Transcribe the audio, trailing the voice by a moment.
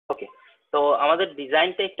ওকে, তো আমাদের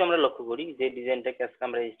ডিজাইনটা একটু আমরা লক্ষ্য করি, যে ডিজাইনটাকে আজকে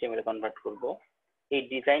আমরা এইচটিএমএল এ কনভার্ট করব। এই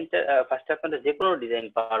ডিজাইনটা ফার্স্টে আপনারা যে কোনো ডিজাইন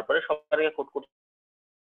পাওয়ার পরে সবার আগে কোড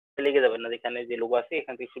করতে লেগে যাবেন না, যেখানে যে লোগো আছে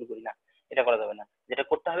এখান থেকে শুরু করি না, এটা করা যাবে না। যেটা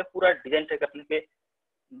করতে হবে, পুরো ডিজাইনটাকে আপনাকে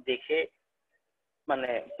দেখে মানে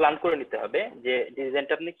প্ল্যান করে নিতে হবে যে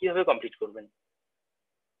ডিজাইনটা আপনি কিভাবে কমপ্লিট করবেন,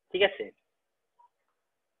 ঠিক আছে?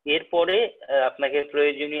 এরপরে আপনাকে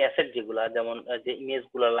প্রয়োজনীয় অ্যাসেট যেগুলা, যেমন যে ইমেজ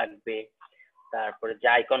গুলা লাগবে, তারপরে যে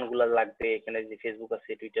আইকন গুলা লাগবে, এখানে যে ফেসবুক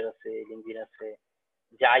আছে, টুইটার আছে, লিঙ্কডইন আছে,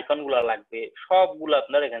 যে আইকন গুলা লাগবে সবগুলো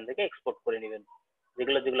আপনার এখান থেকে এক্সপোর্ট করে নেবেন,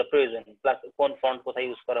 যেগুলো যেগুলো প্রয়োজন, প্লাস কোন ফন্ট কোথায়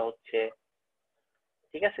ইউজ করা হচ্ছে,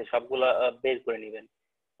 ঠিক আছে, সবগুলা বের করে নেবেন।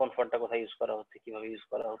 কোন ফন্টটা কোথায় ইউজ করা হচ্ছে, কিভাবে ইউজ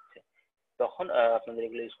করা হচ্ছে, তখন আপনাদের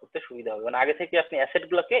এগুলো ইউজ করতে সুবিধা হবে। মানে আগে থেকে আপনি অ্যাসেট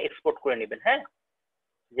গুলোকে এক্সপোর্ট করে নেবেন। হ্যাঁ,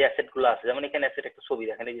 যে অ্যাসেট গুলো আছে, যেমন এখানে অ্যাসেট একটা ছবি,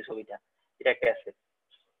 দেখেন এই যে ছবিটা, এটা একটা অ্যাসেট।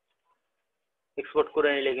 এক্সপোর্ট করে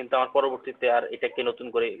নিলে কিন্তু আমার পরবর্তীতে আর এটাকে নতুন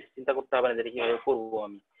করে চিন্তা করতে হবে না যে এটা কিভাবে করবো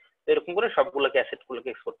আমি। তো এরকম করে সবগুলোকে অ্যাসেট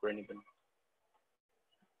গুলোকে এক্সপোর্ট করে নেবেন।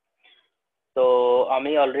 তো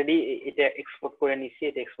আমি অলরেডি এটা এক্সপোর্ট করে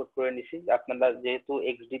নিছি। আপনারা যেহেতু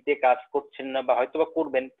এক্সডি তে কাজ করছেন না বা হয়তো বা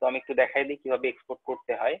করবেন, তো আমি একটু দেখাই দিই কিভাবে এক্সপোর্ট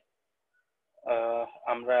করতে হয়।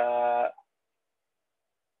 আমরা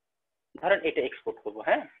ধরেন এটা এক্সপোর্ট করব।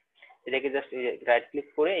 হ্যাঁ, এটাকে জাস্ট রাইট ক্লিক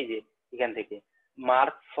করে এই যে এখান থেকে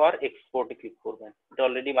মার্ক ফর এক্সপোর্টে ক্লিক করবেন। এটা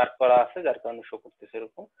অলরেডি মার্ক করা আছে, যার কারণে শো করতেছে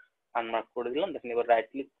এরকম। আনমার্ক করে দিলাম। দেখেন এবার রাইট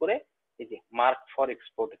ক্লিক করে এই যে মার্ক ফর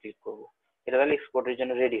এক্সপোর্টে ক্লিক করব। এটা তাহলে এক্সপোর্টের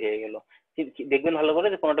জন্য রেডি হয়ে গেল। দেখবেন ভালো করে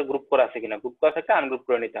যে কোনোটা গ্রুপ করা আছে কিনা। গ্রুপ করা থাকলে আনগ্রুপ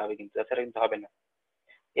করে নিতে হবে, কিন্তু তাছাড়া কিন্তু হবে না।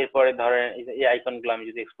 এরপরে ধরেন এই আইকনগুলো আমি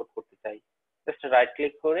যদি এক্সপোর্ট করতে চাই, জাস্ট রাইট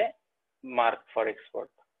ক্লিক করে মার্ক ফর এক্সপোর্ট,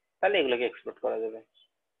 তাহলে এগুলোকে এক্সপোর্ট করা যাবে।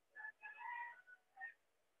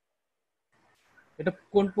 এটা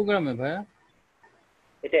কোন প্রোগ্রামে ভাইয়া?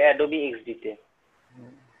 এটা অ্যাডোবি এক্সডি তে।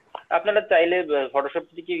 আপনারা চাইলে ফটোশপ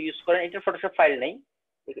যদি কেউ ইউজ করেন, এটা ফটোশপ ফাইল নেই,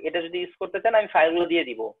 এটা যদি ইউজ করতে চান আমি ফাইলগুলো দিয়ে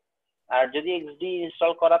দিব। আর যদি এক্সডি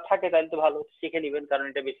ইনস্টল করা থাকে তাহলে তো ভালো, শিখে নেবেন, কারণ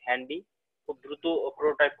এটা বেশ হ্যান্ডি, খুব দ্রুত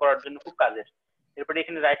প্রোটোটাইপ করার জন্য খুব কাজের। এরপরে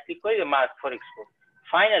এখানে রাইট ক্লিক করে মার্ক ফর এক্সপোর্ট।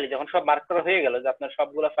 ফাইনালি যখন সব মার্ক করা হয়ে গেল যে আপনার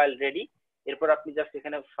সবগুলো ফাইল রেডি, এরপর আপনি জাস্ট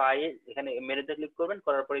এখানে ফাইল, এখানে মেনুতে ক্লিক করবেন,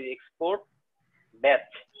 করার পরে এক্সপোর্ট ব্যাচ,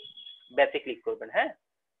 ব্যাচে ক্লিক করবেন। হ্যাঁ,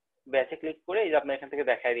 ব্যাচে ক্লিক করে এই যে আপনি এখান থেকে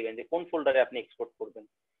দেখাই দিবেন যে কোন ফোল্ডারে আপনি এক্সপোর্ট করবেন।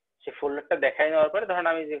 সে ফোল্ডারটা দেখাই নেওয়ার পরে ধরুন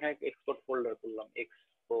আমি যেখানে এক্সপোর্ট ফোল্ডার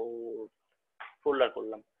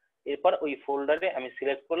করলাম, এরপর ওই ফোল্ডারে আমি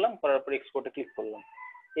সিলেক্ট করলাম, করার পর এক্সপোর্টে ক্লিক করলাম।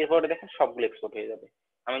 এরপরে দেখেন সবগুলো এক্সপোর্ট হয়ে যাবে।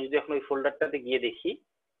 আমি যদি এখন ওই ফোল্ডারটাতে গিয়ে দেখি,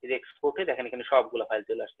 যে এক্সপোর্টে দেখেন এখানে সবগুলো ফাইল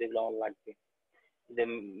চলে আসছে যেগুলো আমার লাগবে, যে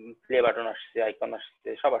প্লে বাটন আসছে, আইকন আসছে,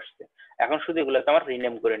 সব আসছে। এখন শুধু এগুলোকে আমার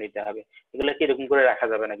রিনেম করে নিতে হবে। এগুলোকে এরকম করে রাখা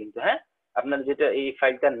যাবে না কিন্তু। হ্যাঁ, আপনার যেটা এই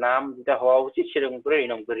ফাইলটার নাম যেটা হওয়া উচিত সেরকম করে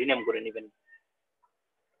রিনেম করে নেবেন,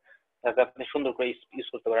 যাতে আপনি সুন্দর করে ইউজ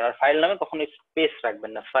করতে পারেন। আর ফাইল নামে কখনো স্পেস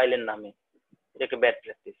রাখবেন না ফাইলের নামে, এটা একটা ব্যাড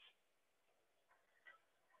প্র্যাকটিস।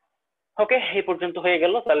 ওকে, এই পর্যন্ত হয়ে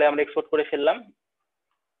গেল, তাহলে আমরা এক্সপোর্ট করে ফেললাম।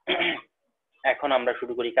 এখন আমরা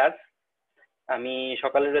শুরু করি কাজ। আমি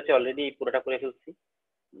সকালের ব্যাচে অলরেডি পুরোটা করে ফেলছি,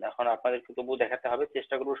 এখন আপনাদেরকে তবু দেখাতে হবে।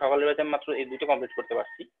 চেষ্টা করবো সকালের ব্যাচে মাত্র এই দুটো কমপ্লিট করতে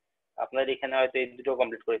পারছি, আপনাদের এখানে হয়তো এই দুটো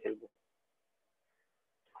কমপ্লিট করে ফেলবো।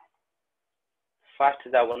 ফার্স্ট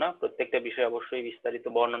যাব না, প্রত্যেকটা বিষয় অবশ্যই বিস্তারিত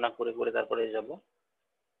বর্ণনা করে করে তারপরে যাব,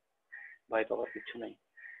 ভয় পাওয়ার কিছু নাই।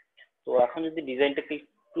 তো এখন যদি ডিজাইনটাকে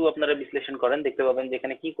একটু আপনারা বিশ্লেষণ করেন, দেখতে পাবেন যে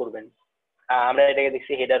এখানে কি করবেন। আমরা এটাকে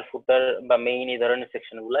দেখছি হেডার ফুটার বা মেইন এই ধরনের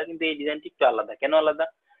সেকশন গুলা, কিন্তু এই ডিজাইনটি একটু আলাদা। কেন আলাদা?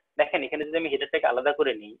 দেখেন এখানে যদি আমি হেডারটাকে আলাদা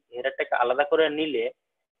করে নিই, হেডারটাকে আলাদা করে নিলে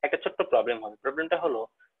একটা ছোট্ট প্রবলেম হবে। প্রবলেমটা হলো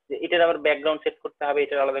যে এটার আবার ব্যাকগ্রাউন্ড সেট করতে হবে,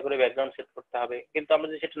 এটার আলাদা করে ব্যাকগ্রাউন্ড সেট করতে হবে। কিন্তু আমরা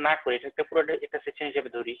যদি সেটা না করি, এটা একটা পুরো একটা সেকশন হিসেবে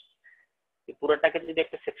ধরি, পুরোটাকে যদি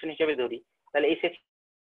একটা সেকশন হিসেবে ধরি, তাহলে এই সেকশন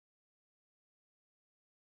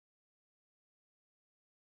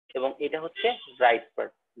এবং এটা হচ্ছে রাইট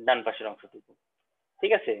পার্ট, ডান পাশের অংশটুকু,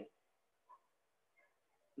 ঠিক আছে?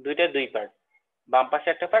 দুইটা দুই পার্ট, বাম পাশে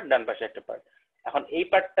একটা পার্ট, ডান পাশে একটা পার্ট। এখন এই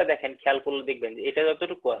পার্টটা দেখেন, খেয়াল করলে দেখবেন যে এটা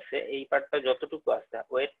যতটুকু আছে, এই পার্টটা যতটুকু আছে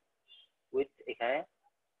ওয়েট উইথ, এখানে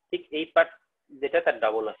ঠিক এই পার্ট যেটা তার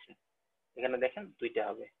ডাবল আছে। এখানে দেখেন দুইটা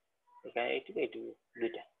হবে, এখানে এইটুকু এইটুকু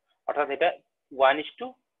দুইটা, অর্থাৎ এটা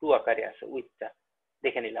 1:2 আকারে আছে উইথটা।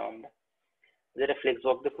 দেখে নিলাম আমরা, যেটা ফ্লেক্স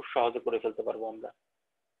বক্স দিয়ে খুব সহজে করে ফেলতে পারবো আমরা।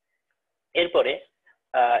 এরপরে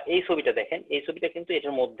এই ছবিটা দেখেন, এই ছবিটা কিন্তু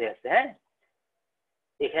এটার মধ্যে আছে। হ্যাঁ,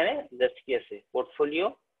 এখানে জাস্ট কি আছে, পোর্টফোলিও,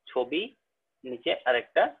 ছবি, নিচে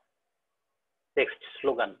আরেকটা টেক্সট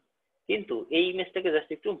স্লোগান, কিন্তু এই ইমেজটাকে জাস্ট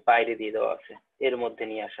একটু বাইরে দিয়ে দেওয়া আছে, এর মধ্যে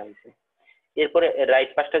নিয়ে আসা হয়েছে। এরপরে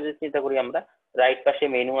রাইট পাশটা যদি চিন্তা করি আমরা, রাইট পাশে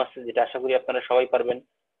মেনু আছে, যেটা আশা করি আপনারা সবাই পারবেন,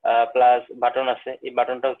 প্লাস বাটন আছে। এই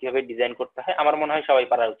বাটনটাও কিভাবে ডিজাইন করতে হয় আমার মনে হয় সবাই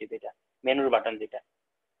পারা উচিত। এটা মেনুর বাটন যেটা,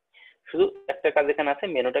 শুধু একটা কাজ এখানে আছে,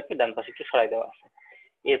 মেনুটাকে ডান পাশে একটু সরাই দেওয়া আছে।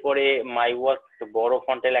 এরপরে মাই ওয়ার্ক বড়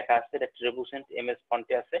ফন্টে লেখা আছে, এটা ট্রান্সলুসেন্ট এমএস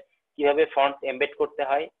ফন্টে আছে। কিভাবে ফন্ট এমবেড করতে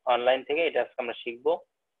হয় অনলাইন থেকে এটা আজকে আমরা শিখবো।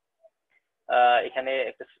 এখানে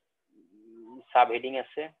একটা সাব হেডিং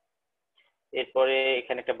আছে, এরপরে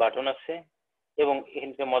এখানে একটা বাটন আছে, এবং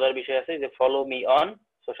এখানে মজার বিষয় আছে যে follow me on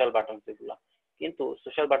social buttons, এগুলো কিন্তু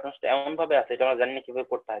সোশ্যাল বাটনসটা এমন ভাবে আছে এটা আমরা জানি না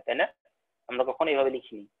কিভাবে করতে হয়, তাই না? আমরা কখনো এইভাবে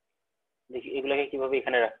লিখিনি, দেখি এগুলোকে কিভাবে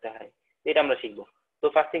এখানে রাখতে হয়, এটা আমরা শিখবো। তো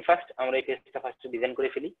ফার্স্ট থিং ফার্স্ট, আমরা এই পেজটা ফার্স্ট ডিজাইন করে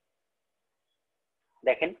ফেলি।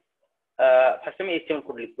 দেখেন ফার্স্ট আমি এইচটিএমএল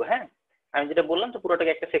কোড লিখবো। হ্যাঁ, আমি যেটা বললাম তো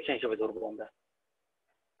পুরোটাকে একটা সেকশন হিসেবে ধরবো আমরা।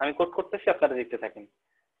 আমি কোড করতেছি, আপনারা দেখতে থাকেন।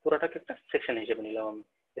 পুরোটাকে একটা সেকশন হিসেবে নিলাম আমি।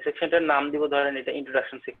 এই সেকশনটার নাম দিব ধরেন এটা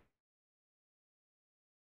ইন্ট্রোডাকশন সেকশন,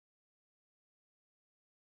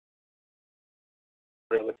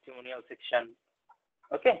 টেস্টিমোনিয়াল সেকশন।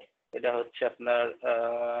 ওকে, এটা হচ্ছে আপনার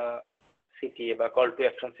সিটিএ বা কল টু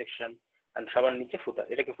অ্যাকশন সেকশন, আর সবার নিচে ফুটার,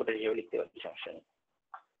 এটাকে ফুটার হিসেবে লিখতে পারি, সমস্যা নেই।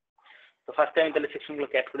 তো ফার্স্টে আমি তাহলে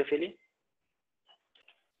সেকশনগুলোকে অ্যাড করে ফেলি।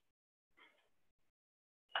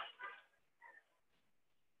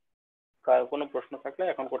 কার কোনো প্রশ্ন থাকলে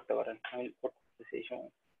এখন করতে পারেন, আমি করতেছি এই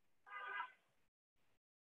সময়।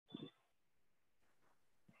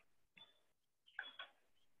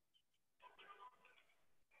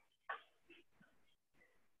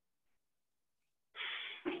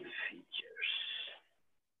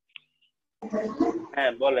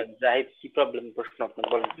 হ্যাঁ বলেন জাহিদ, কি প্রবলেম, প্রশ্ন আপনার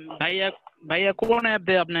বলেন। ভাইয়া কোন অ্যাপ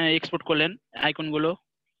দিয়ে আপনি এক্সপোর্ট করলেন আইকন গুলো?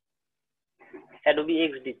 অ্যাডোবি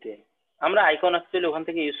এক্সডি তে। আমরা আইকন অ্যাকচুয়ালি ওখান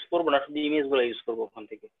থেকে ইউজ করবো না, শুধু ইমেজ গুলো ইউজ করবো ওখান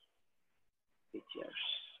থেকে। ফিচার্স,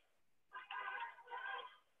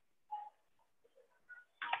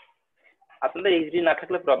 আপনাদের এইচডি না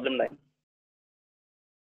থাকলে প্রবলেম নাই।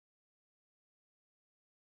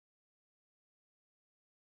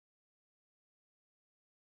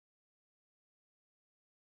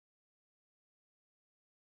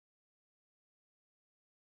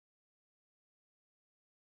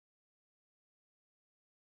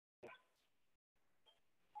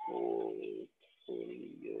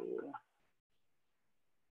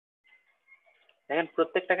 দেখেন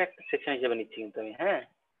প্রত্যেকটাকে একটা সেকশন হিসেবে নিচ্ছি কিন্তু আমি। হ্যাঁ,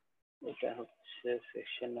 এটা হচ্ছে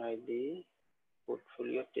section ID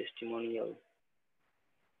portfolio testimonial,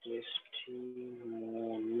 testimonial.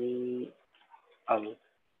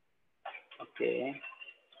 ওকে,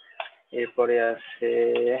 এরপরে আছে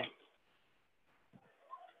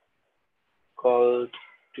call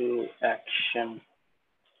to action.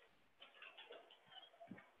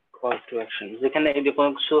 Call to action যেখানে যে কোনো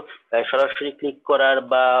কিছু সরাসরি ক্লিক করার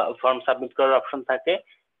বা ফর্ম সাবমিট করার অপশন থাকে,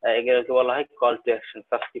 এগুলোকে বলা হয় কল টু অ্যাকশন।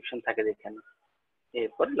 সাবস্ক্রিপশন থাকে যেখানে।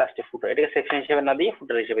 এরপর লাস্টে ফুটার, এটাকে সেকশন হিসেবে না দিয়ে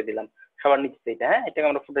ফুটার হিসেবে দিলাম সবার নিচে এটা। হ্যাঁ, এটাকে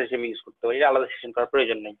আমরা ফুটার হিসেবে ইউজ করতে পারি, আলাদা সেকশন করার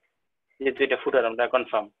প্রয়োজন নেই, যেহেতু এটা ফুটার আমরা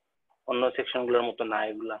কনফার্ম, অন্য সেকশন গুলোর মতো না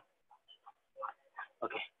এগুলা।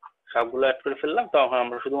 ওকে, সবগুলো অ্যাড করে ফেললাম। তখন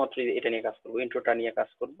আমরা শুধুমাত্র এটা নিয়ে কাজ করবো, ইন্ট্রোটা নিয়ে কাজ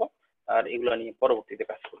করব, আর এগুলো নিয়ে পরবর্তীতে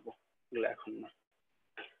কাজ করব, এগুলো এখন না,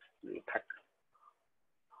 থাক।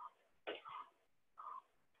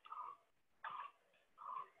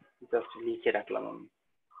 জাস্ট লিখে রাখলাম আমি।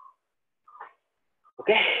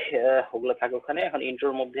 ওকে, ওগুলো থাকে ওখানে। এখন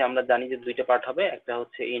ইন্ট্রোর মধ্যে আমরা জানি যে দুইটা পার্ট হবে, একটা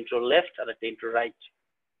হচ্ছে ইন্ট্রো লেফট আর একটা ইন্ট্রো রাইট।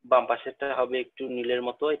 বাম পাশেরটা হবে একটু নীলের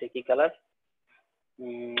মতো, এটা কি কালার,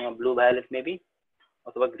 ব্লু ভায়োলেট মেবি,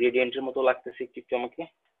 অথবা গ্রেডিয়েন্টের মতো লাগতেছে একটু একটু আমাকে।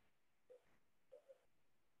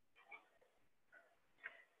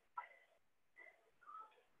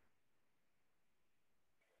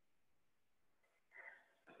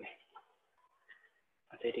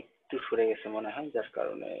 আচ্ছা, এটা একটু সরে গেছে মনে হয়, যার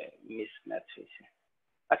কারণে মিস ম্যাচ হয়েছে।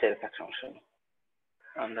 আচ্ছা, এটা থাক, সমস্যা নেই,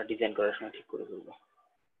 আমরা ডিজাইন করার সময় ঠিক করে ফেলবো।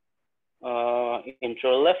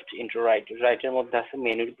 Intro left, intro right. রাইটের মধ্যে আছে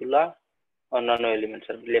মেনুর গুলা, অন্যান্য এলিমেন্টস,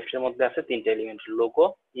 আর লেফটের মধ্যে আছে তিনটা এলিমেন্ট, লোগো,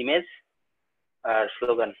 ইমেজ আর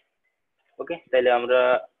স্লোগান। ওকে, তাহলে আমরা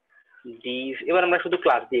এবার আমরা শুধু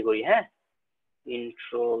ক্লাস দিয়ে করি। হ্যাঁ,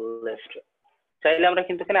 ইন্ট্রো লেফট চাইলে আমরা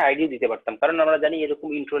কিন্তু এখানে আইডি দিতে পারতাম, কারণ আমরা জানি এরকম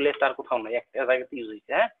ইন্ট্রো লেফট আর কোথাও নাই, একটা জায়গাতে ইউজ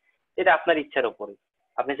হয়েছে। হ্যাঁ, এটা আপনার ইচ্ছার উপরে,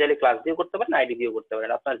 আপনি চাইলে ক্লাস দিয়েও করতে পারেন, আইডি দিয়েও করতে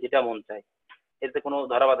পারেন, আপনার যেটা মন চায়। এতে কোনো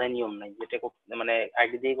ধরা বাঁধা নিয়ম নাই, যেটা মানে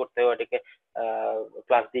আইডি দিয়ে করতে হবে এটাকে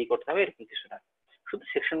ক্লাস দিয়ে করতে হবে, এরকম কিছু না। শুধু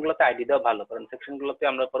সেকশন গুলোতে আইডি দেওয়া ভালো, কারণ সেকশন গুলোতে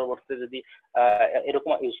আমরা পরবর্তীতে যদি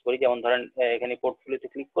এরকম ইউজ করি, যেমন ধরেন এখানে পোর্টফোলিওতে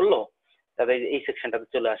ক্লিক করলো, তাহলে এই সেকশনটাতে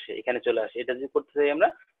চলে আসে, এখানে চলে আসে, এটা যদি করতে চাই আমরা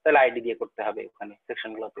তাহলে আইডি দিয়ে করতে হবে ওখানে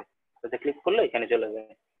সেকশন গুলোতে, তাতে ক্লিক করলো এখানে চলে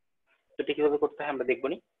যায়। তো এটা কিভাবে করতে হয় আমরা দেখবো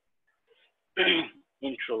নি।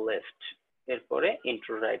 ইন্ট্রো লেফট, এরপরে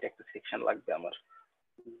ইন্ট্রো রাইট একটা সেকশন লাগবে আমার,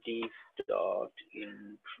 div dot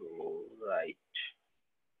intro right.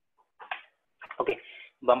 ওকে,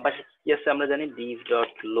 বাম পাশে কি আছে আমরা জানি, div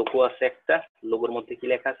ডট লোগো আছে একটা, লোগোর মধ্যে কি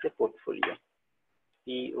লেখা আছে, পোর্টফোলিও,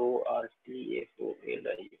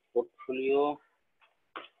 PORTFOLI, পোর্টফোলিও।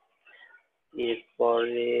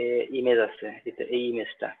 এরপরে ইমেজ আছে, এটা এই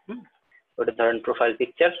ইমেজটা, ওটা ধরেন প্রোফাইল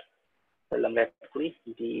পিকচার, তাহলে আমরা অ্যাড করি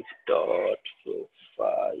div ডট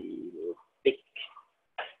প্রোফাইল পিক।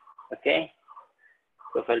 ওকে,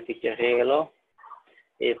 প্রোফাইল পিকচার হয়ে গেল।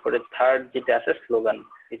 এরপরে থার্ড যেটা আছে স্লোগান,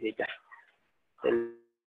 এই যেটা,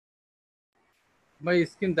 ভাই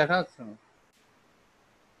স্ক্রিন দেখা যাচ্ছে না।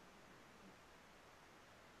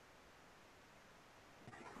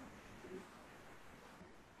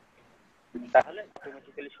 তাহলে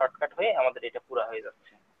অটোমেটিক্যালি শর্টকাট হয়ে আমাদের এটা পুরো হয়ে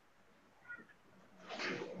যাচ্ছে।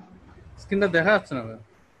 স্ক্রিনটা দেখা যাচ্ছে না ভাই।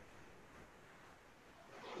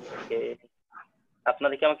 ওকে,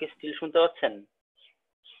 আপনারা কি আমাকে স্টিল শুনতে পাচ্ছেন?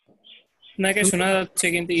 আপনাকে শোনা যাচ্ছে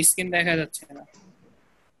কিন্তু স্ক্রিন দেখা যাচ্ছে না।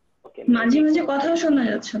 ওকে, মাঝে মাঝে কথাও শোনা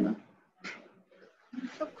যাচ্ছে না।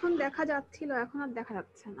 তখন দেখা যাচ্ছিল, এখন আর দেখা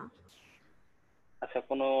যাচ্ছে না। আচ্ছা,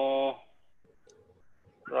 কোনো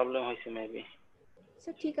প্রবলেম হয়েছে মেবি।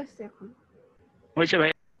 আচ্ছা ঠিক আছে, এখন হয়েছে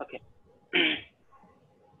ভাই। ওকে,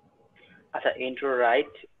 আচ্ছা ইন্ট্রো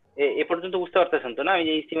রাইট এ পর্যন্ত বুঝতে পারতেছেন তো না? আমি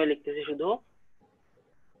যে এইচটিএমএল লিখতেছি শুধু।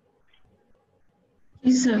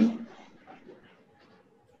 জি স্যার।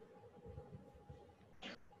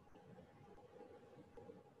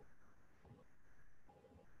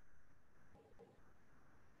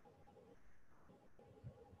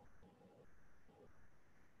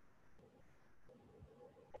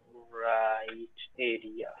 রাইট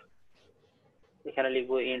এরিয়া, এখানে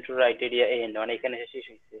লিখবো ইন্ট্রো রাইট এরিয়া এন্ড, মানে এখানে শেষ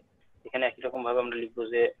হয়েছে। এখানে একই রকম ভাবে আমরা লিখবো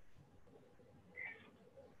যে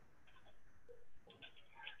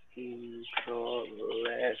ইন্ট্রো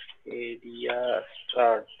রাইট এরিয়া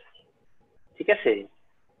স্টার্ট। ঠিক আছে,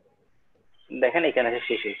 দেখেন এখানে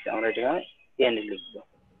শেষ হয়েছে, আমরা এটা এন্ড লিখবো,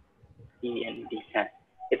 ইএনডি। হ্যাঁ,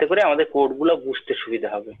 এতে করে আমাদের কোড গুলো বুঝতে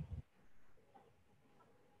সুবিধা হবে।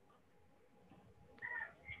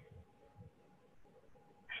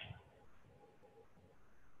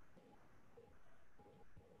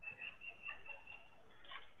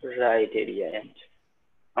 রাইট এরিয়া এন্ড,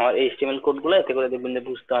 আমার এইচটিএমএল কোড গুলো এতে করে দেখবেন যে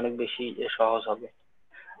বুঝতে অনেক বেশি সহজ হবে।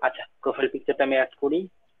 আচ্ছা, প্রোফাইল পিকচারটা আমি অ্যাড করি,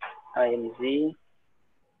 আইএনজি,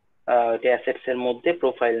 এটা অ্যাসেটস এর মধ্যে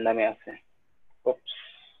প্রোফাইল নামে আছে।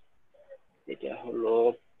 এটা হলো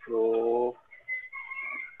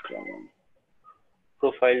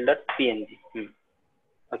প্রোফাইল ডট পিএনজি।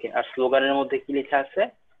 ওকে, আর স্লোগানের মধ্যে কি লেখা আছে?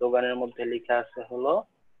 স্লোগানের মধ্যে লেখা আছে হলো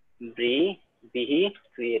be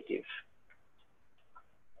creative,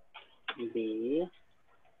 be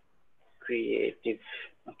creative.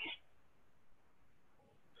 Okay,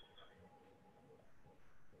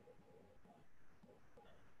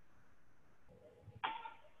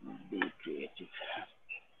 be creative.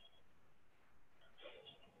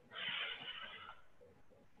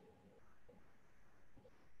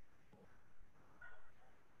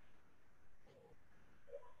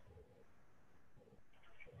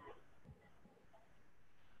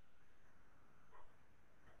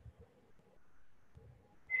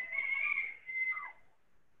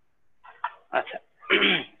 আচ্ছা,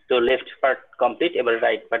 তো লেফট পার্ট কমপ্লিট, এবার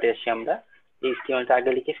রাইট পার্টে আসি আমরা। এই স্কিমাটা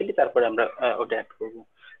আগে লিখে ফেলি, তারপরে আমরা ওটা অ্যাড করব।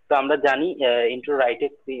 তো আমরা জানি ইন্ট্রো রাইটে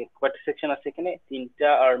কয়টা সেকশন আছে, এখানে তিনটা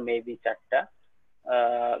আর মেবি চারটা।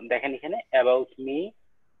 দেখেন এখানে about me,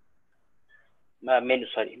 menu,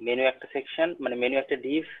 sorry menu একটা সেকশন, মানে মেনু একটা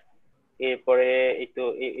ডিভ, এরপরে এই তো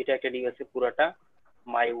এটা একটা ডিভ আছে পুরাটা,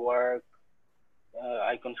 মাই ওয়ার্ক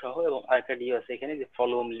আইকন সহ, এবং আরেকটা ডিভ আছে এখানে যে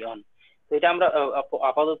ফলো মি অন। তো এটা আমরা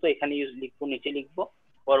আপাতত এখানে লিখবো, নিচে লিখবো,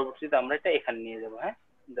 পরবর্তীতে আমরা এটা এখানে নিয়ে যাবো। হ্যাঁ,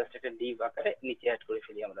 জাস্ট একটা ডিভ আকারে নিচে অ্যাড করে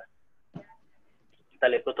ফেলি আমরা।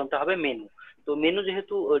 তাহলে প্রথমটা হবে মেনু। তো মেনু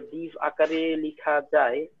যেহেতু ডিভ আকারে লেখা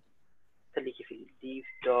যায়, লিখে ফেলি ডিভ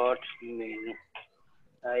ডট মেনু।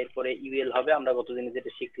 এরপরে ইউএল হবে, আমরা গতদিনে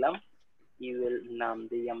যেটা শিখলাম, ইউএল নাম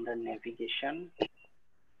দিই আমরা নেভিগেশন।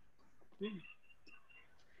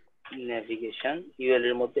 নেভিগেশন, ইউএল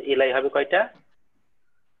এর মধ্যে এলআই হবে কয়টা?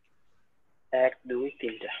 1 2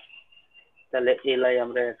 3টা। তাহলে এলআই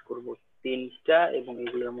আমরা অ্যাড করব 3টা, এবং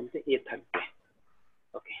এগুলোর মধ্যে এ থাকবে।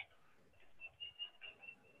 ওকে,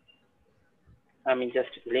 আমি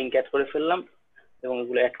জাস্ট লিংক অ্যাড করে ফেললাম, এবং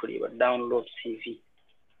এগুলো অ্যাড করি। এবার download CV,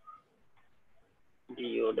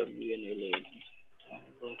 DOWNLAD,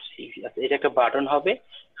 download CV. আচ্ছা, এটা একটা বাটন হবে,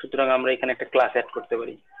 সুতরাং আমরা এখানে একটা ক্লাস অ্যাড করতে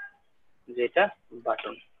পারি, যেটা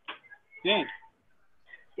বাটন।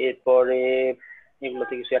 এরপরে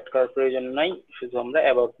এগুলোতে কিছু অ্যাড করার প্রয়োজন নাই, শুধু আমরা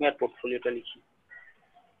অ্যাবাউট মি আর পোর্টফোলিওটা লিখি।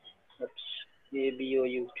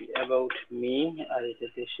 ABOUT, অ্যাবাউট মি, আর এটা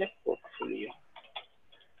দেশে portfolio,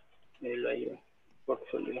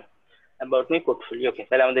 portfolio, about me portfolio. ওকে,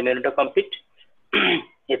 তাহলে আমাদের মেনুটা কমপ্লিট।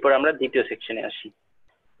 এরপর আমরা দ্বিতীয় সেকশনে আসি,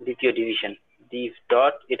 দ্বিতীয় ডিভিশন। div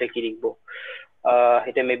ডট এটা কি লিখবো?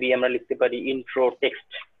 এটা মেবি আমরা লিখতে পারি ইন্ট্রো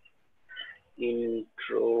টেক্সট।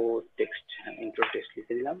 ইন্ট্রো টেক্সট, হ্যাঁ ইন্ট্রো টেক্সট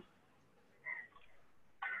লিখে দিলাম,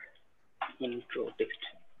 ইন্ট্রো টেক্সট।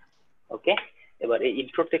 ওকে, এবার এই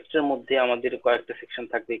ইন্ট্রো টেক্সটের মধ্যে আমাদের কয়েকটা সেকশন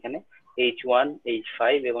থাকবে এখানে, H1 H5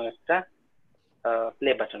 এবং একটা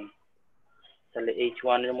প্লে বাটন। তাহলে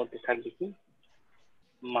H1 এর মধ্যে থাকবে কি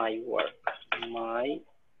মাই ওয়ার্ক, মাই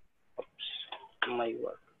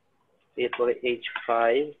ওয়ার্ক। এরপরে H5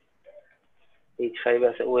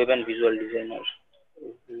 আছে web and visual designer,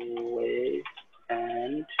 web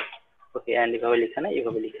and, okay and এভাবে লেখা না,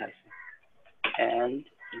 এভাবে লেখা আছে অ্যান্ড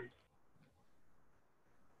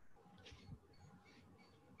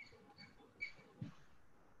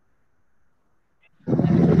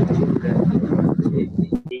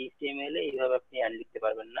HTML এ এইভাবে আপনি অ্যান্ড লিখতে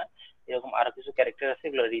পারবেন না। এরকম আরো কিছু ক্যারেক্টার আছে,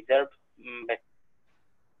 এগুলো রিজার্ভ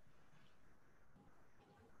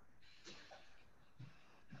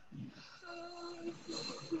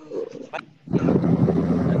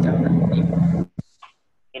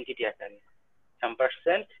এন্টিটি আকারে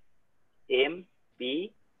 %, MP,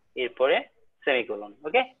 এরপরে সেমিকোলন।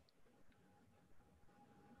 ওকে,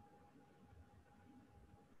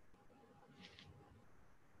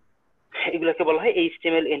 এগুলোকে বলা হয়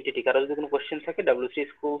HTML এন্টিটি। কারো যদি কোনো কোশ্চেন থাকে WC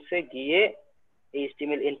স্কুলসে গিয়ে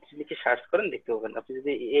HTML এন্টিটি লিখে সার্চ করেন, দেখতে পাবেন। আপনি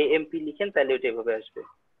যদি AMP লিখেন তাহলে ওইটা এভাবে আসবে।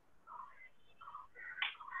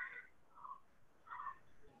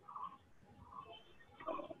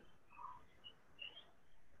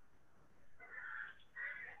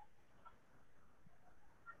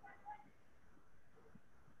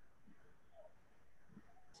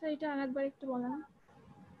 স্যার এটা আরেকবার একটু বলেন।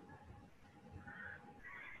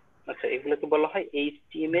 আচ্ছা, এগুলোকে বলা হয়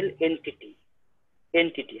HTML এন্টিটি।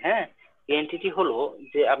 হ্যাঁ, এন্টিটি হলো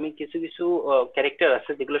যে আমি কিছু কিছু ক্যারেক্টার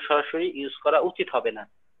আছে যেগুলো সরাসরি ইউজ করা উচিত হবে না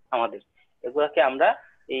আমাদের, এগুলোকে আমরা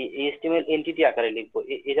এই HTML এন্টিটি আকারে লিখবো।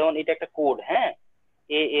 যেমন এটা একটা কোড, হ্যাঁ,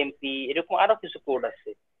 AMP, এরকম আরো কিছু কোড আছে,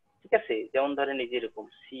 ঠিক আছে? যেমন ধরেন এই যে এরকম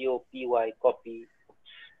COPY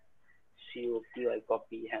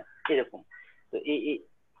কপি, হ্যাঁ এরকম। তো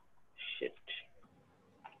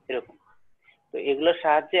এরকম, তো এগুলোর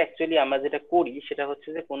সাহায্যে অ্যাকচুয়ালি আমরা যেটা করি সেটা হচ্ছে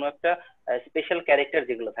যে কোনো একটা স্পেশাল ক্যারেক্টার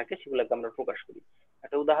যেগুলো থাকে সেগুলোকে আমরা প্রকাশ করি।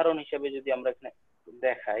 একটা উদাহরণ হিসেবে যদি আমরা এখানে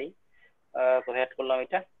দেখাই, কোথায় অ্যাড করলাম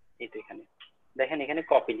এটা, এই তো এখানে দেখেন, এখানে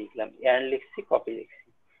কপি লিখলাম, অ্যান্ড লিখছি, কপি লিখছি,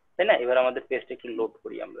 তাই না? এবার আমাদের পেজটা একটু লোড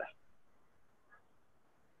করি আমরা,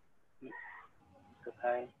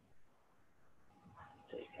 কোথায়,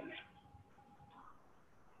 এখানে।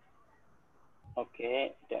 ওকে,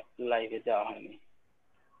 এটা লাইভে দেওয়া হয়নি।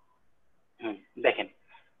 দেখেন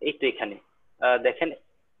এই তো এখানে দেখেন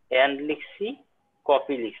অ্যান্ড লিখছি,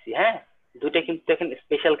 কপি লিখছি, হ্যাঁ দুইটা কিন্তু দেখেন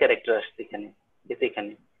স্পেশাল ক্যারেক্টার আসছে এখানে, যেতে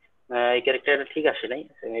এখানে এই ক্যারেক্টারটা ঠিক আসে নাই,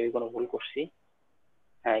 মেবি কোনো ভুল করছি।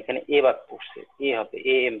 হ্যাঁ, এখানে এ বাদ পড়ছে, এ হবে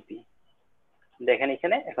AMP। দেখেন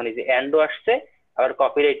এখানে এখন এই যে অ্যান্ডও আসছে, আবার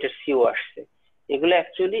কপিরাইটের সিও আসছে। এগুলো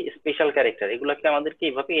অ্যাকচুয়ালি স্পেশাল ক্যারেক্টার, এগুলোকে আমাদেরকে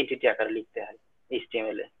এইভাবে এন্টিটি আকারে লিখতে হয়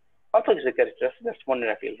HTML এ। অল্প কিছু ক্যারেক্টার আছে, জাস্ট মনে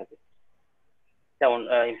রাখলেই হবে, তেমন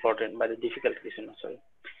ইম্পর্টেন্ট বা ডিফিকাল্ট কিছু না, সরি।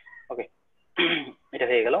 ওকে, এটা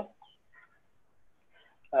হয়ে গেল।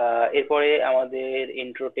 এরপরে আমাদের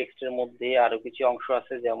ইন্ট্রো টেক্সটের মধ্যে আরো কিছু অংশ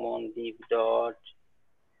আছে, যেমন div dot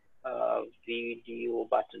video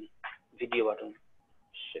button, video button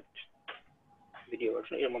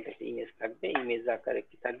এর মধ্যে একটা ইমেজ থাকবে, ইমেজ আকারে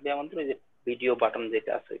কি থাকবে আমাদের, ওই যে ভিডিও বাটন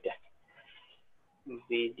যেটা আছে ওইটা,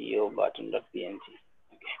 ভিডিও বাটন ডট png।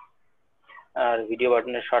 আর ভিডিও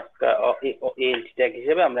বাটনের শর্টকাট এএলটি ট্যাগ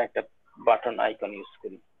হিসেবে আমরা একটা বাটন আইকন ইউজ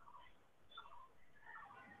করি,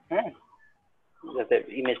 হ্যাঁ, যাতে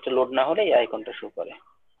ইমেজটা লোড না হলে এই আইকনটা শো করে।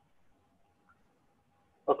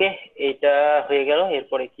 ওকে, এইটা হয়ে গেল।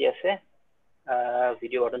 এরপরে কি আছে,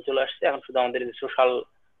 ভিডিও বাটন চলে আসছে। এখন শুধু আমাদের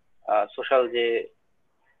সোশ্যাল যে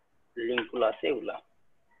লিঙ্ক গুলো আছে এগুলা,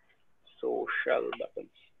 সোশ্যাল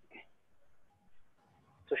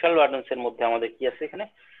বাটনস এর মধ্যে আমাদের কি আছে এখানে,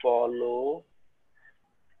 ফলো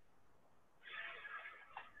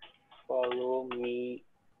মি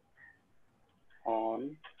অন,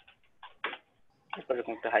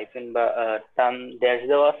 এরকম একটা হাইফেন বা টান ড্যাশ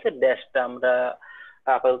দেওয়া আছে, ড্যাশটা আমরা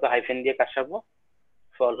আপাতত হাইফেন দিয়ে কাটাবো।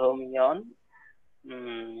 ফলো মি অন,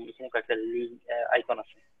 এখানে কয়েকটা লিঙ্ক আইকন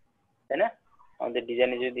আছে, তাই না? আমাদের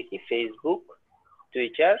ডিজাইনে যদি দেখি ফেসবুক,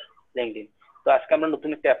 টুইটার, লিঙ্কডইন। তো আজকে আমরা নতুন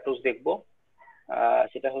একটা অ্যাপ্রোচ দেখবো,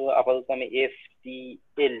 সেটা হলো আপাতত আমি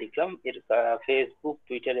FTL লিখলাম, এর ফেসবুক,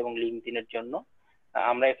 টুইটার এবং লিঙ্কডইনের জন্য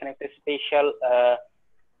আমরা এখানে একটা স্পেশাল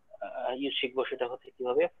ইউজ শিখবো সেটা হচ্ছে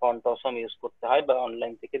কিভাবে ফন্ট অসম ইউজ করতে হয় বা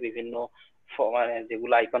অনলাইন থেকে বিভিন্ন মানে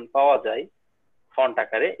যেগুলো আইকন পাওয়া যায় ফন্ট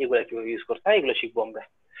আকারে এগুলো কিভাবে ইউজ করতে হয় এগুলো শিখবো আমরা।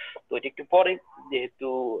 তো এটা একটু পরে, যেহেতু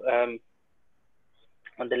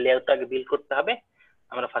আমাদের লেআউটটা আগে বিল্ড করতে হবে,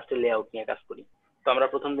 আমরা ফার্স্টে লেআউট নিয়ে কাজ করি। তো আমরা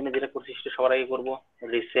প্রথম দিনে যেটা করছি সেটা সবার আগে করবো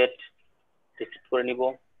রিসেট করে নিব।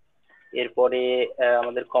 এরপরে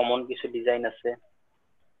আমাদের কমন কিছু ডিজাইন আছে,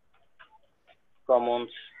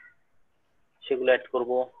 কমনস সেগুলো অ্যাড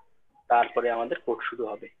করব। তারপরে আমাদের কোড শুরু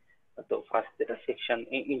হবে। তো ফার্স্ট যেটা সেকশন,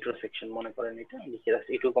 ইন্ট্রো সেকশন মনে করেন, এটা লিখে রাখছি,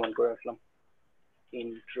 এটুকু কমেন্ট করে রাখলাম,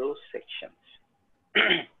 ইন্ট্রো সেকশন।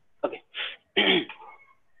 ওকে,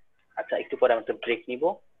 আচ্ছা একটু পরে আমরা ব্রেক নিব,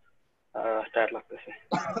 স্টার্ট লাগতেছে।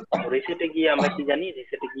 রিসেটে গিয়ে আমরা কি জানি,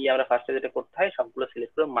 রিসেটে গিয়ে আমরা ফার্স্টে যেটা করতে হয় সবগুলো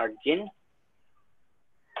সিলেক্ট করে মার্জিন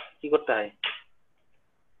কি করতে হয়,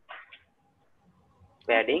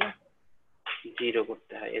 প্যাডিং 0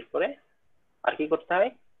 করতে হয়। এরপরে আর কি করতে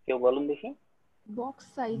হয় কেউ বলুন দেখি? Box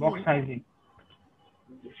size, box sizing.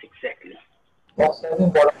 Exactly,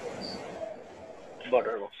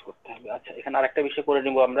 border box করতে হবে। আচ্ছা এখানে আরেকটা বিষয় করে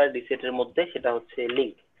নিব আমরা রিসেটের মধ্যে, সেটা হচ্ছে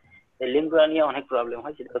লিঙ্ক। এই লিঙ্কগুলো নিয়ে অনেক প্রবলেম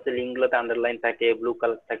হয়, সেটা হচ্ছে লিঙ্কগুলোতে আন্ডারলাইন থাকে, ব্লু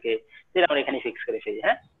কালার থাকে, যেটা আমরা এখানে ফিক্স করে ফেলি।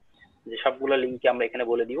 হ্যাঁ, যে সবগুলো লিঙ্কে আমরা এখানে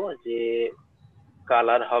বলে দিব যে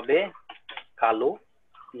কালার হবে কালো,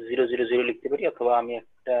 000 লিখতে পারি, অথবা আমি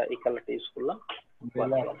একটা এই কালারটা ইউজ করলাম।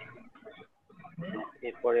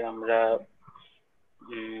 এরপরে আমরা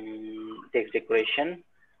টেক্সট ডেকোরেশন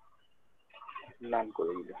নাম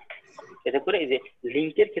করে দিব। এতে করে এই যে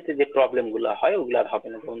লিঙ্কের ক্ষেত্রে যে প্রবলেম গুলো হয় ওগুলো আর হবে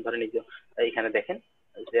না। যেমন ধরেন এই যে এখানে দেখেন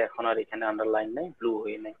যে এখন আর এখানে আন্ডারলাইন নেই, ব্লু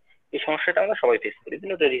হয়ে নেই, এই সমস্যাটা আমরা সবাই ফেস করি।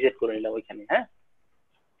 দিন ওটা রিসেট করে নিলাম ওইখানে, হ্যাঁ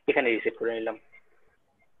এখানে রিসেট করে নিলাম।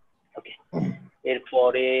 ওকে,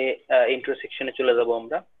 এরপরে ইন্ট্রো সেকশনে চলে যাব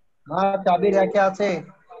আমরা। চাবি রেখে আছে,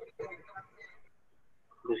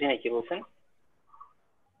 বুঝি নাই কি বলছেন?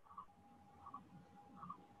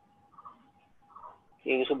 কি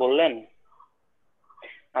কিছু বললেন?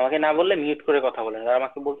 আমাকে না বললে মিউট করে কথা বলেন, আর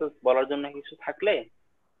আমাকে বলার জন্য কিছু থাকলে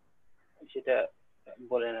সেটা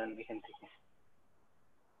বলে নেন এখান থেকে।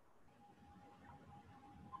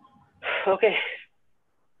 ওকে,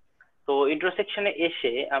 তো ইন্টারসেকশনে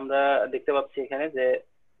এসে আমরা দেখতে পাচ্ছি এখানে যে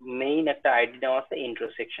মেইন একটা আইডি নাম আছে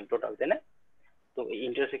ইন্টারসেকশন টোটাল, তাই না? তো এই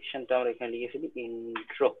ইন্টারসেকশনটা আমরা এখানে লিখে ফেলি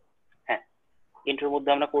ইন্ট্রো। হ্যাঁ, ইন্ট্রোর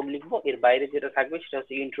মধ্যে আমরা কোড লিখবো, এর বাইরে যেটা থাকবে সেটা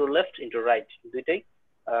হচ্ছে ইন্ট্রো লেফট, ইন্ট্রো রাইট, দুইটাই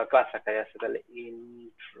ক্লাস আকারে আছে। তাহলে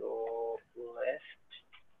ইন্ট্রো লেফট,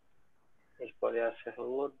 এরপরে আছে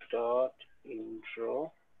হলো ডট ইন্ট্রো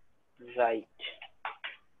রাইট,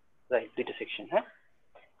 দুইটা সেকশন। হ্যাঁ,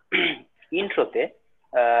 ইন্ট্রোতে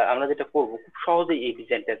আমরা যেটা করবো খুব সহজেই এই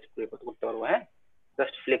ডিজাইনটা করতে পারবো। হ্যাঁ,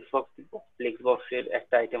 জাস্ট ফ্লেক্স বক্স দিব, ফ্লেক্স বক্সের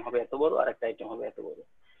একটা আইটেম হবে এত বড় আর একটা আইটেম হবে এত বড়,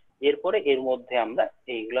 এরপরে এর মধ্যে আমরা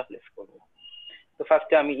এইগুলা প্লেস করবো। তো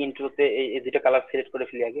ফার্স্টে আমি ইন্ট্রোতে এই দুইটা কালার সিলেক্ট করে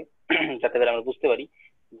ফেলি আগে, যাতে করে আমরা বুঝতে পারি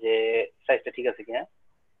যে সাইজটা ঠিক আছে কিনা।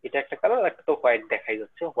 এটা একটা কালার, একটা তো হোয়াইট দেখাই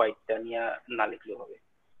যাচ্ছে, হোয়াইটটা নিয়ে না লিখলেও হবে,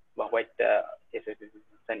 বা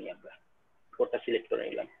হোয়াইটটা নিয়ে আমরা কোডটা সিলেক্ট করে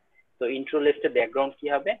নিলাম। তো ইন্ট্রো লেফটে ব্যাকগ্রাউন্ড কি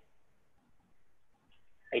হবে,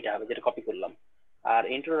 এইটা হবে যেটা কপি করলাম, আর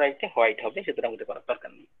ইন্ট্রো রাইটে হোয়াইট হবে, সুতরাং ওটা করার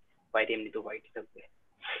দরকার নেই, হোয়াইট এমনি তো হোয়াইট থাকবে।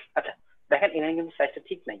 আচ্ছা দেখেন এখানে কিন্তু সাইজটা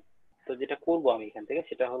ঠিক নাই, তো যেটা করবো আমি এখান থেকে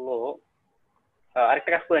সেটা হলো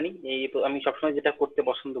আরেকটা কাজ করে নিই। এই আমি সবসময় যেটা করতে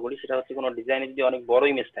পছন্দ করি সেটা হচ্ছে কোনো ডিজাইনে যদি অনেক বড়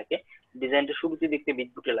ইমেজ থাকে, ডিজাইনটা শুরুতে দেখতে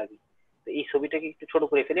বিটবুটে লাগে, তো এই ছবিটাকে একটু ছোট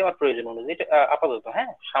করে ফেলি আমার প্রয়োজন অনুযায়ী, এটা আপাতত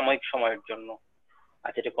হ্যাঁ সাময়িক সময়ের জন্য।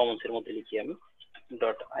 আচ্ছা এটা কমন্স এর মধ্যে লিখি আমি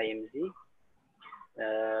ডট আইএমজি,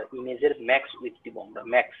 ইমেজের ম্যাক্স উইথ দিব আমরা,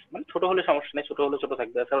 ম্যাক্স মানে ছোট হলে সমস্যা নেই, ছোট হলে ছোট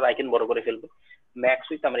থাকবে, তাছাড়া আইকন বড় করে ফেলবো। ম্যাক্স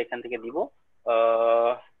উইথ আমরা এখান থেকে দিব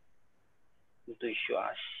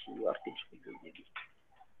 280 আর 300 পিক্সেল দিয়ে দিই,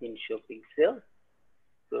 300 পিক্সেল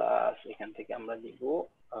প্লাস এখান থেকে আমরা দিব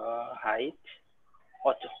হাইট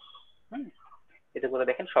অত। এতে করে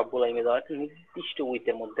দেখেন সবগুলো ইমেজ একটা নির্দিষ্ট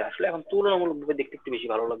উইথের মধ্যে আসলে এখন তুলনামূলকভাবে দেখতে একটু বেশি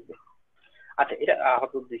ভালো লাগবে। আচ্ছা এটা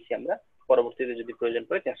আপাতত দিচ্ছি, আমরা পরবর্তীতে যদি প্রয়োজন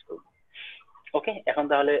পড়ে চেঞ্জ করবো। ওকে, এখন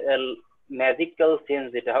তাহলে ম্যাজিক্যাল চেঞ্জ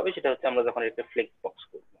যেটা হবে সেটা হচ্ছে আমরা যখন একটা ফ্লেক্স বক্স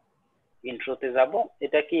করবো, ইন্ট্রোতে যাব।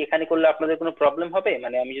 এটা কি এখানে করলে আপনাদের কোনো প্রবলেম হবে?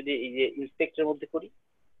 মানে আমি যদি এই যে ইন্সপেক্টরের মধ্যে করি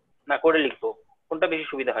না করে লিখবো, কোনটা বেশি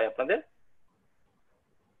সুবিধা হয় আপনাদের?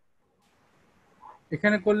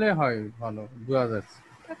 এখানে করলে হয় ভালো, বোঝা যাচ্ছে।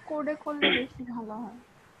 কোডে করলে বেশি ভালো হয়।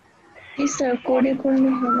 স্যার কোডে করলে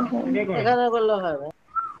ভালো হয়। এখানে করলে হবে।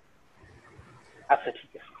 আচ্ছা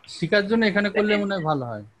ঠিক আছে, শেখার জন্য এখানে করলে মনে হয় ভালো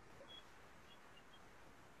হয়।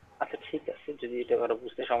 আচ্ছা ঠিক আছে, যদি এটা কারো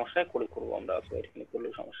বুঝতে সমস্যা হয় করে করবো আমরা, এখানে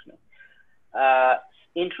করলেও সমস্যা নেই।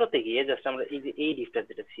 ইন্ট্রোতে গিয়ে জাস্ট আমরা এই যে এই ডিফটা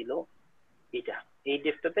যেটা ছিল এটা, এই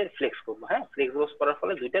ডিফটাতে ফ্লেক্স করবো। হ্যাঁ, ফ্লেক্স বক্স করার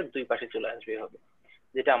ফলে দুইটা দুই পাশে চলে আসবে হবে।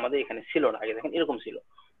 যেটা আমাদের এখানে ছিল না। আগে দেখেন এরকম ছিল,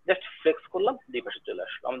 জাস্ট ফ্লেক্স করলাম দুই পাশে চলে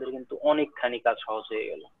আসলো, আমাদের কিন্তু অনেকখানি কাজ সহজ হয়ে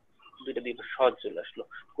গেল, দুই পাশে সহজ চলে আসলো,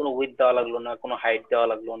 কোনো উইথ দেওয়া লাগলো না, কোনো হাইট দেওয়া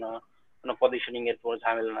লাগলো না, কোনো পজিশনিং এর কোনো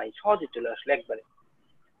ঝামেলা নাই, সহজে চলে আসলো একবারে।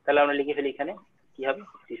 তাহলে আমরা লিখে ফেলি এখানে কি হবে,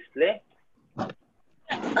 ডিসপ্লে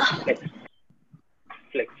ফ্লেক্স,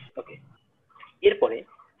 ফ্লেক্স। ওকে, এরপরে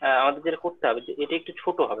আমাদের যেটা করতে হবে যে এটা একটু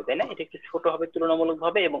ছোট হবে, তাই না? এটা একটু ছোট হবে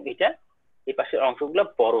তুলনামূলকভাবে, এবং এটা এই পাশের অংশগুলো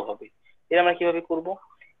বড় হবে। এটা আমরা কিভাবে করব?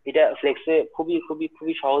 এটা ফ্লেক্সে খুবই খুবই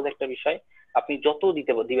খুবই সহজ একটা বিষয়, আপনি যত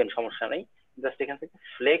দিবেন সমস্যা নাই, জাস্ট এখান থেকে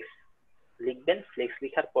ফ্লেক্স লিখবেন, ফ্লেক্স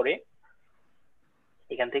লেখার পরে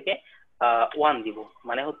এখান থেকে 1 দিব,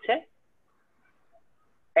 মানে হচ্ছে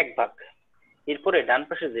 1 ভাগ। এরপরে ডান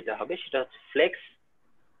পাশে যেটা হবে সেটা হচ্ছে ফ্লেক্স,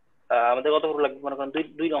 আমাদের কত করে লাগবে, মনে করেন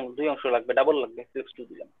দুই অংশ লাগবে, ডাবল লাগবে, ফ্লেক্স 2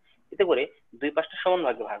 দিলাম। এতে করে দুই পাশটা সমান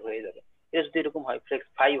ভাগে ভাগ হয়ে যাবে। এটা যদি এরকম হয় ফ্লেক্স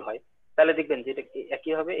 5 হয়, তাহলে দেখবেন যে এটা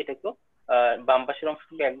একই হবে, এটা একটু বাম পাশের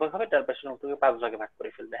অংশটুকু 1 ভাগ হবে, ডান পাশের অংশটুকু 5 ভাগে ভাগ করে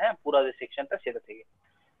ফেলবে, হ্যাঁ, পুরো যে সেকশনটা সেটা থেকে।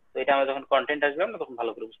 তো এটা আমরা যখন কন্টেন্ট আসবে আমরা তখন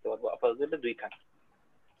ভালো করে বুঝতে পারবো, আপাতত এটা 2 থাক।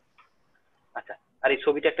 আচ্ছা, আর এই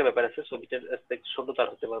ছবিটা একটা ব্যাপার আছে, ছবিটার ছোট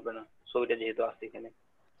তার হতে পারবে না, ছবিটা যেহেতু আছে এখানে।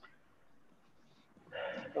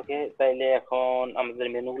 ওকে, তাইলে এখন আমাদের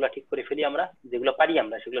মেনুগুলো ঠিক করে ফেলি, আমরা যেগুলো পারি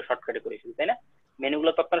আমরা সেগুলো শর্টকাটে করে ফেলি, তাই না?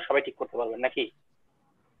 মেনুগুলো তো আপনারা সবাই ঠিক করতে পারবেন নাকি?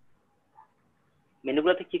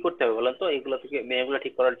 মেনুগুলোতে কি করতে হবে বলেন তো, এগুলো থেকে মেনুগুলো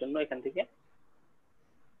ঠিক করার জন্য এখান থেকে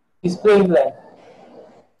ডিসপ্লে ইনলাইন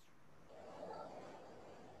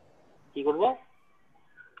কি করব?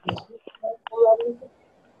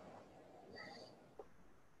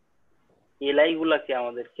 এলআই গুলাকে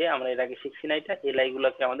আমাদেরকে, আমরা এর আগে শিখছি না এটা, এলআই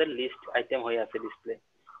গুলাকে আমাদের লিস্ট আইটেম হয়ে আছে ডিসপ্লে,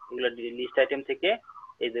 এগুলো লিস্ট আইটেম থেকে,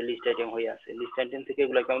 এই যে লিস্ট আইটেম হয়ে আছে, লিস্ট আইটেম থেকে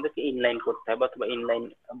এগুলোকে আমাদেরকে ইনলাইন করতে হবে অথবা ইনলাইন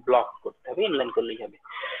ব্লক করতে হবে, ইনলাইন করলেই হবে।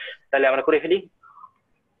 তাহলে আমরা করে ফেলি,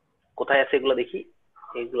 কোথায় আছে এগুলো দেখি।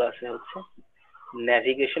 এগুলো আছে হচ্ছে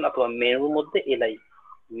ন্যাভিগেশন অথবা মেনুর মধ্যে এলআই,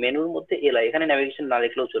 মেনুর মধ্যে এলআই, এখানে ন্যাভিগেশন না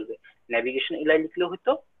লিখলেও চলবে, ন্যাভিগেশন এলআই লিখলেও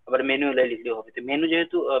হতো, আবার মেনু এলআই লিখলেও হবে। তো মেনু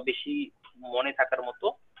যেহেতু বেশি মনে থাকার মতো,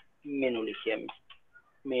 মেনু লিখি আমি,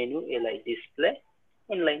 মেনু এলআই ডিসপ্লে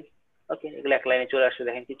ইনলাইন। ওকে, এগুলো এক লাইনে চলে আসছে,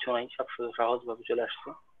 দেখেন কিছু নাই, সব সহজ ভাবে চলে আসছে।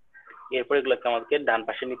 এরপর এগুলোকে আমাদেরকে ডান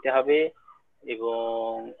পাশে নিতে হবে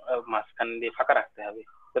এবং মাঝখানে দিয়ে ফাঁকা রাখতে হবে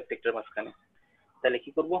প্রত্যেকটার মাঝখানে। তাহলে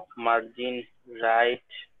কি করব, মার্জিন রাইট,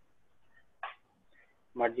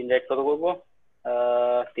 মার্জিন রাইট কত করবো,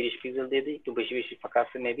 30 পিক্সেল দিয়ে দিই, একটু বেশি বেশি ফাঁকা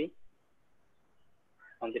আছে মেবি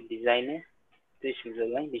আমাদের ডিজাইনে, 30 পিক্সেল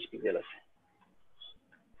নাই 20 পিক্সেল আছে।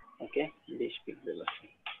 ওকে, 20 পিক্সেল আছে।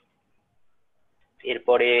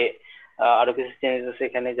 এরপরে আরো কিছু চেঞ্জ আছে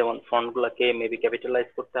এখানে, যেমন ফন্ট গুলাকে মেবি ক্যাপিটালাইজ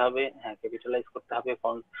করতে হবে, হ্যাঁ ক্যাপিটালাইজ করতে হবে,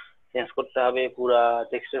 ফন্ট চেঞ্জ করতে হবে, পুরা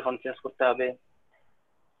টেক্সটের ফন্ট চেঞ্জ করতে হবে।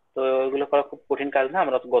 তো এগুলো করা খুব কঠিন কাজ না,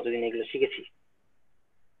 আমরা তো গতদিন এগুলো শিখেছি।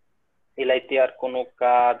 এলআইতে আর কোনো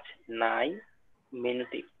কাজ নাই,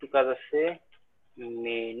 মেনুতে একটু কাজ আছে,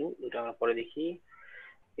 মেনু এটা আমরা পরে দেখি।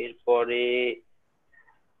 এরপরে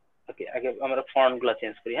ওকে, আগে আমরা ফন্ট গুলা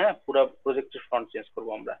চেঞ্জ করি, হ্যাঁ পুরো প্রজেক্টের ফন্ট চেঞ্জ করব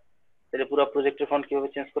আমরা। তাহলে পুরো প্রজেক্টের ফন্ট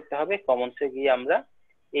কিভাবে চেঞ্জ করতে হবে, কমন্সে গিয়ে আমরা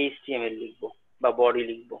এইচটিএমএল লিখবো বা বডি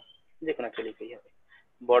লিখবো, যে কোনো একটা লিখেই হবে।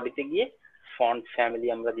 বডিতে গিয়ে ফন্ট ফ্যামিলি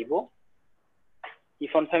আমরা দিব, কি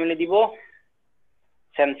ফন্ট ফ্যামিলি দিব,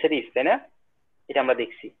 sans serif, তাই না? এটা আমরা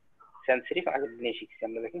দেখছি sans serif আগের দিনে শিখছি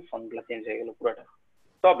আমরা, দেখেন ফন্ট গুলা চেঞ্জ হয়ে গেল পুরোটা।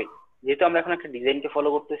 তবে যেহেতু আমরা এখন একটা ডিজাইনকে ফলো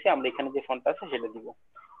করতেছি, আমরা এখানে যে ফন্ট আছে সেটা দিব।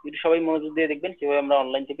 একটু সবাই মনোযোগ দিয়ে দেখবেন কিভাবে আমরা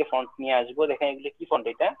অনলাইন থেকে ফন্ট নিয়ে আসবো। দেখেন এগুলো কি ফন্ট,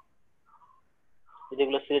 এটা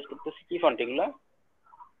যেগুলো সিলেক্ট করতেছি কি ফন্ট, এগুলো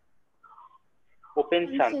ওপেন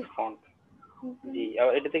সান্স ফন্ট। জি,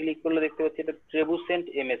 আবার এটাতে ক্লিক করলে দেখতে পাচ্ছি এটা ট্রেবুসেন্ট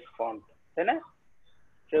এমএস ফন্ট, তাই না?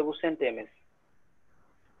 ট্রেবুসেন্ট এমএস।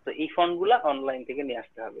 তো এই ফন্ট গুলা অনলাইন থেকে নিয়ে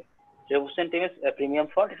আসতে হবে। ট্রেবুসেন্ট এমএস প্রিমিয়াম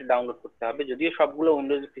ফন্ট, এটা ডাউনলোড করতে হবে, যদিও সবগুলো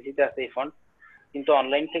উইন্ডোজ পিসিতে আছে এই ফন্ট, কিন্তু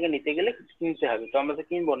অনলাইন থেকে নিতে গেলে কিনতে হবে। তো আমরা তো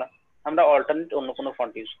কিনবো না, আমরা অল্টারনেট অন্য কোনো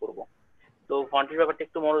ফন্ট ইউজ করব। তো ফন্টের ব্যাপারটা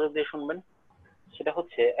একটু মনোযোগ দিয়ে শুনবেন। সেটা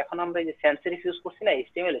হচ্ছে এখন আমরা এই যে sans serif ইউজ করছি না,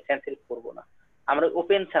 এইচটিএমএল এ sans serif করব না, আমরা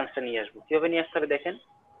ওপেন সান্সটা নিয়ে আসবো। কিভাবে নিয়ে আসতে হবে দেখেন,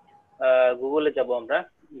 গুগলে যাব আমরা,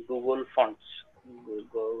 গুগল ফন্টস,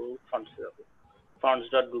 গুগল ফন্টস যাব,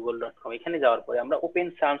 fonts.google.com, এখানে যাওয়ার পরে আমরা ওপেন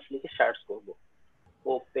সান্স লিখে সার্চ করব,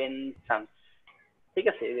 ওপেন সান্স, ঠিক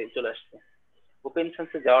আছে, এই যে চলে আসছে। ওপেন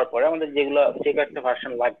সান্সে যাওয়ার পরে আমাদের যেগুলো যে একটা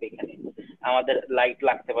ভার্সন লাগবে, এখানে আমাদের লাইট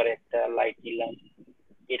লাগতে পারে, একটা লাইট নিলাম।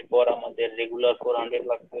 এরপর আমাদের রেগুলার 400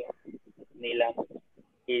 লাগবে, নিলাম।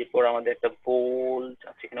 এরপর আমাদের একটা বোল্ড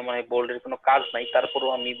আছে, এখানে মানে বোল্ডের কোনো কাজ নাই,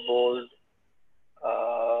 তারপরও আমি বোল্ড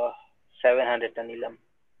 700টা নিলাম,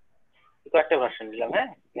 একটা ভার্সন নিলাম, হ্যাঁ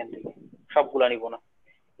এখান থেকে সবগুলা নিব না।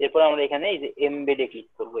 এরপর আমরা এখানে এই যে এমবেডে ক্লিক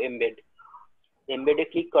করব, এমবেড, এমবেডে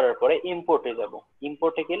ক্লিক করার পরে ইম্পোর্টে যাব।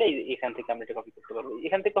 ইম্পোর্টে গেলে এখান থেকে আমরা এটা কপি করতে পারবো।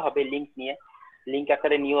 এখান থেকে হবে লিংক নিয়ে, লিংক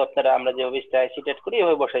আকারে নিয়েও আপনারা আমরা যেভাবে স্টাইল অ্যাড করি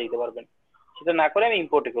এভাবে বসাই দিতে পারবেন। সেটা না করে আমি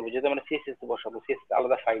ইম্পোর্টে করবো, যেহেতু আমরা সিএসএস বসাবো, সিএসএস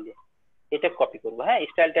আলাদা ফাইলে এটা কপি করবো। হ্যাঁ,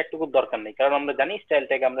 স্টাইল ট্যাগটুকু দরকার নেই, কারণ আমরা জানি স্টাইল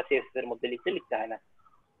ট্যাগ আমরা সিএসএস এর মধ্যে লিখতে হয় না।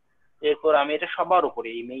 এরপর আমি এটা সবার উপরে,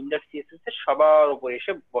 এই মেইন ডট সিএসএস এর সবার উপরে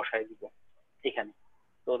এসে বসাই দিব এখানে।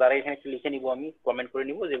 তো তারা এখানে একটু লিখে নিব, আমি কমেন্ট করে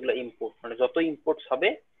নিব যেগুলো ইম্পোর্ট, মানে যত ইম্পোর্টস হবে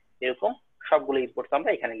এরকম সবগুলো ইম্পোর্টস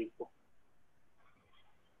আমরা এখানে লিখবো।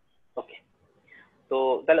 ওকে, তো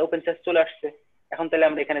তাহলে ওপেন সার্চ চলে আসছে। এখন তাহলে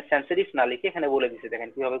আমরা এখানে সেন্সিটিভ না লিখে এখানে বলে দিচ্ছি, দেখেন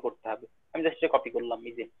কিভাবে করতে হবে। আমি জাস্ট কপি করলাম,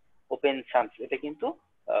 এই যে ওপেন সার্চ, এটা কিন্তু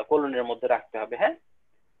কোলনের মধ্যে রাখতে হবে। হ্যাঁ,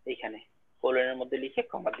 এইখানে কোলনের মধ্যে লিখে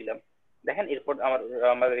কমা দিলাম। দেখেন এরপর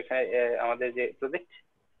আমাদের এখানে আমাদের যে প্রজেক্ট,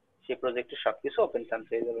 সেই প্রজেক্টের সবকিছু ওপেন সার্চ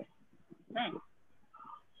হয়ে যাবে।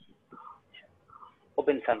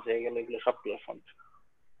 ওপেন সার্চ হয়ে গেল, এগুলো সবগুলো ফন্ট,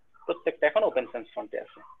 প্রত্যেকটা এখন ওপেন সার্চ ফন্টে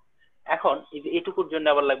আছে। এখন এই যে এটুকুর জন্য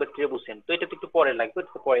আবার লাগবে ট্রেবুসেন, তো এটা তো একটু পরে লাগবে,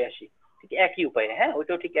 এটা তো পরে আসি। ঠিক একই উপায়ে, হ্যাঁ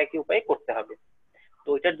ওইটাও ঠিক একই উপায়ে করতে হবে। তো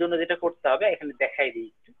ওইটার জন্য যেটা করতে হবে এখানে দেখাই দিই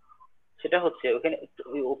একটু, সেটা হচ্ছে ওখানে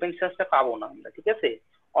ওপেন সার্চটা পাবো না আমরা, ঠিক আছে।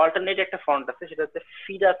 অল্টারনেট একটা ফন্ট আছে, সেটা হচ্ছে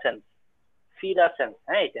ফিরাসেন্স।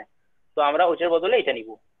 হ্যাঁ, এটা তো আমরা ওইটার বদলে এটা নিব।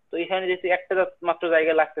 তো এখানে যেহেতু একটা মাত্র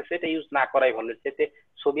জায়গা লাগতেছে, এটা ইউজ না করাই ভালো। যাতে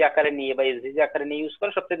ছবি আকারে নিয়ে বা এসভিজি আকারে নিয়ে ইউজ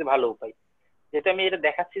করা সবচেয়ে ভালো উপায়। যেহেতু আমি এটা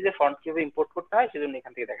দেখাচ্ছি যে ফন্ট কিভাবে ইম্পোর্ট করতে হয়, সেজন্য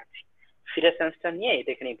এখান থেকে দেখাচ্ছি। ফিরাসেন্সটা নিয়ে এটা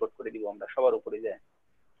এখানে ইম্পোর্ট করে দিব আমরা সবার উপরে যায়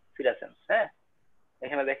ফিরাসেন্স। হ্যাঁ,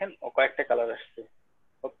 এখানে দেখেন কয়েকটা কালার আসছে।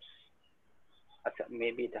 আচ্ছা,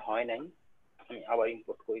 মেবি এটা হয় নাই, আমি আবার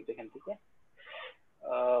ইম্পোর্ট করি এখান থেকে।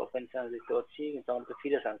 ওপেন সার্চ দেখতে পাচ্ছি, কিন্তু আমার তো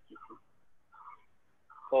ফিরাসেন্স দিচ্ছি।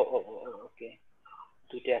 ওকে,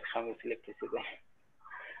 দুইটা একসঙ্গে সিলেক্ট হয়েছে।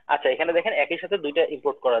 আচ্ছা, এখানে দেখেন একই সাথে দুইটা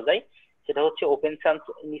ইম্পোর্ট করা যায়, সেটা হচ্ছে ওপেন সার্চ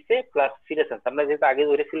নিচে প্লাস ফিরাসেন্স। আমরা যেহেতু আগে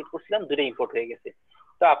ওইটা সিলেক্ট করছিলাম, দুইটা ইম্পোর্ট হয়ে গেছে।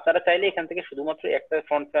 তো আপনারা চাইলে এখান থেকে শুধুমাত্র একটা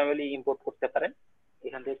ফন্ট ফ্যামিলি ইম্পোর্ট করতে পারেন,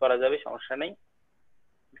 এখান থেকে করা যাবে, সমস্যা নেই।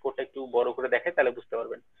 কোডটা একটু বড় করে দেখে তাহলে বুঝতে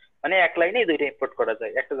পারবেন। মানে এক লাইনে দুইটা ইম্পোর্ট করা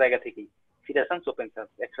যায় একটা জায়গা থেকেই, ফিরাসেন্স ওপেন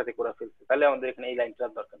সার্চ একসাথে করে ফেলছে, তাহলে আমাদের এখানে এই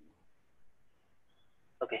লাইনটার দরকার নেই।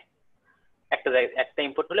 ওকে, একটা জায়গা একটা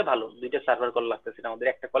ইম্পোর্ট হলে ভালো, দুইটা সার্ভার কল লাগতেছে না আমাদের,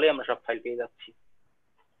 একটা কলে আমরা সব ফাইল পেয়ে যাচ্ছি।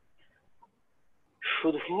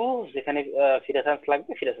 শুধু যেখানে ফিরাসেন্স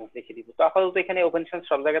লাগবে ফিরাসেন্স লিখে দিব। তো আপাতত এখানে ওপেন সার্চ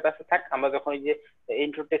সব জায়গাতে আছে থাক, আমরা যখন এই যে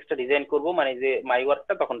ইন্ট্রো টেক্সটটা ডিজাইন করব, মানে যে মাই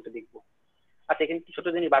ওয়ার্কটা, তখন তো দেখবো। আচ্ছা, এখানে ছোট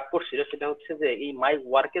জিনিস বাদ করছিল, সেটা হচ্ছে যে এই মাই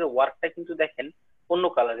ওয়ার্কের ওয়ার্কটা কিন্তু দেখেন অন্য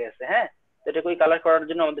কালারে আছে। হ্যাঁ, তো এটাকে ওই কালার করার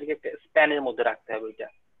জন্য আমাদেরকে একটা স্প্যানের মধ্যে রাখতে হবে ওইটা,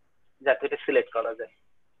 যাতে এটা সিলেক্ট করা যায়।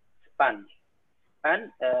 স্প্যান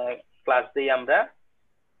ক্লাস দিই আমরা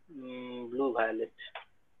ব্লু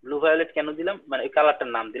ভায়োলেট কেন দিলাম, মানে ওই কালারটার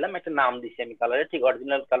নাম দিলাম, একটা নাম দিছি আমি কালারের, ঠিক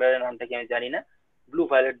অরিজিনাল কালারের নামটা কি আমি জানি না, ব্লু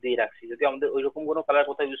ভায়োলেট দিয়ে রাখছি। যদি আমাদের ওইরকম কোনো কালার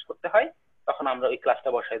কোথাও ইউজ করতে হয়, তখন আমরা ওই ক্লাসটা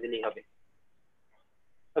বসাই দিলেই হবে।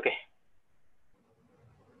 ওকে,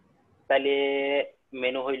 তাহলে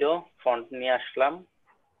মেনু হইলো, ফন্ট নিয়ে আসলাম,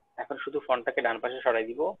 এখন শুধু ফন্টটাকে ডান পাশে সরাই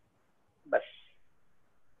দিব, বাস।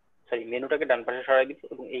 সরি, মেনুটাকে ডান পাশে সরাই দিব,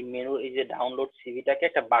 এবং এই মেনুর এই যে ডাউনলোড সিভিটাকে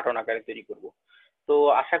একটা বাটন আকারে তৈরি করব। তো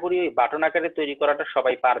আশা করি ওই বাটন আকারে তৈরি করাটা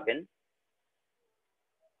সবাই পারবেন।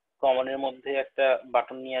 কমনের মধ্যে একটা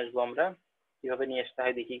বাটন নিয়ে আসবো আমরা, কিভাবে নিয়ে আসতে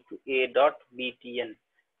হয় দেখি একটু। a.btn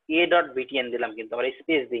দিলাম, কিন্তু আমরা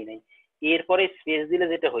স্পেস দিই নাই। এরপরে স্পেস দিলে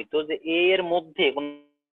যেটা হইতো যে এ এর মধ্যে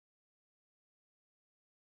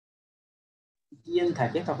বিটিএন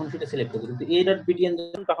থাকে তখন সেটা সিলেক্ট করবে, কিন্তু a.btn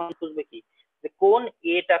তখন বুঝবে কি যে কোন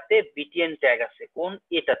এটাতে বিটিএন ট্যাগ আছে, কোন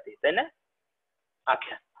এটাতে, তাই না?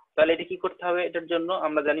 আচ্ছা, তাহলে এটা কি করতে হবে? এটার জন্য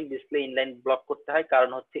আমরা জানি ডিসপ্লে ইনলাইন ব্লক করতে হয়,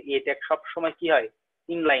 কারণ হচ্ছে এ ট্যাগ সব সময় কি হয়,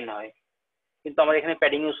 ইনলাইন হয়। কিন্তু আমরা এখানে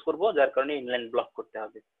প্যাডিং ইউজ করব, যার কারণে ইনলাইন ব্লক করতে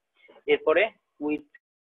হবে। এরপরে উইথ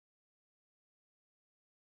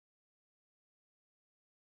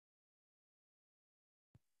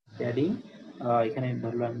প্যাডিং এখানে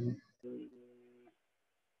ধরলাম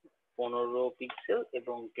 15 পিক্সেল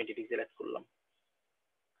এবং 20 পিক্সেল অ্যাড করলাম।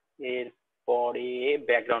 এরপরে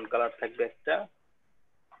ব্যাকগ্রাউন্ড কালার থাকবে একটা।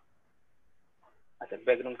 আচ্ছা,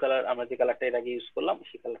 ব্যাকগ্রাউন্ড কালার আমরা যে কালারটা এর আগে ইউজ করলাম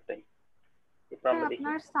সেই কালারটাই। এরপর আমরা দেখি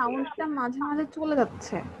আপনার সাউন্ডটা মাঝে মাঝে চলে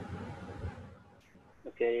যাচ্ছে।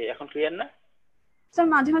 ওকে, এখন ক্লিয়ার না? স্যার,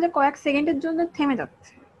 মাঝে মাঝে কয়েক সেকেন্ডের জন্য থেমে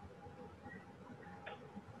যাচ্ছে।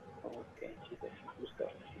 ওকে, ঠিক আছে, বুঝতে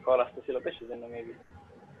পারছি, কল আসতেছিল তো সেজন্য মেবি।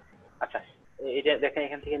 আচ্ছা, এটা দেখেন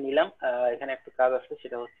এখান থেকে নিলাম। এখানে একটা কাজ আছে,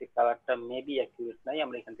 সেটা হচ্ছে কালারটা মেবি অ্যাকুরেট নাই,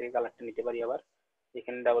 আমরা এখান থেকে কালারটা নিতে পারি। আবার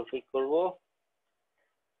এখানে ডাবল ক্লিক করব,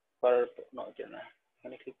 করার না এটা না,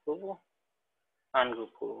 এখানে ক্লিক করব,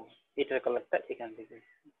 আনগ্রুপ করব, এটার কালারটা এখান থেকে।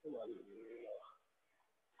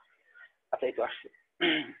 আচ্ছা, এই তো আসছে।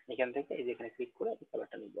 এখান থেকে এই যে এখানে ক্লিক করে এই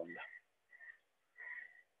কালারটা নিব আমরা।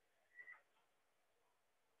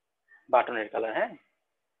 বাটনের কালার, হ্যাঁ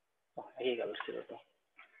এই কালার ছিল তো।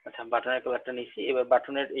 আচ্ছা বাটনের কালারটা নিচ্ছি, এবার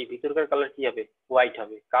বাটনের এই ভিতরকার কালার কি হবে, হোয়াইট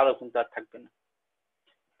হবে, কালো কিন্তু আর থাকবে না।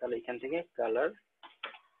 তাহলে এখান থেকে কালার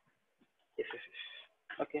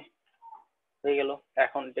ওকে হয়ে গেল।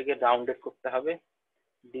 এখন এটাকে রাউন্ডেড করতে হবে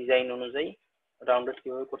ডিজাইন অনুযায়ী। রাউন্ডেড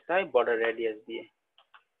কিভাবে করতে হয়, বর্ডার রেডিয়াস দিয়ে,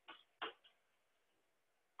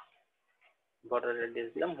 বর্ডার রেডিয়াস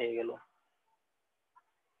দিলাম, হয়ে গেল।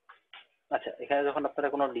 আচ্ছা এখানে যখন আপনারা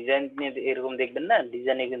কোনো ডিজাইন নিয়ে এরকম দেখবেন না,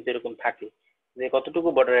 ডিজাইনে কিন্তু এরকম থাকে যে কতটুকু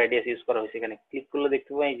বর্ডার রেডিয়াস ইউজ করা হয়েছে। এখানে ক্লিক করলে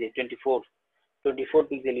দেখতে পাই যে 24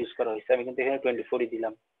 পিক্সেল ইউজ করা হয়েছে। আমি কিন্তু এখানে 24ই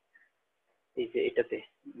দিলাম, এই যে এটাতে,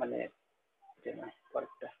 মানে এটা না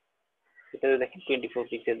পরেরটা, এটাতে দেখেন 24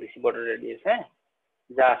 পিক্সেল দিচ্ছি বর্ডার রেডিয়াস, হ্যাঁ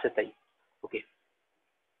যা আছে তাই। ওকে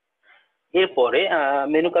এরপরে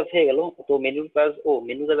মেনু কাজ হয়ে গেল। তো মেনুর কাজ,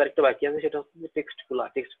 মেনু কাজ আরেকটা বাকি আছে, সেটা হচ্ছে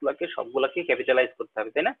টেক্সটগুলোকে সবগুলোকে ক্যাপিটালাইজ করতে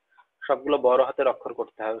হবে, তাই না? সবগুলো বড় হাতের অক্ষর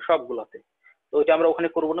করতে হবে সবগুলোতে। তো এটা আমরা ওখানে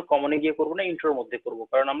করবো না, কমনে গিয়ে করবো না, ইন্ট্রোর মধ্যে করবো,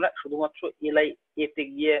 কারণ আমরা শুধুমাত্র এলআই এতে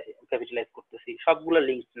গিয়ে ক্যাপিটালাইজ করতেছি, সবগুলো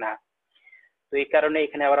লিঙ্ক না। তো এই কারণে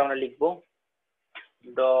এখানে আবার আমরা লিখবো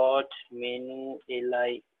ডট মেনু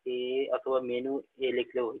এলআই এ, অথবা মেনু এ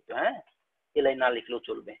লিখলেও হইতো, হ্যাঁ এলআই না লিখলেও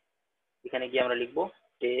চলবে। এখানে গিয়ে আমরা লিখবো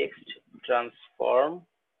text transform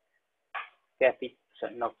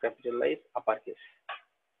capitalise upper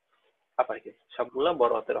case, সবগুলো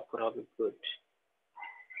বড় হাতের অক্ষর হবে। গুড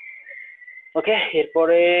ওকে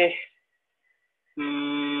এরপরে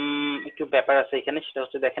একটু ব্যাপার আছে এখানে, সেটা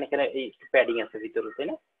হচ্ছে দেখেন এখানে এই একটু প্যাডিং আছে ভিতরে, তাই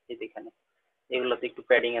না? এই যে এখানে এগুলোতে একটু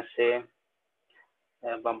প্যাডিং আছে,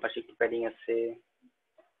 বাম পাশে একটু প্যাডিং আছে,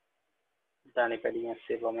 ডানে প্যাডিং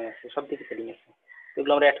আছে, বামে আছে, সব দিকে প্যাডিং আছে।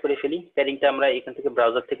 এগুলো আমরা অ্যাড করে ফেলি। প্যাডিংটা আমরা এখান থেকে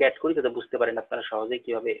ব্রাউজার থেকে অ্যাড করি, যাতে বুঝতে পারেন আপনারা সহজেই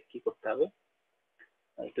কিভাবে কি করতে হবে।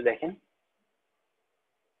 একটু দেখেন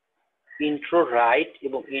ইন্ট্রো রাইট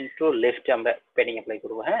এবং ইন্ট্রো লেফটে আমরা প্যাডিং অ্যাপ্লাই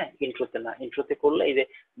করবো, হ্যাঁ ইন্ট্রোতে না। ইন্ট্রোতে করলে এই যে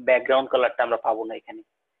ব্যাকগ্রাউন্ড কালারটা আমরা পাবো না এখানে।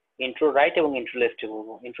 ইন্ট্রো রাইট এবং ইন্ট্রো লেফটে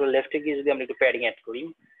করবো। ইন্ট্রো লেফটে গিয়ে যদি আমরা একটু প্যাডিং অ্যাড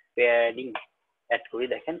করি,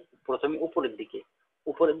 দেখেন প্রথমে উপরের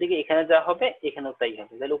দিকে এখানে যা হবে এখানেও তাই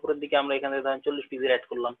হবে। তাহলে উপরের দিকে আমরা এখানে ধরেন 40 পিক্সেল অ্যাড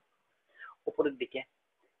করলাম উপরের দিকে।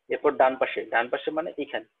 এরপর ডান পাশে মানে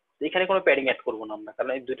এখানে কোনো প্যাডিং অ্যাড করবো না আমরা,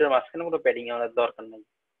 কারণ এই দুইটার মাঝখানে কোনো প্যাডিং আমাদের দরকার নেই।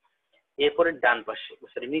 এরপরে ডান পাশে,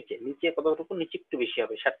 সরি নিচে কতটুকু, নিচে একটু বেশি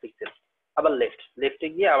হবে 60 পিক্সেল। আবার লেফটে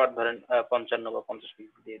গিয়ে আবার ধরেন 55 বা 50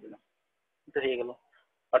 পিক্সেল দিয়ে দিলাম, এটা হয়ে গেল।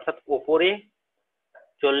 অর্থাৎ উপরে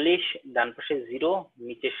 40, ডান পাশে 0,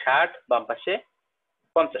 নিচে 60, বাম পাশে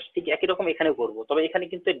 50। ঠিক একই রকম এখানে করব, তবে এখানে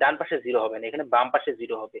কিন্তু ডান পাশে 0 হবে না, এখানে বাম পাশে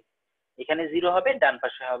 0 হবে। এখানে 0 হবে, ডান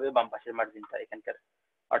পাশে হবে বাম পাশের মার্জিনটা এখানকার,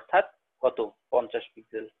 অর্থাৎ কত 50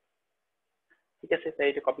 পিক্সেল। ঠিক আছে, তাই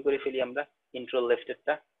এটা কপি করে ফেলি আমরা। ইন্ট্রো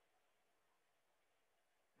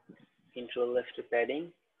লেফটে প্যাডিং,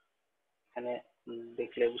 এখানে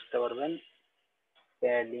দেখলে বুঝতে পারবেন।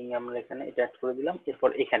 প্যাডিং আমরা এখানে এটা অ্যাড করে দিলাম। এরপর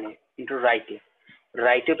এখানে ইন্ট্রো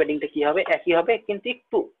রাইটে প্যাডিংটা কি হবে, একই হবে কিন্তু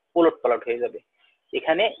একটু ওলটপালট হয়ে যাবে।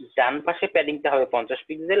 এখানে ডান পাশে প্যাডিংটা হবে 50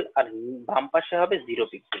 পিক্সেল আর বাম পাশে হবে 0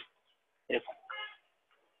 পিক্সেল, এরকম।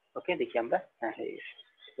 ওকে দেখি আমরা, হ্যাঁ হয়ে গেছে।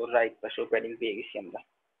 তো রাইট পাশেও প্যাডিং পেয়ে গেছি আমরা।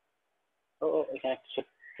 তো এখানে একটা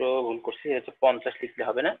ছোট্ট ভুল করছি, এটা হচ্ছে 50 লিখলে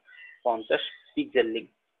হবে না, 50 পিক্সেল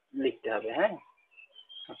লিখতে হবে, হ্যাঁ।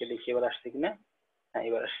 ওকে দেখি এবার আসছে কিনা, হ্যাঁ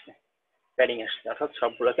এবার আসছে, প্যাডিং আসছে, অর্থাৎ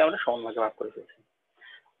সবগুলোকে আমরা সমান ভাগে ভাগ করে ফেলছি।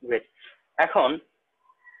 গ্রেট। এখন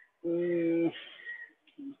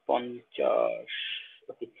 50,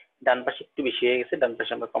 ওকে ডান পাশে একটু বেশি হয়ে গেছে, ডান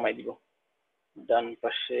পাশে আমরা কমাই দিব। ডান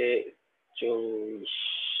পাশে 40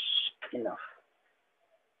 ইনাফ,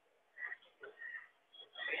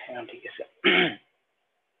 হ্যাঁ ঠিক আছে।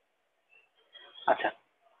 আচ্ছা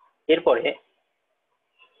এরপরে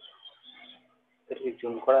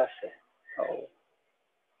জুম করা আছে।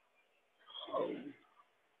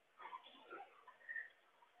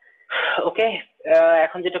 ওকে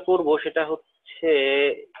এখন যেটা করব সেটা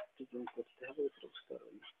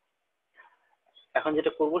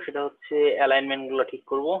হচ্ছে, অ্যালাইনমেন্ট গুলো ঠিক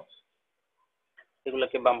করব।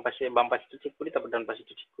 এগুলোকে বাম পাশে ঠিক করি, তারপর ডান পাশে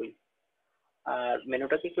ঠিক করি। আর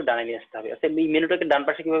মেনুটাকে একটু ডানে নিয়ে আসতে হবে। আচ্ছা এই মেনুটাকে ডান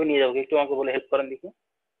পাশে কিভাবে নিয়ে যাবো একটু আমাকে বলে হেল্প করেন দেখি।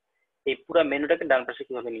 এই পুরো মেনুটাকে ডান পাশে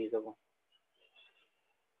কিভাবে নিয়ে যাব?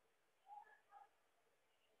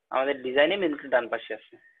 আমাদের ডিজাইনে মেনুটা ডান পাশে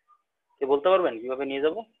আছে, কে বলতে পারবেন কিভাবে নিয়ে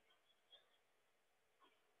যাব?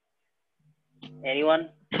 এনিওয়ান?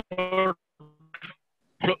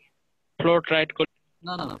 ফ্লোট রাইট করে,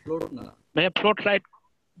 না ফ্লোট না ভাইয়া ফ্লোট রাইট,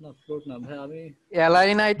 না ফ্লোট না ভাই, আমি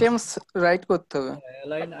অ্যালাইন আইটেমস রাইট করতে হবে।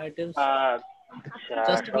 অ্যালাইন আইটেমস আচ্ছা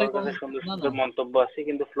জাস্টিফাই সবার কাছে সুন্দর না সুন্দর মন্তব্য আছে,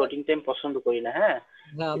 কিন্তু ফ্লোটিং টাইম পছন্দ করি না। হ্যাঁ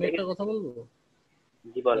আমি একটা কথা বলবো।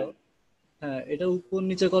 জি বলেন। হ্যাঁ এটা উপর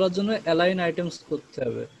নিচে করার জন্য অ্যালাইন আইটেমস করতে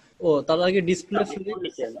হবে। ও তার আগে ডিসপ্লে না,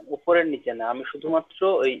 ফ্লেক্স, উপরের নিচে না, আমি শুধুমাত্র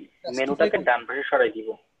ওই জাস্টিফাই মেনুটাকে ডান পাশে সরাই দিব।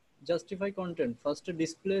 জাস্টিফাই কন্টেন্ট, ফার্স্টে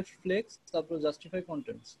ডিসপ্লে ফ্লেক্স, তারপর জাস্টিফাই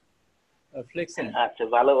কন্টেন্টস, ফ্লেক্স এন্ড। আচ্ছা,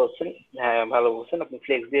 ভালো বলছেন। হ্যাঁ, ভালো বলছেন, আপনি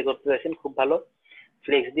ফ্লেক্স দিয়ে করতে চাইছেন, খুব ভালো।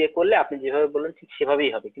 ফ্লেক্স দিয়ে করলে আপনি যেভাবে বললেন ঠিক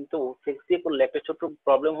সেভাবেই হবে, কিন্তু ফ্লেক্স দিয়ে করলে একটা ছোট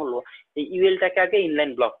প্রবলেম হলো, এই ইউএলটাকে আগে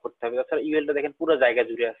ইনলাইন ব্লক করতে হবে। তাছাড়া ইউএলটা দেখেন পুরো জায়গা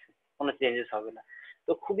জুড়ে আছে, কোনো চেঞ্জেস হবে না।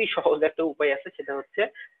 তো খুবই সহজ একটা উপায় আছে, সেটা হচ্ছে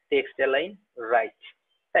টেক্সট অ্যালাইন রাইট,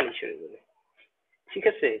 তাই সরে বলে। ঠিক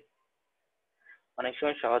আছে, অনেক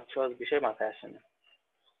সময় সহজ সহজ বিষয় মাথায় আসে না।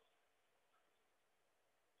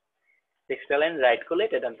 টেক্সট অ্যালাইন রাইট করলে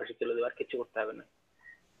এটা ডান পাশে চলে যাবে, আর কিছু করতে হবে না।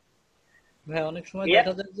 ভাই অনেক সময় ক্লিয়ার?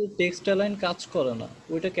 দেখা যায় যে টেক্সট অ্যালাইন কাজ করে না,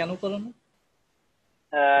 ওইটা কেন করে না?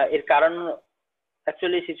 এর কারণ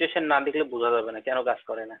অ্যাকচুয়ালি সিচুয়েশন না দেখলে বোঝা যাবে না কেন কাজ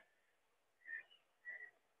করে না।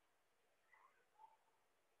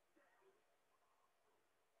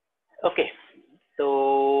 ওকে, তো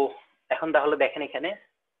এখন তাহলে দেখেন এখানে,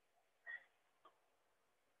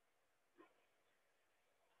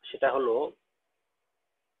 সেটা হলো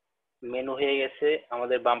মেনু হয়ে গেছে,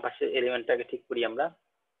 আমাদের বাম পাশের এলিমেন্টটাকে ঠিক করি আমরা।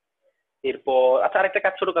 এরপর আচ্ছা, আরেকটা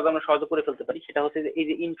কাজ, ছোট কাজ আমরা সহজে করে ফেলতে পারি, সেটা হচ্ছে যে এই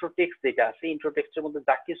যে ইন্ট্রো টেক্সট যেটা আছে, ইন্ট্রো টেক্সটের মধ্যে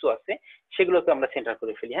যা কিছু আছে সেগুলোকে আমরা সেন্টার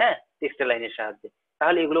করে ফেলি, হ্যাঁ, টেক্সট লাইনের সাহায্যে।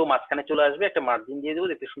 তাহলে এগুলো মাঝখানে চলে আসবে, একটা মার্জিন দিয়ে দেবো,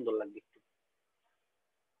 দেখতে সুন্দর লাগবে একটু।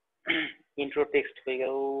 ইন্ট্রো টেক্সট হয়ে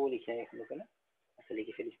গেল, লিখে এখানে, আচ্ছা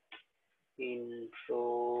লিখে ফেলি, ইন্ট্রো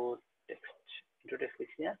টেক্সট। ইন্ট্রো টেক্সট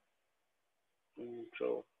লিখছি না, ইন্ট্রো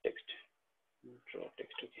টেক্সট, ইন্ট্রো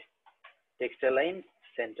টেক্সট, ওকে, টেক্সট লাইন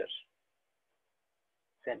সেন্টার,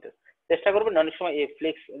 সেন্টার। চেষ্টা করবেন অনেক সময় এই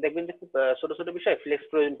ফ্লেক্স দেখবেন যে খুব ছোট ছোট বিষয় ফ্লেক্স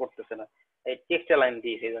প্রয়োজন পড়তেছে না, এই টেক্সট লাইন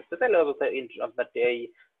দিয়ে হয়ে যাচ্ছে, তাহলে আপনার এই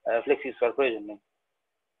ফ্লেক্স ইউজ করার প্রয়োজন নেই।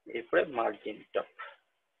 এরপরে মার্জিন টপ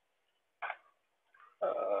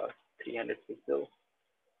 300 পিক্সেল,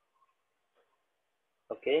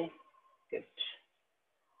 ওকে,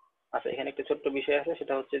 আচ্ছা এখানে একটা ছোট্ট বিষয় আছে,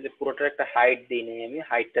 সেটা হচ্ছে যে পুরোটার একটা হাইট দিই নেই আমি,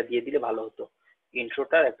 হাইটটা দিয়ে দিলে ভালো হতো।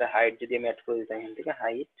 ইন্ট্রোটার একটা হাইট যদি আমি অ্যাড করে দিতাম এখান থেকে,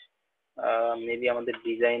 হাইট মেবি আমাদের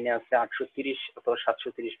ডিজাইনে আছে 830 অথবা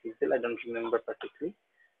 730 pixel, I don't remember particularly,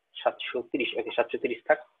 730, ওকে 730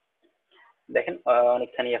 থাক। দেখেন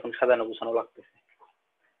অনেকখানি এখন সাজানো গোছানো লাগতেছে,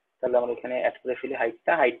 তাহলে আমরা এখানে অ্যাড করে ফেলি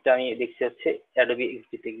হাইটটা। হাইটটা আমি দেখছি হচ্ছে অ্যাডোবি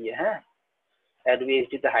এক্সডি তে গিয়ে, হ্যাঁ, অ্যাডোবি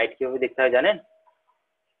এক্সডি তে হাইট কিভাবে দেখতে হয় জানেন?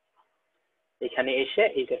 এখানে এসে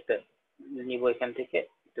এইটা একটা নিব, এখান থেকে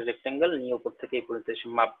একটা রেক্টেঙ্গেল নিয়ে উপর থেকে এই পর্যন্ত এসে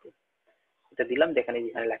মাপবো, এটা দিলাম, দেখেন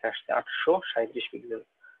এখানে লেখা আসছে 837 পিক্সেল,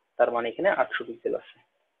 তার মানে এখানে 800 পিক্সেল আছে,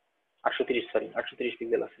 830, সরি 830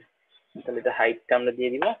 পিক্সেল আছে। তাহলে এটা হাইটটা আমরা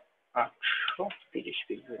দিয়ে দিব 830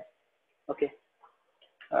 পিক্সেল, ওকে।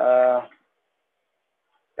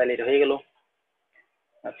 তাহলে এটা হয়ে গেল।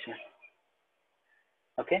 আচ্ছা,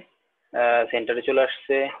 ওকে, সেন্টারে চলে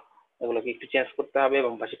আসছে, এগুলোকে একটু চেঞ্জ করতে হবে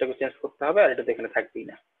এবং পাশেটাকে চেঞ্জ করতে হবে, আর এটা তো এখানে থাকবেই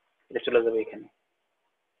না, এটা চলে যাবে এখানে,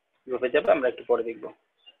 গ্রুপে যাবে, আমরা একটু পরে দেখবো।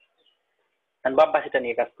 বাম পাশেটা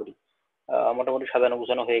নিয়ে কাজ করি, মোটামুটি সাজানো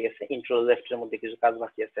গুছানো হয়ে গেছে। ইন্ট্রো লেফটের মধ্যে কিছু কাজ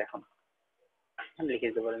বাকি আছে, এখন লিখে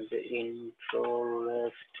দিতে পারেন যে ইন্ট্রো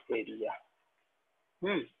লেফট এরিয়া,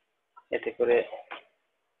 এতে করে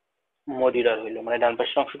মডিউলার হইলো, মানে ডান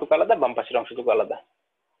পাশের অংশটুকু আলাদা, বাম পাশের অংশটুকু আলাদা,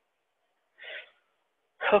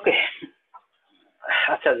 ওকে।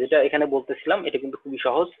 আচ্ছা, যেটা এখানে বলতেছিলাম এটা কিন্তু খুবই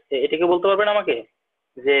সহজ, এটাকে বলতে পারবেন আমাকে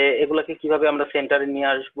যে এগুলাকে কিভাবে আমরা সেন্টারে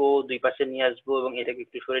নিয়ে আসবো, দুই পাশে নিয়ে আসবো এবং এটাকে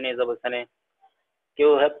একটু সরে নিয়ে যাবো, এখানে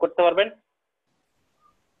কেউ হেল্প করতে পারবেন?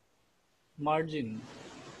 মার্জিন,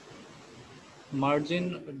 মার্জিন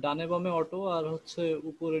ডানে বামে অটো, আর হচ্ছে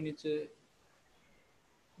উপরে নিচে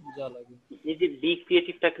যা লাগে। এই যে বি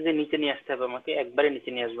ক্রিয়েটিভটাকে যে নিচে নিয়ে আসতে হবে আমাকে, একবারে নিচে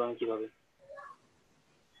নিয়ে আসবো আমি কিভাবে?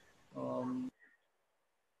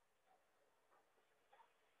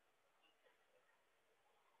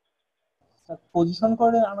 পজিশন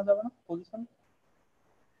করে আনা যাবে না?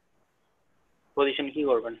 পজিশন কি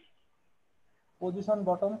করবেন? পজিশন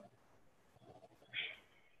বটম,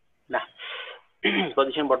 না,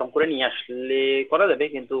 পজিশন বটম করে নিয়ে আসলে করা যাবে,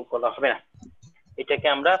 কিন্তু করা হবে না, এটাকে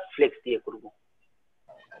আমরা ফ্লেক্স দিয়ে করব।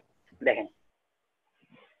 দেখেন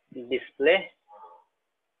display,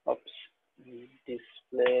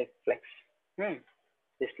 display flakes,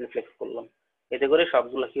 display flakes করলাম, এতে করে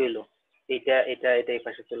সবগুলো কি হইলো, এটা এটা এটা এই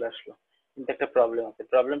পাশে চলে আসলো। কিন্তু একটা প্রবলেম আছে,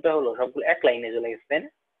 প্রবলেমটা হলো সবগুলো এক লাইনে চলে গেছে, তাই না?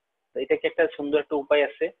 তো এটাকে একটা সুন্দর একটা উপায়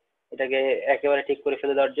আছে এটাকে একেবারে ঠিক করে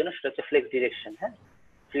ফেলে দেওয়ার জন্য, সেটা হচ্ছে ফ্লেক্স ডিরেকশন। হ্যাঁ,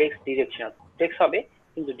 ফ্লেক্স ডিরেকশন ফ্লেক্স হবে,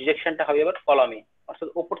 কিন্তু ডিরেকশনটা হবে আবার কলামে, অর্থাৎ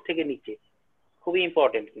উপর থেকে নিচে, খুবই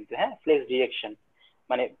ইম্পর্টেন্ট কিন্তু। হ্যাঁ, ফ্লেক্স ডিরেকশন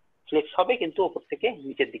মানে ফ্লেক্স হবে কিন্তু উপর থেকে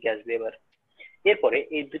নিচের দিকে আসবে। এবার এরপরে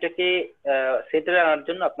এই দুটাকে সেন্টারে আনার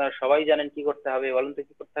জন্য আপনারা সবাই জানেন কি করতে হবে, বলেন তো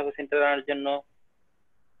কি করতে হবে সেন্টারে আনার জন্য?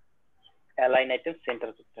 অ্যালাইন আইটেম সেন্টার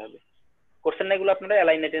করতে হবে। করছেন না এগুলো আপনারা?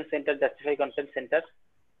 Align item centre, justify content centre,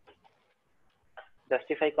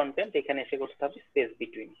 justify content, এখানে এসে করতে হবে স্পেস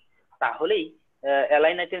বিটুইন। তাহলেই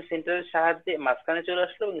অ্যালাইন আইটেম সেন্টারের সাহায্যে মাঝখানে চলে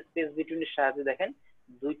আসলো এবং স্পেস বিটুইনের সাহায্যে দেখেন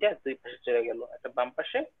দুইটা দুই পাশে চলে গেল, একটা বাম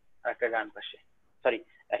পাশে আর একটা ডান পাশে, সরি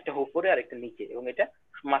একটা উপরে আর একটা নিচে, এবং এটা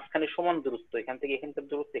মাঝখানে সমান দূরত্ব, এখান থেকে এখানকার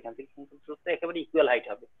দূরত্ব, এখান থেকে এখানকার দূরত্ব একেবারে ইকুয়াল হাইট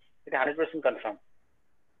হবে, এটা 100% কনফার্ম।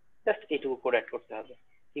 জাস্ট এইটুকু কোড অ্যাড করতে হবে।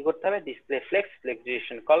 কি করতে হবে? Display flakes, flakes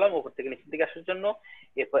duration column উপর থেকে নিচের দিকে আসার জন্য।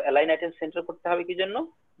 এরপর অ্যালাইন আইটেম সেন্টার করতে হবে কি জন্য?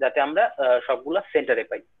 যাতে আমরা সবগুলা সেন্টারে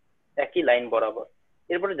পাই, একই লাইন বরাবর।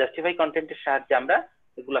 এরপরে জাস্টিফাই কন্টেন্টের সাহায্যে আমরা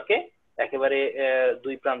এগুলাকে একেবারে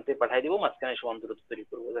দুই প্রান্তে পাঠিয়ে দিব, মাঝখানে সমান দূরত্ব তৈরি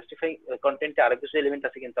করবো। জাস্টিফাই কন্টেন্টে আরো কিছু এলিমেন্ট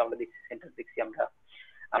আছে, কিন্তু আমরা দেখছি সেন্টার দেখছি,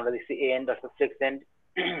 আমরা দেখছি এন্ড অর্থাৎ ফ্লেক্স এন্ড,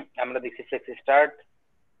 আমরা দেখছি ফ্লেক্স স্টার্ট,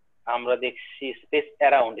 আমরা দেখছি স্পেস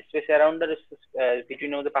অ্যারাউন্ড। স্পেস অ্যারাউন্ড আর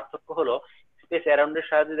বিটুইনের মধ্যে পার্থক্য হলো স্পেস অ্যারাউন্ড এর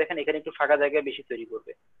সাহায্যে দেখেন এখানে একটু ফাঁকা জায়গা বেশি তৈরি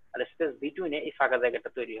করবে, আর স্পেস বিটুইনে এই ফাঁকা জায়গাটা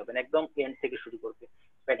তৈরি হবে না, একদম এন্ড থেকে শুরু করবে,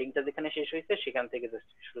 প্যাডিংটা যেখানে শেষ হয়েছে সেখান থেকে জাস্ট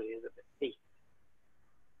শুরু হয়ে যাবে। এই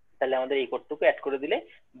তাহলে আমাদের এই কোডটুকু অ্যাড করে দিলে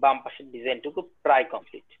বাম পাশের ডিজাইনটুকু প্রায়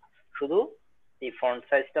কমপ্লিট। শুধু এই ফন্ট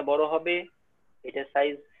সাইজটা বড় হবে, এটার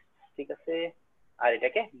সাইজ ঠিক আছে, আর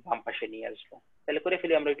এটাকে বাম পাশে নিয়ে আসবো। তাহলে করে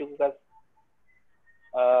ফেলি আমরা এইটুকু কাজ।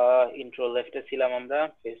 ইন্ট্রো লেফটে ছিলাম, আমরা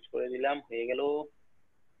পেস্ট করে দিলাম, হয়ে গেল।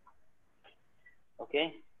 ওকে,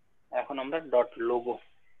 এখন আমরা ডট লোগো,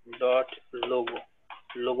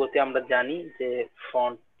 লোগোতে আমরা জানি যে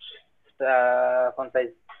ফন্ট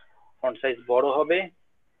সাইজ বড় হবে,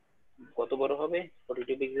 কত বড় হবে?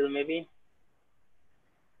 42 পিক্সেল মেবি,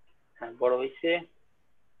 হ্যাঁ বড় হয়েছে।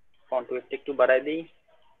 ফন্ট ওয়েটটা একটু বাড়াই দিই,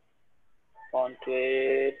 ফন্ট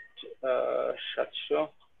ওয়েট 700।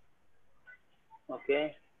 ওকে,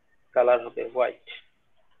 কালার হবে হোয়াইট,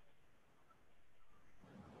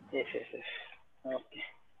 ওকে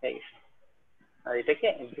হয়ে গেছে। আর এটাকে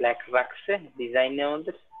ব্ল্যাক রাখছে, ডিজাইনে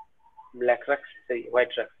আমাদের ব্ল্যাক রাখছে,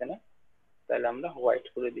 হোয়াইট রাখছে না, তাহলে আমরা হোয়াইট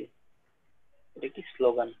করে দিই। এটা কি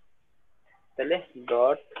স্লোগান? তাহলে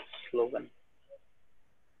ডট স্লোগান,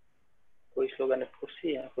 ওই স্লোগানে করছি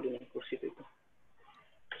করিনি, করছি তো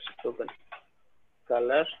স্লোগান,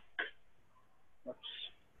 কালার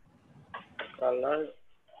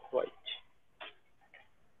হোয়াইট।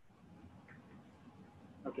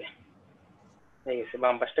 ওকে হয়ে গেছে,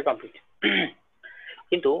 বাম পাশটা কমপ্লিট।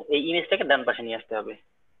 কিন্তু এই ইমেজটাকে ডান পাশে নিয়ে আসতে হবে।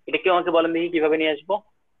 এটা কেউ আমাকে বলেন দেখি কিভাবে নিয়ে আসবো?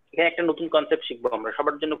 এখানে একটা নতুন কনসেপ্ট শিখবো আমরা,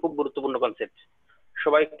 সবার জন্য খুব গুরুত্বপূর্ণ কনসেপ্ট,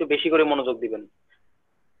 সবাই একটু বেশি করে মনোযোগ দিবেন।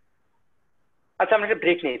 আচ্ছা আমরা একটা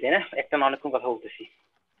ব্রেক নিই, তাই না? একটা না অনেকক্ষণ কথা বলতেছি।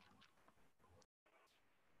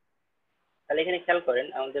 তাহলে এখানে খেয়াল করেন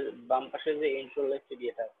আমাদের বাম পাশে যে ইন্ট্রো লেফট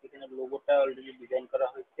এরিয়াটা, এখানে লোগোটা অলরেডি ডিজাইন করা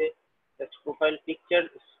হয়েছে, প্রোফাইল পিকচার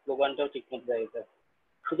স্লোগানটাও ঠিকমতো জায়গাতে আছে,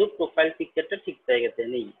 শুধু প্রোফাইল পিকচারটা ঠিক জায়গাতে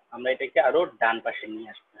নেই, আমরা এটাকে আরো ডান পাশে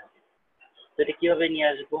নিয়ে আসতে হবে। তো এটা কিভাবে নিয়ে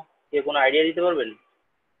আসবো? কেউ কোনো আইডিয়া দিতে পারবেন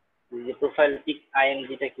যে প্রোফাইল পিক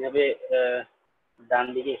আইএমজিটা কিভাবে ডান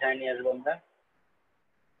দিকে এখানে নিয়ে আসবো আমরা?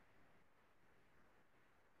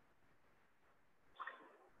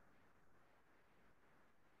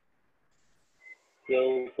 কেউ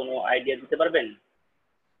কোনো আইডিয়া দিতে পারবেন?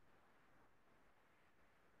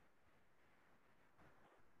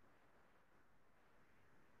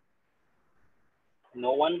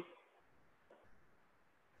 No one?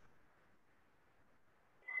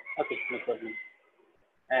 ওকে, নো প্রবলেম।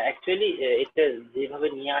 অ্যাকচুয়ালি এটা যেভাবে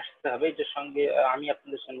নিয়ে আসতে হবে এটার সঙ্গে আমি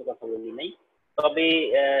আপনাদের সঙ্গে কথা বলি নাই, তবে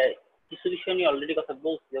কিছু বিষয় নিয়ে অলরেডি কথা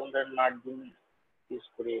বলছি, যেমন ধরেন মার্জিন ইউজ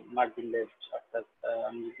করে, মার্জিন লেফট, অর্থাৎ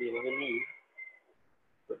আমি যদি এভাবে নিই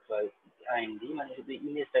আইএনডি মানে শুধু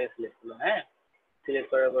ইমেজটাকে সিলেক্ট করলাম, হ্যাঁ সিলেক্ট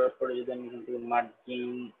করার পরে যদি আমি এখান থেকে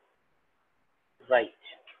মার্জিন রাইট,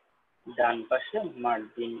 ডান পাশে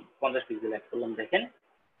মার্জিন 50 পিক্সেল অ্যাড করলাম, দেখেন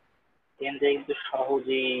এখান থেকে কিন্তু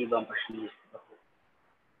সহজেই বাম পাশে নিয়ে আসতে পারবো।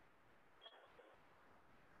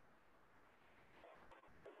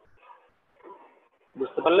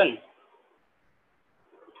 বুঝতে পারলেন?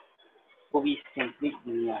 খুবই সিম্পলি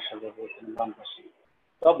নিয়ে আসা যাবে এখানে বাম পাশে।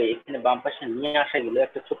 তবে এখানে বাম পাশে নিয়ে আসা গেলে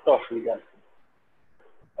একটা ছোট্ট অসুবিধা আছে।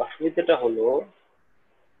 অসুবিধাটা হলো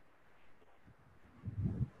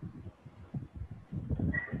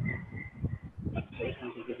আচ্ছা এখান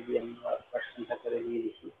থেকে যদি আমরা পার্সেন্ট আকারে নিয়ে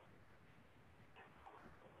দেখি,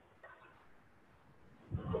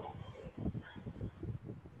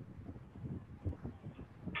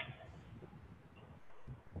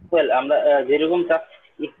 ওয়েল আমরা যেরকম চাচ্ছি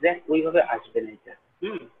এক্সাক্ট ওইভাবে আসবে না এটা।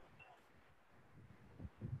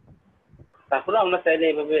 তারপরে আমরা চাইলে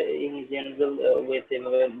এইভাবে ইন জেনারেল ওয়েতে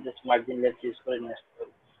এভাবে জাস্ট মার্জিন লেফট ইউজ করে নিয়ে আসতে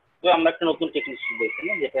পারি। তো আমরা একটা নতুন টেকনিক শিখবো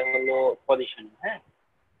এখানে, যেটা হলো পজিশনিং। হ্যাঁ,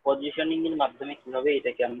 পজিশনিং এর মাধ্যমে কিভাবে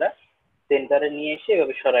এটাকে আমরা সেন্টারে নিয়ে এসে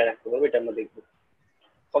এভাবে সরায় রাখতে পারবো, এটা আমরা দেখবো।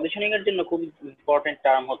 পজিশনিং এর জন্য খুব ইম্পর্টেন্ট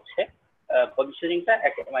টার্ম হচ্ছে পজিশনিংটা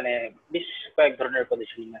মানে বেশ কয়েক ধরনের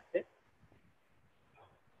পজিশনিং আছে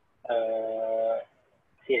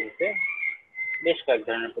সিএসএস বেশ কয়েক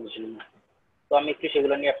ধরনের পজিশনিং আছে। তো আমি একটু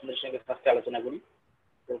সেগুলো নিয়ে আপনাদের সঙ্গে ফার্স্টে আলোচনা করি।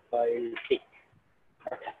 প্রোফাইল পিক,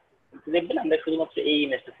 আচ্ছা দেখবেন আমরা শুধুমাত্র এই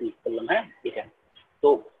ইমেজটা সিলেক্ট করলাম, হ্যাঁ এটা। তো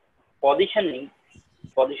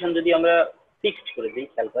পজিশন যদি আমরা ফিক্সড করে দিই,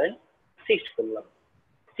 খেয়াল করেন ফিক্সড করলাম,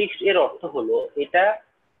 ফিক্সড এর অর্থ হলো এটা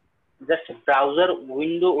জাস্ট ব্রাউজার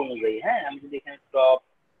উইন্ডো অনুযায়ী, হ্যাঁ আমি যদি এখানে টপ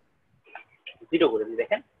 0 করে দিই,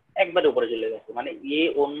 দেখেন একবারে উপরে চলে গেছে, মানে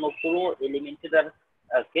অন্য কোনো এলিমেন্টের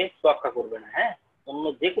আর কে তোয়াক্কা করবে না, হ্যাঁ অন্য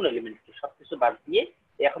যে কোনো এলিমেন্টকে সবকিছু বাদ দিয়ে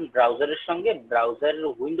এখন ব্রাউজারের সঙ্গে ব্রাউজারের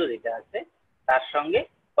উইন্ডো যেটা আছে তার সঙ্গে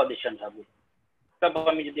পজিশন হবে।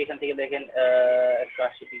 তারপর আমি যদি এখান থেকে দেখেন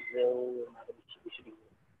 180 পিক্সেল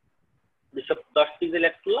 210 পিক্সেল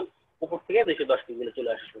অ্যাড করলাম, উপর থেকে 210 পিক্সেলে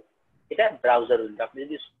চলে আসলো, এটা ব্রাউজার উইন্ডো। আপনি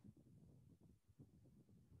যদি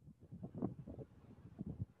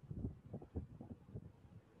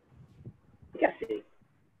ঠিক আছে,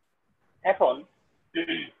 এখন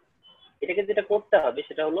এটাকে যেটা করতে হবে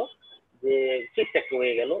সেটা হলো যে ফিক্সড একটা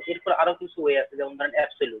ওয়ে গেল, এরপর আরো কিছু ওয়ে আছে, যেমন ধরেন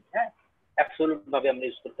অ্যাবসলিউট, হ্যাঁ অ্যাবসলিউট ভাবে আমরা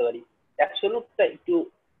ইউজ করতে পারি, অ্যাবসলিউটটা একটু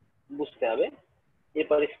বুঝতে হবে।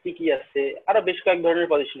 এরপরে স্টিকি আছে, আরো বেশ কয়েক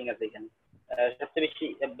ধরনের পজিশনিং আছে এখানে। সবচেয়ে বেশি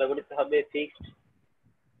ব্যবহৃত হবে ফিক্সড,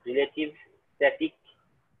 রিলেটিভ, স্ট্যাটিক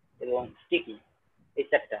এবং স্টিকি, এই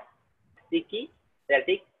চারটা, স্টিকি,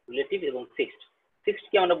 স্ট্যাটিক, রিলেটিভ এবং ফিক্সড। ফিক্সড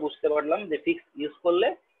কি আমরা বুঝতে পারলাম যে ফিক্সড ইউজ করলে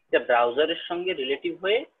এটা ব্রাউজারের সঙ্গে রিলেটিভ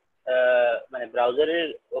হয়ে মানে ব্রাউজারের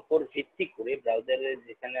ওপর ভিত্তি করে, ব্রাউজারের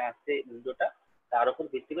যেখানে আছে উইন্ডোটা তার উপর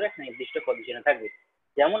ভিত্তি করে একটা নির্দিষ্ট পজিশনে থাকবে।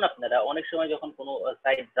 যেমন আপনারা অনেক সময় যখন কোনো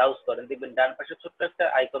সাইট ব্রাউজ করেন দেখবেন ডান পাশে ছোট্ট একটা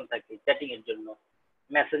আইকন থাকে চ্যাটিং এর জন্য,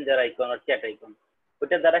 মেসেঞ্জার আইকন আর চ্যাট আইকন।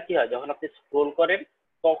 ওইটার দ্বারা কি হয়, যখন আপনি স্ক্রোল করেন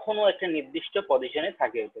তখনও একটা নির্দিষ্ট পজিশনে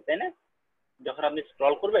থাকে ওটা, তাই না? যখন আপনি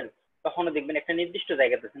স্ক্রল করবেন তখনও দেখবেন একটা নির্দিষ্ট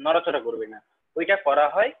জায়গাতে নড়াচড়া করবে না, ওইটা করা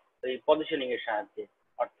হয় ওই পজিশনিং এর সাহায্যে,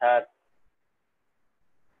 অর্থাৎ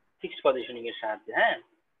ফিক্সড পজিশনিং এর সাহায্যে, হ্যাঁ।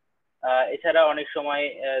 এছাড়া অনেক সময়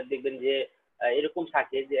দেখবেন যে এরকম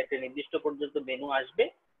থাকে যে একটা নির্দিষ্ট পর্যন্ত মেনু আসবে,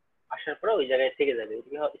 আসার পরে ওই জায়গায় থেকে যাবে,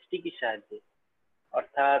 স্টিকির সাহায্যে,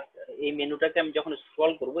 অর্থাৎ এই মেনুটাকে আমি যখন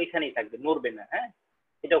স্ক্রল করবো এখানেই থাকবে, নড়বে না, হ্যাঁ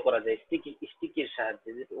এটাও করা যায় স্টিকির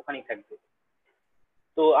সাহায্যে, যে ওখানেই থাকবে।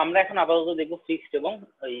 তো আমরা এখন আপাতত দেখবো ফিক্সড এবং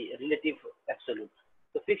ওই রিলেটিভ অ্যাবসলিউট।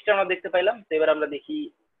 তো ফিক্সড আমরা দেখতে পাইলাম, তো এবার আমরা দেখি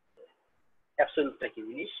অ্যাবসলিউটটা কি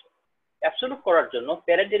জিনিস। অ্যাবসলিউট করার জন্য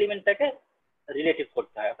প্যারেন্ট এলিমেন্টটাকে রিলেটিভ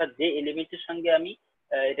করতে হয়, অর্থাৎ যে এলিমেন্টের সঙ্গে আমি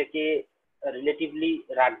এটাকে রিলেটিভলি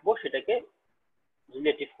রাখবো সেটাকে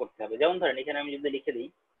রিলেটিভ করতে হবে। যেমন ধরেন এখানে আমি যদি লিখে দিই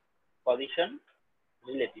পজিশন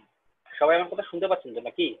রিলেটিভ, সবাই আমার কথা শুনতে পাচ্ছেন তো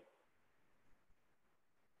নাকি?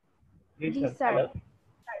 জি স্যার,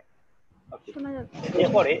 শোনা যাচ্ছে।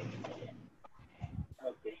 এরপরে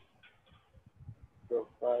ওকে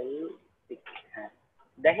প্রোফাইল পিক, হ্যাঁ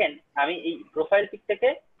দেখেন আমি এই প্রোফাইল পিকটাকে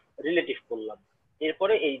রিলেটিভ করলাম,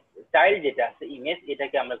 এরপরে এই চাইল্ড যেটা আছে ইমেজ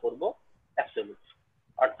এটাকে আমরা করব অ্যাবসলিউট।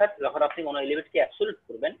 অর্থাৎ যখন আপনি কোনো এলিমেন্টকে অ্যাবসলিউট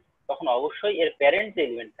করবেন তখন অবশ্যই এর প্যারেন্ট যে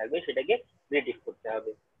এলিমেন্ট থাকবে সেটাকে রিলেটিভ করতে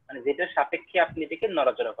হবে, মানে যেটার সাপেক্ষে আপনি এটাকে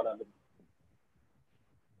নড়াচড়া করাবেন।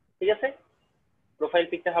 ঠিক আছে, প্রোফাইল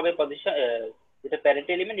পিকটা হবে পজিশন, যেটা প্যারেন্ট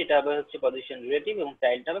এলিমেন্ট এটা হবে হচ্ছে পজিশন রিলেটিভ এবং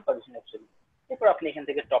চাইল্ড হবে পজিশন অ্যাবসলিউট। এরপর আপনি এখান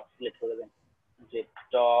থেকে টপ সিলেক্ট করে দেবেন, যে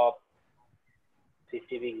টপ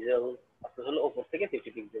 50 পিক্সেল অর্থাৎ হলো উপর থেকে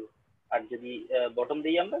 50 পিক্সেল, আর যদি বটম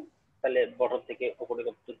দিই আমরা তাহলে বটম থেকে উপরে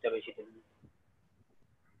কত যাবে সেটা দিই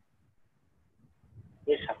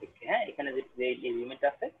এর সাপেক্ষে, হ্যাঁ এখানে যে এলিমেন্ট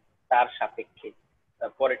আছে তার সাপেক্ষে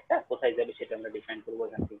পরেরটা কোথায় যাবে সেটা আমরা ডিফাইন করবো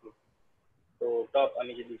এখান থেকে। তো টপ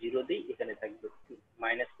আমি যদি 0 দিই এখানে থাকবে,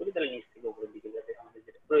 মাইনাস করি তাহলে নিচ থেকে উপরের দিকে যাবে, আমাদের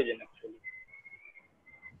যেটা প্রয়োজন অ্যাকচুয়ালি।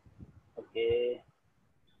 ওকে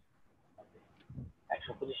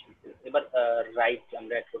 125 পিক্সেল। এবার রাইট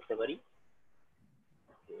আমরা অ্যাড করতে পারি,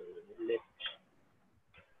 লেফট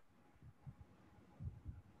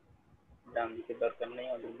ডান দিকে দরকার নেই,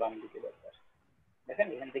 আমাদের বাম দিকে দরকার। দেখেন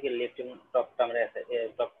এখান থেকে লেফট এবং টপটা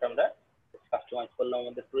আমরা কাস্টমাইজ করলাম,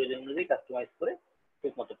 আমাদের প্রয়োজন অনুযায়ী কাস্টমাইজ করে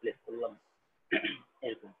ঠিক মতো প্লেস করলাম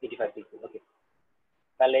এরকম 85 পিক্সেল। ওকে,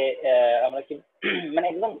 তাহলে আমরা কি মানে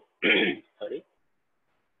একদম সরি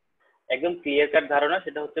একদম ক্লিয়ার কাট ধারণা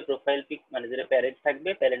সেটা হচ্ছে প্রোফাইল পিক মানে যেটা প্যারেন্ট থাকবে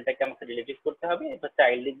প্যারেন্টটাকে আমাকে রিলেটিভ করতে হবে, এবার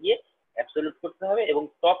চাইল্ডে গিয়ে অ্যাবসলিউট করতে হবে এবং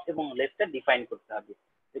টপ এবং লেফটটা ডিফাইন করতে হবে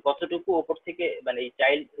যে কতটুকু উপর থেকে, মানে এই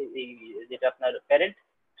চাইল্ড এই যেটা আপনার প্যারেন্ট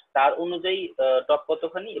তার অনুযায়ী টপ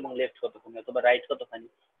কতখানি এবং লেফট কতখানি অথবা রাইট কতখানি,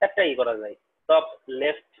 চারটাই করা যায়। টপ,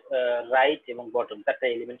 লেফট, রাইট এবং বটম চারটা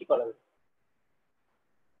এলিমেন্টই করা যায়।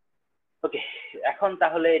 ওকে, এখন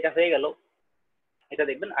তাহলে এটা হয়ে গেল। এটা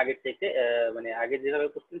দেখবেন আগের চাইতে মানে আগে যেভাবে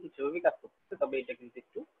করতেন ঠিক সেভাবেই কাজ করতেছে, তবে এটা কিন্তু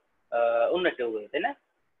একটু অন্য একটা ওয়ে, তাই না?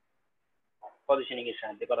 পজিশনিং এর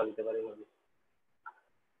সাহায্যে করা যেতে পারে এভাবে।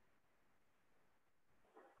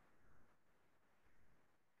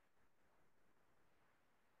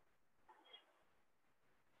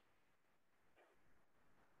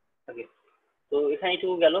 ওকে, তো এখানে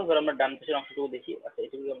এটুকু গেল। এবার আমরা ডান পাশের অংশটুকু দেখি। আচ্ছা,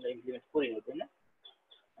 এটুকু আমরা ইমপ্লিমেন্ট করি না, তাই না?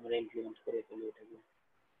 আমরা ইমপ্লিমেন্ট করে ফেলি এটাকে।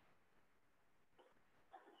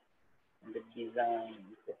 আমাদের ডিজাইন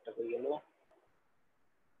সেটটা হয়ে গেল।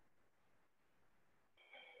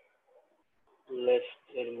 লেফট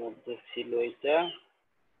এর মধ্যে ছিল এটা,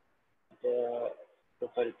 এটা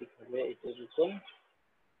প্রোফাইল পিক হবে এটা এরকম।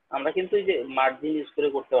 আমরা কিন্তু এই যে মার্জিন ইউজ করে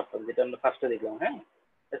করতে পারতাম, যেটা আমরা ফার্স্টে দেখলাম। হ্যাঁ,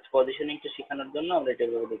 জাস্ট পজিশনিংটা শেখানোর জন্য আমরা এটা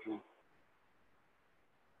এভাবে দেখলাম।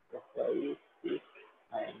 প্রোফাইল পিক,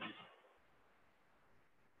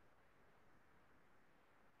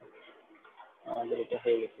 আমাদের এটা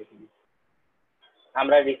হয়ে গেছে।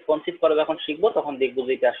 আমরা রেসপন্সিভ করা যখন শিখবো তখন দেখবো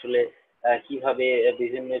যে এটা আসলে কিভাবে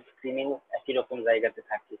বিভিন্ন স্ক্রিনেও একই রকম জায়গাতে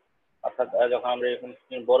থাকে। অর্থাৎ যখন আমরা এরকম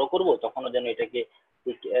স্ক্রিন বড় করব তখনও যেন এটাকে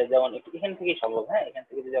ঠিক, যেমন এখান থেকেই সম্ভব। হ্যাঁ, এখান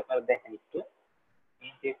থেকে যদি আপনারা দেখেন একটু,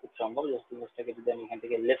 এখান থেকে খুব সম্ভব জিনিসটাকে যদি আমি এখান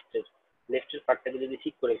থেকে লেফটের পার্টটাকে যদি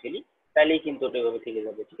ঠিক করে ফেলি, তাহলেই কিন্তু ওটা এভাবে থেকে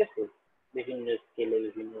যাবে। ঠিক আছে, বিভিন্ন স্কেলে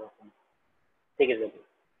বিভিন্ন রকম থেকে যাবে।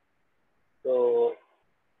 তো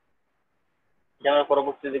যে আমরা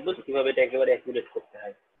পরবর্তীতে দেখবো যে কিভাবে এটা একেবারে অ্যাকুরেট করতে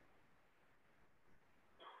হয়।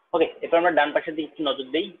 ওকে, এরপর আমরা ডান পাশের দিকে একটু নজর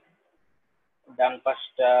দেই। ডান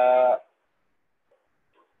পাশটা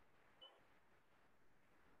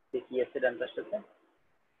কি আছে? ডান পাশটাতে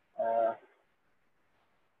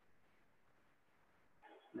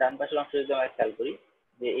ডান পাশের অংশ যদি আমরা খেয়াল করি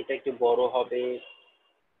যে এটা একটু বড় হবে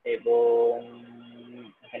এবং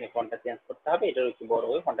এখানে ফন্টটা চেঞ্জ করতে হবে, এটারও একটু বড়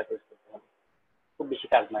হবে, ফন্টটা চেঞ্জ করতে হবে। খুব বেশি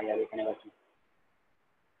কাজ নাই আর এখানে বাকি।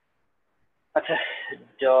 আচ্ছা,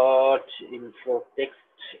 dot info text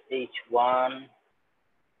h1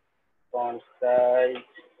 font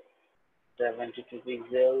size 72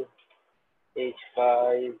 pixel h5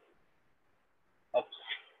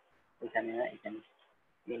 এখানে না, এখানে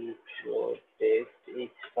intro text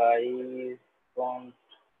h5 font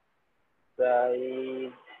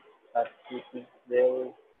size 30 pixel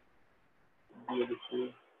দিয়ে দিচ্ছি।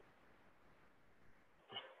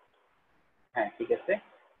 হ্যাঁ, ঠিক আছে,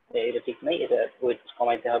 এটা ঠিক নাই, এটা ওয়েট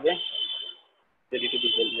কমাইতে হবে। 22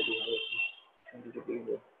 পিক্সেল মেবি হবে, 22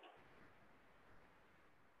 পিক্সেল।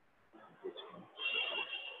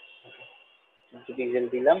 পিক্সেল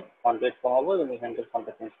দিলাম, ফন্ট ওয়েট কমাবো এবং এখানকার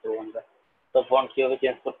ফন্টটা চেঞ্জ করবো আমরা। তো ফন্ট কিভাবে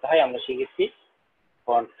চেঞ্জ করতে হয় আমরা শিখেছি।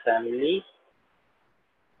 ফন্ট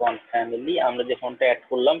ফ্যামিলি আমরা যে ফন্টটা অ্যাড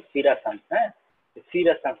করলাম ফিরা সান্স। হ্যাঁ,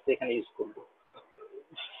 ফিরা সান্স এখানে ইউজ করবো।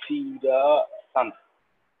 ফিরা সান্স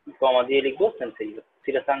কমা দিয়ে লিখবো সেন্সেরিফ।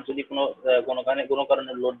 ফিরা সান্স যদি কোনো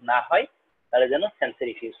কারণে লোড না হয় তাহলে যেন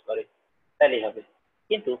সেন্সেরিফ ইউজ করে, তাহলেই হবে।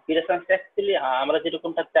 কিন্তু ফিরা সান্স অ্যাকচুয়ালি আমরা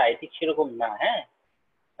যেরকমটা চাই ঠিক সেরকম না। হ্যাঁ,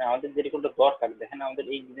 আমাদের যেরকমটা দরকার, দেখেন আমাদের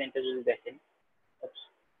এই ডিজাইনটা যদি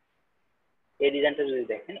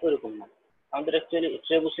দেখেন, ওইরকম না। আমাদের অ্যাকচুয়ালি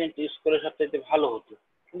ট্রেবুসেন্ট ইউজ করে সবচেয়ে ভালো হতো,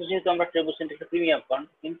 কিন্তু যেহেতু আমরা ট্রেবুসেন্ট একটা প্রিমিয়াম ফন্ট,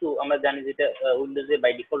 কিন্তু আমরা জানি যেটা উইন্ডোজে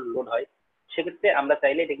বাই ডিফল্ট লোড হয়, সেক্ষেত্রে আমরা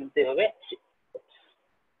চাইলে এটা কিন্তু এভাবে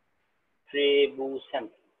ট্রেবুসেন্ট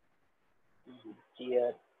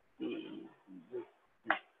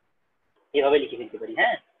এভাবে লিখে ফেলতে পারি।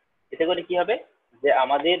 হ্যাঁ, এতে করে কি হবে যে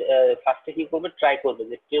আমাদের ফার্স্টে কি করবে, ট্রাই করবে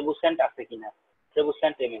যে ট্রেবুসেন্ট আছে কিনা,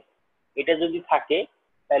 ট্রেবুসেন্ট এমএস। এটা যদি থাকে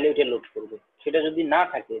তাহলে ওটা লোড করবে, সেটা যদি না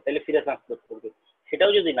থাকে তাহলে ফিরে ট্রান্সলোড করবে,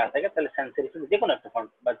 সেটাও যদি না থাকে তাহলে সানসেরিফ যে কোনো একটা ফন্ট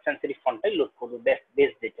বা সানসেরিফ ফন্টটাই লোড করবে,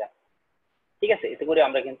 বেস্ট যেটা। ঠিক আছে, এতে করে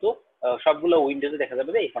আমরা কিন্তু সবগুলো উইন্ডোজে দেখা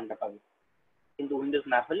যাবে যে এই ফন্টটা পাবে, কিন্তু উইন্ডোজ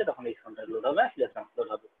না হলে তখন এই ফন্টটা লোড হবে, ফিরে ট্রান্সলোড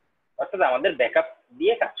হবে। অর্থাৎ আমাদের ব্যাকআপ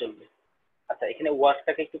দিয়ে কাজ চলবে। আচ্ছা, এখানে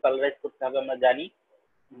ওয়ার্কটাকে একটু কালারাইজ করতে হবে। আমরা জানি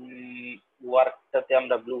ওয়ার্কটাতে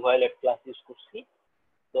আমরা ব্লু ভায়োলেট ক্লাস ইউজ করছি,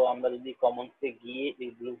 তো আমরা যদি কমন্সে গিয়ে এই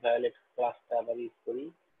ব্লু ভায়োলেট ক্লাসটা আবার ইউজ করি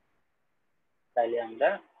তাহলে আমরা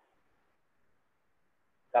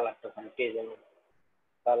কালারটা ওখানে পেয়ে যাবো।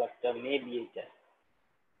 কালারটা মেবি এটা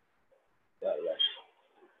কালার।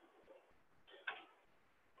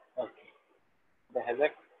 ওকে, দেখা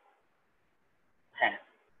যাক। হ্যাঁ,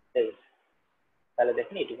 তাহলে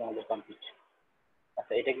দেখেন এটুকু আমাদের কমপ্লিট।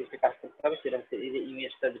 আচ্ছা, এটা কিছু কাজ করতে হবে, সেটা হচ্ছে এই যে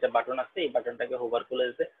ইমেজটা যেটা বাটন আছে, এই বাটনটাকে হোভার করলে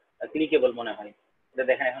যাতে ক্লিকেবল মনে হয়। এটা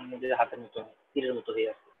দেখেন এখন নিজের হাতের মতো তীরের মতো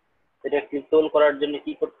হয়ে আছে। এটা ক্লিক করার জন্য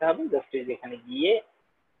কি করতে হবে, জাস্ট এই যে এখানে গিয়ে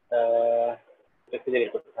খুঁজে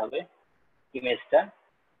বের করতে হবে ইমেজটা,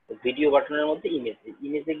 ভিডিও বাটনের মধ্যে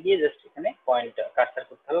ইমেজে গিয়ে জাস্ট এখানে পয়েন্ট কার্সার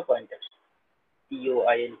করতে হবে, পয়েন্টার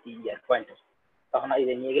POINTER পয়েন্টার, তখন এই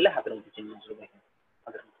যে নিয়ে গেলে হাতের মধ্যে চিহ্ন আসবে, দেখেন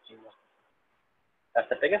হাতের মধ্যে চিহ্ন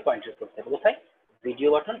কার্সারটাকে পয়েন্টার করতে হবে কোথায়, ভিডিও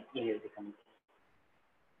বাটন ইমেজ এখানে।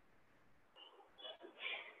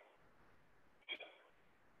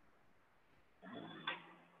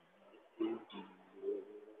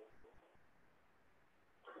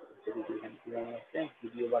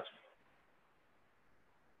 ভিডিও বাটন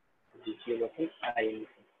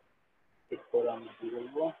INC, এরপর আমরা কি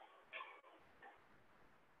বলবো,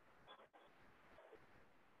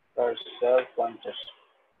 কার্সার পয়েন্টার।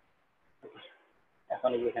 এখন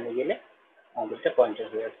এখানে গেলে আমাদেরটা পয়েন্টার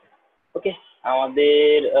হয়ে আছে। ওকে,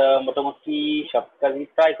 আমাদের মোটামুটি সব কাজই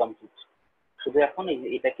প্রায় কমপ্লিট, শুধু এখন এই যে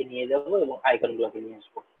এটাকে নিয়ে যাব এবং আইকন গুলোকে নিয়ে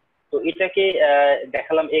আসবো। তো এটাকে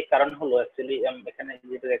দেখালাম, এর কারণ হলো অ্যাকচুয়ালি এখানে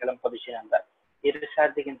যেটা দেখালাম পজিশন, আমরা এটার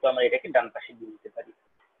সাহায্যে কিন্তু আমরা এটাকে ডান পাশে দিয়ে দিতে পারি।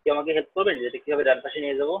 কেউ আমাকে হেল্প করবেন যে এটা কিভাবে ডান পাশে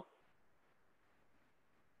নিয়ে যাবো,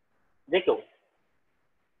 দেখো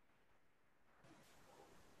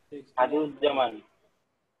আদিউজ্জামান।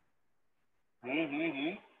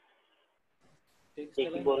 কে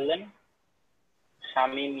কি বললেন?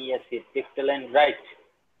 Shamim Yasir, textile right.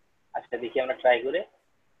 আচ্ছা দেখি আমরা ট্রাই করে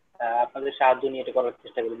আপনাদের সাহায্য নিয়ে এটা করার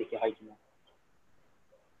চেষ্টা করি, দেখি হয় কিনা।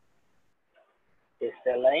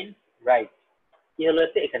 টেক্সটাইল রাইট কি হলো,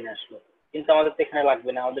 এতে এখানে আসলো, কিন্তু আমাদের তো এখানে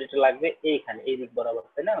লাগবে না, আমাদের এটা লাগবে এইখানে, এই দিক বরাবর,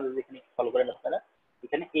 তাই না? আমাদের যেখানে ফলো করেন আপনারা,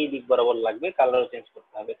 এখানে এই দিক বরাবর লাগবে, কালার চেঞ্জ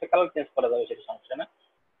করতে হবে। তো কালার চেঞ্জ করা যাবে, সেটা সমস্যা না,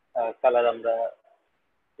 কালার আমরা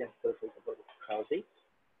চেঞ্জ করে ফেলতে পারবো সহজেই।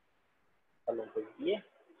 কালার করে দিয়ে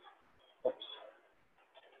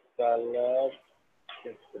কালার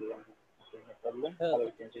চেঞ্জ করলাম, problem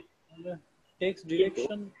colour change text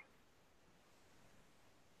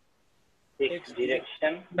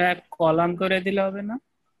direction back column করে দিলে হবে না?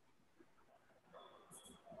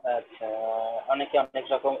 আচ্ছা, অনেকে অনেক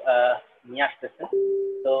রকম নিয়ে আসতেছে,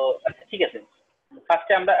 তো আচ্ছা ঠিক আছে,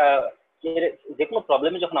 ফার্স্টে আমরা যে কোনো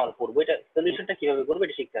প্রবলেমে যখন আমরা পড়বো, এটা সলিউশনটা কিভাবে করবো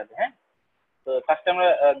এটা শিখতে হবে। হ্যাঁ, তো ফার্স্টে আমরা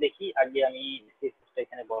দেখি, আগে আমি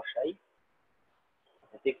এখানে বসাই,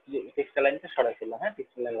 টেক্সটাইল লাইনটা সরাই ফেললাম। হ্যাঁ,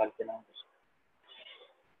 টেক্সটাইল লাইন লাগবে না আমাদের,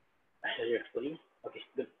 করি। ওকে,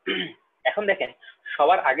 এখন দেখেন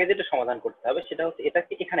সবার আগে যেটা সমাধান করতে হবে সেটা হচ্ছে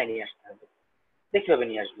এটাকে এখানে নিয়ে আসতে হবে। কিভাবে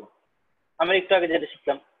নিয়ে আসবো, আমরা একটু আগে যেটা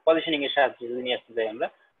শিখলাম পজিশনিং এর সাহায্যে যদি নিয়ে আসতে যাই আমরা,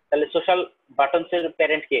 তাহলে সোশ্যাল বাটনস এর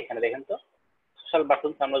প্যারেন্ট কে এখানে দেখেন তো, সোশ্যাল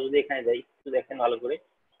বাটনস আমরা যদি এখানে যাই, একটু দেখেন ভালো করে,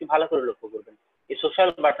 একটু ভালো করে লক্ষ্য করবেন, এই সোশ্যাল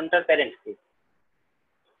বাটনটার প্যারেন্ট কে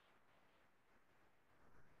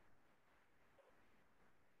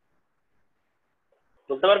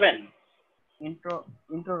বলতে পারবেন?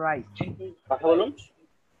 ইন্ট্রো রাইট, কথা বলুন,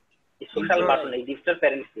 এই সোশ্যাল বাটন এই ডিজিটাল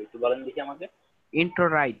প্যারেন্ট কে একটু বলেন দেখি আমাকে। Intro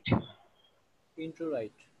right.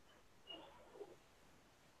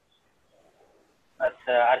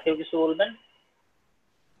 আচ্ছা, আর কেউ কিছু বলবেন?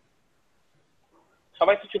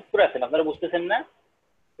 সবাই তো চুপ করে আছেন, আপনারা বুঝতেছেন না?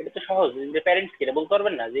 এটা তো সহজ, যে প্যারেন্টস কে এটা বলতে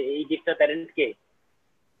পারবেন না, যে এই ডিজিটাল প্যারেন্ট কে?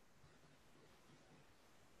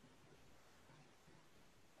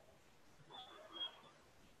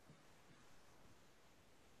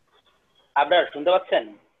 আপনারা শুনতে পাচ্ছেন?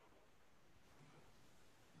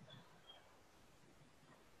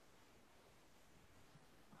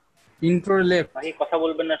 ইন্ট্রো লেফট, নাকি কথা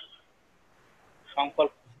বলবেন না,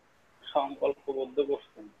 সংকল্পবদ্ধ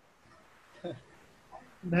করছেন?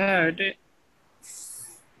 হ্যাঁ, এটা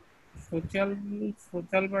সোশ্যাল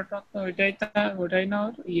সোশ্যাল বাটন তো ওটাই না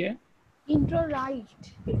ওর ইয়ে। ইন্ট্রো রাইট,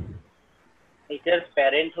 এটার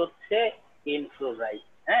প্যারেন্ট হচ্ছে ইন্ট্রো রাইট।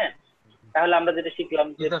 হ্যাঁ, তাহলে আমরা যেটা শিখলাম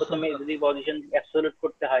যে প্রথমে যদি পজিশন অ্যাবসলিউট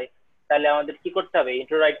করতে হয় তাহলে আমাদের কি করতে হবে,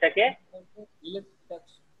 ইন্ট্রো রাইটটাকে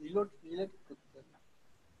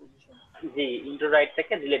জি ইন্ট্রো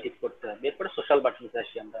রাইটটাকে রিলেটিভ করতে হবে। এরপরে সোশ্যাল বাটনসে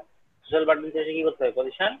আসি আমরা, সোশ্যাল বাটনসে এসে কি করতে হবে,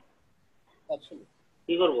 পজিশন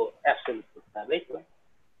কি করবো, অ্যাবসলিউট করতে হবে, এই তো।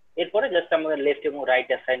 এরপরে জাস্ট আমাদের লেফট এবং রাইট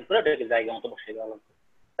অ্যাসাইন করে ওটাকে জায়গা মতো বসিয়ে দেওয়া লাগবে।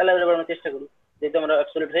 তাহলে এবার আমরা চেষ্টা করি, যেহেতু আমরা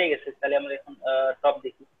অ্যাবসলিউট হয়ে গেছে, তাহলে আমরা এখন টপ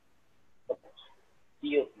দেখি,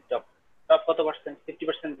 টপ টপ কত পার্সেন্ট,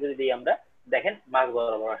 50% যদি দিই আমরা, দেখেন মাঝ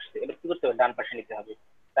বরাবর আসছে। এবার কি করতে হবে, ডান পাশে নিতে হবে,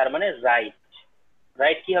 তার মানে রাইট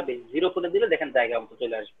রাইট কি হবে, 0 করে দিলে দেখেন জায়গা মতো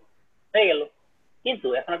চলে আসবে, হয়ে গেল। কিন্তু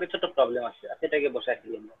এখন একটা ছোট প্রবলেম আছে, এটাকে বসাই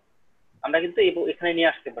ফেলি আমরা, আমরা কিন্তু এখানে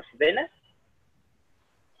নিয়ে আসতে পারছি, তাই না?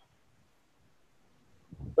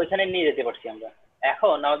 ওইখানে নিয়ে যেতে পারছি আমরা।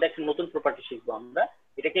 এখন আমাদের একটা নতুন প্রপার্টি শিখবো আমরা,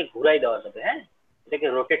 এটাকে ঘুরাই দেওয়া যাবে। হ্যাঁ, এটাকে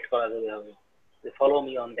রোটেট করা যাবে হবে, ফলো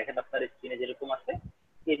মি অন, দেখেন আপনার স্ক্রিনে যেরকম আছে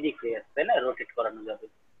এদিক হয়ে আছে, তাই না? রোটেট করানো যাবে,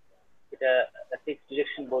 এটা সিক্স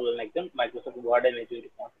ডিরেকশন বললেন একজন, মাইক্রোসফট ওয়ার্ড এ মেবি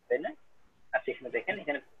এরকম আছে, তাই না? আচ্ছা, এখানে দেখেন,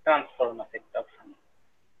 এখানে ট্রান্সফর্ম আছে একটা অপশন,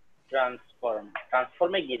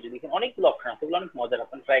 ট্রান্সফর্মে গিয়ে যদি এখানে অনেকগুলো অপশন আছে, এগুলো অনেক মজার,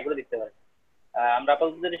 আপনি ট্রাই করে দেখতে পারেন। আমরা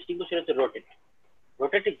আপাতত যেটা শিখবো সেটা হচ্ছে রোটেট।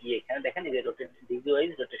 রোটেটে গিয়ে এখানে দেখেন এই যে রোটেট ডিগ্রি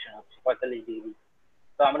ওয়াইজ রোটেশন হচ্ছে 45 ডিগ্রি।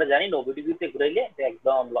 তো আমরা জানি 90 ডিগ্রিতে ঘুরাইলে এটা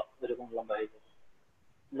একদম এরকম লম্বা হয়ে যাবে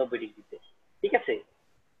 90 ডিগ্রিতে। ঠিক আছে,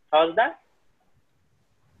 সহজ না?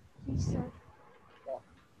 জি স্যার।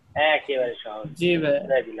 হ্যাঁ একেবারে সহজ, জি ভাই।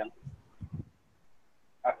 ঘুরাই দিলাম।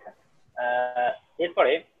 আচ্ছা,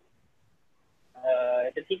 এরপরে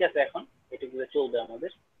এটা ঠিক আছে, এখন এটুকু চলবে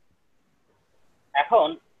আমাদের। এখন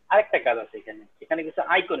আরেকটা কাজ আছে এখানে, এখানে কিছু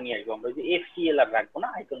আইকন নিয়ে আসবো আমরা, যে এফসিএল আর রাখবো না,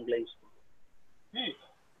 আইকন গুলো ইউজ করবো।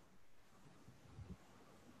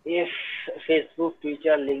 Facebook,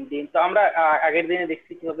 Twitter, LinkedIn. তো আমরা আগের দিনে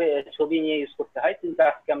দেখছি কিভাবে ছবি নিয়ে ইউজ করতে হয়, কিন্তু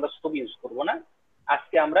আজকে আমরা ছবি ইউজ করব না,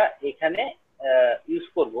 আজকে আমরা এখানে ইউজ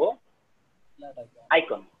করব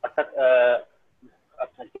আইকন, অর্থাৎ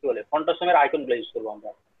আপনার কি বলে ফন্টাসমের আইকন গুলো ইউজ করবো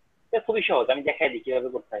আমরা। এটা খুবই সহজ, আমি দেখাই দিই কিভাবে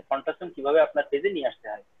করতে হয়, ফন্টাসম কিভাবে আপনার পেজে নিয়ে আসতে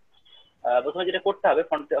হয়। প্রথমে যেটা করতে হবে,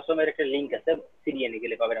 ফন্টাসমের একটা লিঙ্ক আছে, সিরিয়ানে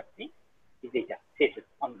গেলে পাবেন আপনি, যেটা শেষে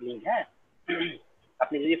লিঙ্ক। হ্যাঁ,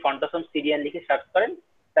 আপনি যদি ফন্টাসম সিরিয়ান লিখে সার্চ করেন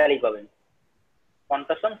তাহলেই পাবেন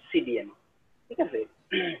ফন্টাসম সিডিএন। ঠিক আছে,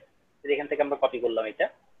 এখান থেকে আমরা কপি করলাম, এটা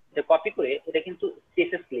কপি করে এটা কিন্তু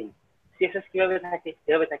সিএসএস লিঙ্ক। সিএসএস কিভাবে থাকে,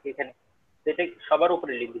 এভাবে থাকে এখানে। তো এটা সবার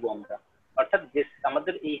উপরে লিখে দিব আমরা, অর্থাৎ যে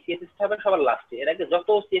আমাদের এই সিএসএস টা হবে সবার লাস্টে, এর আগে যত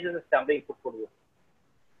সিএসএস আছে আমরা ইনপুট করব,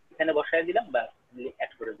 এখানে বসায় দিলাম বা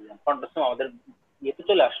অ্যাড করে দিলাম। ফন্টাসম আমাদের ইয়েতে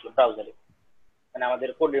চলে আসলো ব্রাউজারে, মানে আমাদের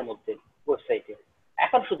কোডের মধ্যে ওয়েবসাইটে।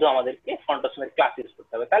 এখন শুধু আমাদেরকে ফন্টাসমের ক্লাস ইউজ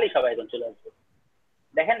করতে হবে, তাহলেই সবাই এখন চলে আসবে।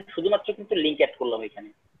 দেখেন শুধুমাত্র কিন্তু লিঙ্ক অ্যাড করলাম এখানে।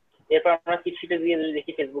 এরপর আমরা চিটশিটে দিয়ে যদি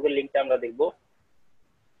দেখি, ফেসবুকের লিঙ্কটা আমরা দেখবো,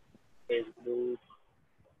 ফেসবুক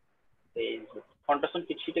ফন্টাসম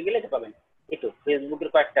চিটশিটে গেলে এটা পাবেন। এই তো ফেসবুকের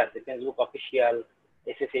কয়েকটা আছে, Facebook official,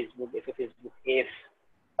 FA Facebook, FA Facebook F.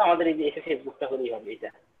 তো আমাদের এই যে এফএ ফেসবুকটা হলেই হবে, এটা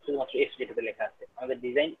শুধুমাত্র এফ যেটাতে লেখা আছে, আমাদের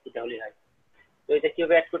ডিজাইন এটা হলেই হয়। তো এটা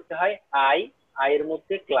কিভাবে অ্যাড করতে হয়, আই এর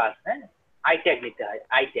মধ্যে ক্লাস, হ্যাঁ আই ট্যাগ নিতে হয়,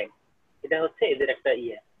 আই ট্যাগ, এটা হচ্ছে এদের একটা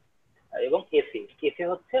ইয়ে। এবং এফএ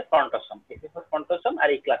হচ্ছে ফন্টাসম, এফএ ফর ফন্টাসম। আর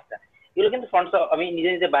এই ক্লাসটা, এগুলো কিন্তু ফন্টাসম আমি নিজে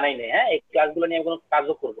নিজে বানাই নাই, হ্যাঁ এই ক্লাসগুলো নিয়ে কোনো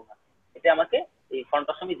কাজও করবো না, এটা আমাকে এই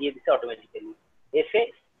ফন্টাসমই দিয়ে দিচ্ছে automatically. FA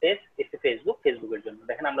space FA Facebook, ফেসবুকের জন্য।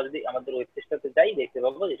 দেখেন আমরা যদি আমাদের ওয়েব পেজটাতে যাই দেখতে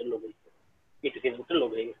পাবো এটা লোড হয়েছে, একটু ফেসবুকটা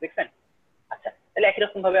লোড হয়ে গেছে, দেখছেন? আচ্ছা, তাহলে একই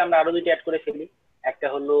রকম ভাবে আমরা আরো দুইটা অ্যাড করে ফেলি, একটা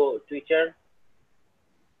হলো টুইটার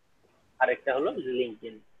আর একটা হলো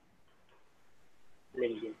লিঙ্কডইন।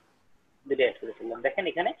 দুটো অ্যাড করে ফেললাম, দেখেন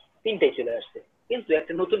এখানে তিনটাই চলে আসছে। কিন্তু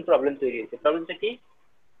একটা নতুন প্রবলেম তৈরি হয়েছে, প্রবলেমটা কি?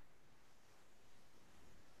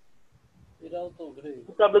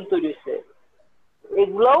 প্রবলেম তৈরি হয়েছে,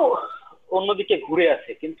 এগুলাও অন্যদিকে ঘুরে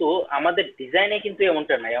আছে, কিন্তু আমাদের ডিজাইনে কিন্তু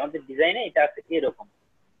এমনটা নাই, আমাদের ডিজাইনে এটা আছে এরকম।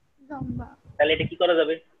 লম্বা। তাহলে এটা কি করা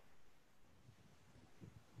যাবে?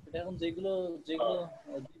 এটা এখন যেগুলো যেগুলো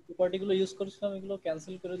যে প্রপার্টিগুলো ইউজ করেছিলাম এগুলো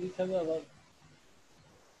ক্যান্সেল করে দিতে হবে আবার।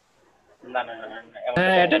 না না না না,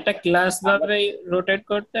 হ্যাঁ, এটা একটা ক্লাস ভাবে রোটেট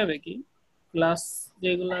করতে হবে কি, ক্লাস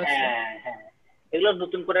যেগুলো আছে। হ্যাঁ হ্যাঁ, এগুলো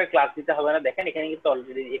নতুন করে ক্লাস দিতে হবে না। দেখেন এখানে কিন্তু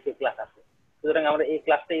অলরেডি এফএ ক্লাস আছে, সুতরাং আমরা এই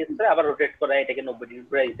ক্লাসটা ইউজ করে আবার রোটেট করে এটাকে 90 ডিগ্রি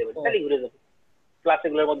ঘুরে দিতে পারি, তাহলে ঘুরে যাবে। ক্লাস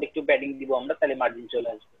এগুলোর মধ্যে একটু প্যাডিং দিব আমরা, তাহলে মার্জিন চলে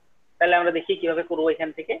আসবে। তাহলে আমরা দেখি কিভাবে করবো, এখান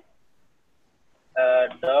থেকে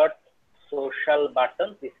dot social button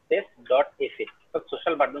space dot FA,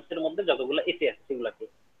 social buttons এর মধ্যে যতগুলো এফএ আছে সেগুলোকে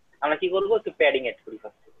আমরা কি করবো, একটু প্যাডিং অ্যাড করি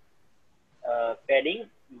ফার্স্ট। প্যাডিং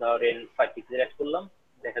ধরেন 5 পিক্সেল অ্যাড করলাম,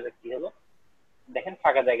 দেখা যাক কি হলো। দেখেন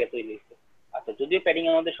ফাঁকা জায়গা তৈরি হয়েছে। আচ্ছা, যদিও প্যাডিং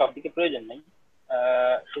আমাদের সব দিকে প্রয়োজন নেই,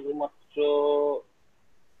 শুধুমাত্র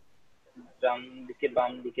ডান দিকে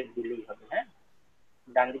বাম দিকে দিলেই হবে। হ্যাঁ,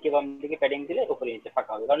 ডান দিকে বাম দিকে প্যাডিং দিলে উপরে নিচে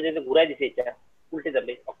ফাঁকা হবে, কারণ যেহেতু ঘুরাই দিছে এটা উল্টে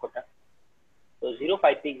যাবে অক্ষরটা। তো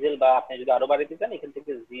 0.5 পিক্সেল, বা আপনি যদি আরো বাড়াতে চান এখান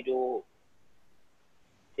থেকে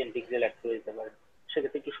 0.10 পিক্সেল অ্যাড করে দিতে পারেন,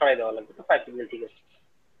 সেক্ষেত্রে একটু সরাই দেওয়া লাগবে। তো 5 পিক্সেল ঠিক আছে,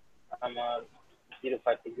 আমার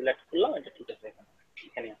 0.5 পিক্সেল অ্যাড করলাম, এটা ঠিক আছে।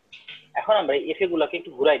 এখানে এখন আমরা এফএ গুলাকে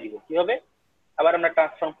একটু ঘুরাই দিব, কিভাবে? আবার আমরা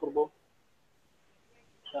ট্রান্সফর্ম করব,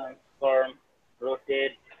 ট্রান্সফর্ম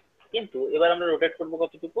রোটেট। কিন্তু এবার আমরা রোটেট করব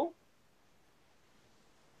কতটুকু?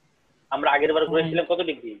 আমরা আগের বার ঘুরেছিলাম কত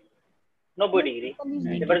ডিগ্রি? 90 ডিগ্রি।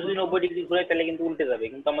 এবার যদি 90 ডিগ্রি ঘুরাই তাহলে কিন্তু উল্টে যাবে,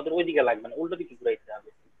 কিন্তু আমাদের ওই দিকে লাগবে না, উল্টো দিকে ঘুরাইতে হবে।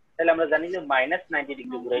 তাহলে আমরা জানি যে -90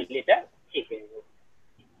 ডিগ্রি ঘুরাইলে এটা ঠিক হয়ে যাবে।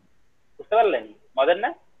 বুঝতে পারলেন? মজার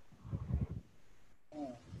না?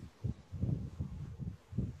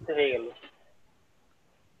 হয়ে গেল।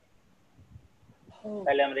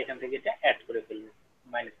 তাহলে আমরা এখান থেকে এটা অ্যাড করে ফেলবো,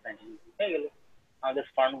 -90 হয়ে গেল। আমাদের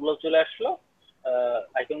ফন্ট গুলো চলে আসলো,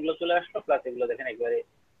 আইকন গুলো চলে আসলো, প্লাস এগুলো দেখেন একবারে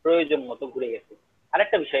প্রয়োজন মতো ঘুরে গেছে।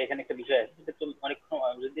 আরেকটা বিষয়, এখানে একটা বিষয় আছে, যেটা অনেক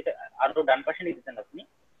যদি এটা আরো ডান পাশে নিতে চান আপনি,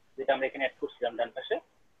 যেটা আমরা এখানে অ্যাড করছিলাম ডান পাশে,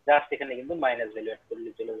 জাস্ট এখানে কিন্তু মাইনাস ভ্যালু অ্যাড করলে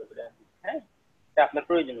চলে যাবে। হ্যাঁ, এটা আপনার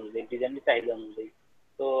প্রয়োজন অনুযায়ী, ডিজাইনের চাহিদা অনুযায়ী।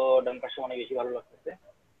 তো তো ডান পাশে অনেক বেশি ভালো লাগতেছে,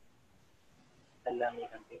 তাহলে আমি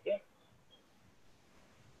এখান থেকে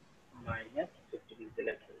 -50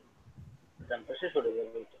 সিলেক্ট করি, ডান পাশে সরে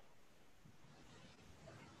যাবে এটা।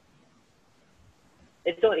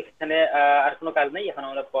 এই তো এখানে আর কোনো কাজ নেই, এখন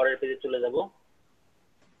আমরা পরের পেজে চলে যাব।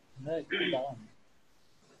 হ্যাঁ একটু দাঁড়ান,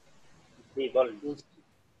 জি বলেন।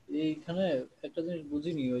 এইখানে একটা জিনিস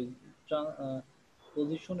বুঝিনি, ওই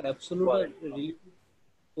পজিশন অ্যাবসলিউট আর বলেন। রিলেটিভ,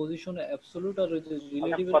 পজিশন অ্যাবসলিউট আর ওই যে আপনার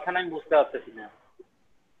রিলেটিভের কথা না আমি বুঝতে পারতেছি না,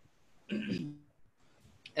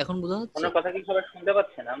 এখন বোঝা যাচ্ছে? ওনার কথা কি সবাই শুনতে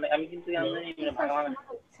পাচ্ছেন? আমি কিন্তু ভাগাভাগি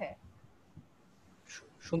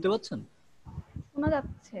শুনতে পাচ্ছেন? শোনা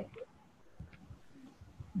যাচ্ছে।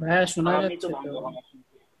 ভাইয়া শোনা আমি তো যাচ্ছে তো। ভাগাভাগি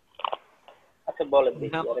শুনছি। আচ্ছা বলেন,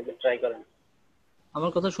 দেখি হ্যাঁ। আরেকবার ট্রাই করেন।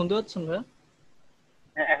 আমার কথা শুনতে পাচ্ছেন ভাইয়া?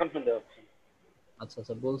 হ্যাঁ এখন শুনতে পাচ্ছি। আচ্ছা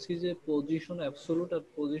আচ্ছা, বলছি যে পজিশন অ্যাবসলিউট আর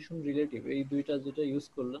পজিশন রিলেটিভ এই দুইটা যেটা ইউজ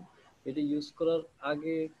করলেন, এটা ইউজ করার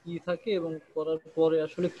আগে কি থাকে এবং করার পরে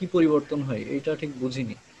আসলে কি পরিবর্তন হয় এটা ঠিক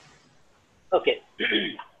বুঝিনি। ওকে,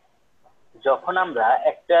 যখন আমরা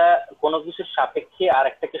একটা কোনো কিছুর সাপেক্ষে আর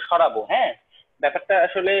একটাকে সরাবো, হ্যাঁ, ব্যাপারটা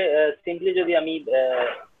আসলে সিম্পলি যদি আমি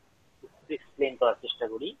এক্সপ্লেইন করার চেষ্টা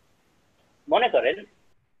করি, মনে করেন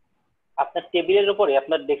আপনার টেবিলের উপরে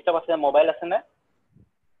আপনার ডেস্কটপ আছে, মোবাইল আছে না?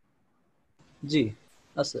 জি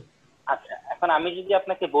আছে। আচ্ছা, এখন আমি যদি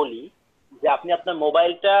আপনাকে বলি যে আপনি আপনার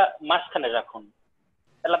মোবাইলটা মাঝখানে রাখুন,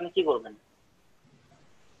 তাহলে আপনি কি করবেন?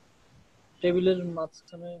 টেবিলের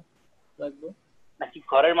মাঝখানে রাখবো। নাকি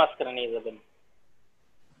ঘরের মাঝখানে নিয়ে যাবেন?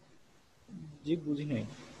 জি বুঝি নাই।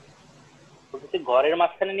 বলতেছি ঘরের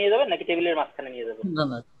মাঝখানে নিয়ে যাবেন নাকি টেবিলের মাঝখানে নিয়ে যাবেন? না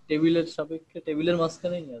না, টেবিলের সাপেক্ষে টেবিলের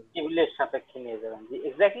মাঝখানেই নিয়ে আসবো। টেবিলের সাপেক্ষে নিয়ে যাবেন, জি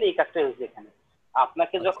এক্স্যাক্টলি এই কাজটাই হয়েছে এখানে।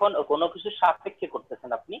 আপনাকে যখন কোনো কিছু সাপেক্ষে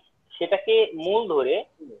করতেছেন, আপনি সেটাকে মূল ধরে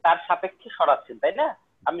তার সাপেক্ষে সরাচ্ছেন, তাই না?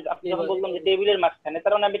 আপনি যখন বললাম যে টেবিলের মাঝখানে,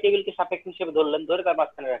 তার মানে আমি টেবিলকে সাপেক্ষ হিসেবে ধরলেন, ধরে তার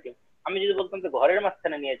মাঝখানে রাখলেন। আমি যদি বলতাম যে ঘরের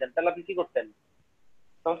মাঝখানে নিয়ে যান, তাহলে আপনি কি করতেন?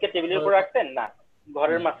 তখন কি টেবিলের উপর রাখতেন? না,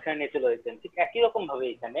 ঘরের মাঝখানে নিয়ে চলে যেতেন। ঠিক একই রকম ভাবে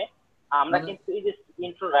এখানে আমরা কিন্তু এই যে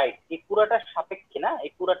ইন্ট্রো রাইট, এই পুরাটার সাপেক্ষে না,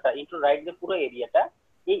 এই পুরাটা ইন্ট্রো রাইট যে পুরো এরিয়াটা,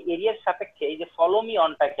 এই এরিয়ার সাপেক্ষে এই যে ফলো মি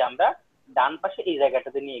অনটাকে আমরা ডান পাশে এই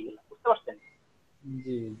জায়গাটাতে নিয়ে গেলাম, বুঝতে পারছেন?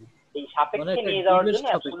 জি জি, এই মানে সাপেক্ষে একটা নিয়ে যাওয়ার ডিলের জন্য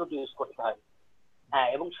সাপেক্ষে। অ্যাবসলিউট ইউজ করতে হয়। হ্যাঁ,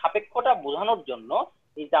 এবং সাপেক্ষটা বোঝানোর জন্য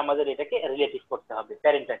এই যে আমাদের এটাকে রিলেটিভ করতে হবে,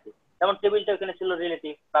 প্যারেন্টটাকে। যেমন টেবিলটা ওখানে ছিল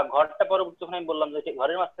রিলেটিভ, বা ঘরটা পরবর্তী যখন আমি বললাম যে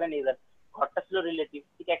ঘরের মাঝখানে নিয়ে যান, ঘরটা ছিল রিলেটিভ।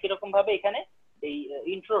 ঠিক একই রকম ভাবে এখানে এই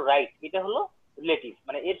ইন্ট্রো রাইট, এটা হলো রিলেটিভ,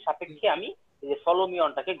 মানে এর সাপেক্ষে আমি এই যে ফলো মি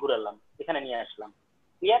অনটাকে ঘুরালাম, এখানে নিয়ে আসলাম।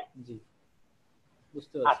 ক্লিয়ার? জি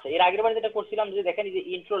বুঝতে আচ্ছা, পারছি। এর আগের বার যেটা করছিলাম, যে দেখেন এই যে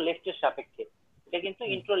ইন্ট্রো লেফটের সাপেক্ষে, এটা কিন্তু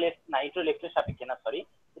ইন্ট্রো লেফট না, ইন্ট্রো লেফটের সাপেক্ষে না, সরি,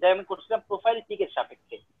 এটা আমি করছিলাম প্রোফাইল পিকের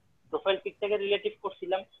সাপেক্ষে। প্রোফাইল পিকটাকে রিলেটিভ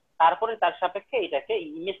করছিলাম, তারপরে তার সাপেক্ষে এটাকে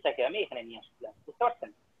ইমেজটাকে আমি এখানে নিয়ে আসছিলাম, বুঝতে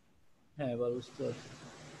পারছেন? হ্যাঁ এবার বুঝতে পারছি।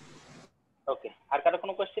 ওকে, আর কারো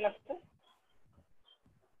কোনো কোশ্চেন আছে?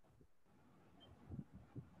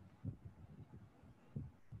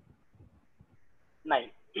 নাই?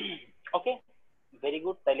 ওকে, ভেরি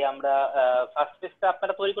গুড। তাইলে আমরা ফার্স্ট পেজটা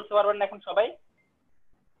আপনারা তৈরি করতে পারবেন না এখন সবাই?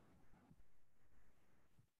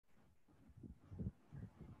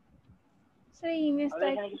 স্যার এই ইমেজটা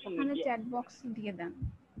এখানে কিছু এখানে চ্যাট বক্স দিয়ে দেন।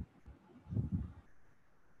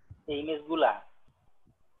 এই ইমেজগুলা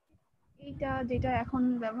এইটা যেটা এখন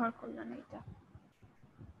ব্যবহার করলেন এইটা।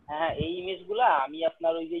 হ্যাঁ, এই ইমেজগুলা আমি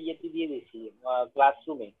আপনার ওই যে ইয়েতে দিয়ে দিয়েছি,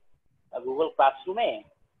 ক্লাসরুমে, গুগল ক্লাসরুমে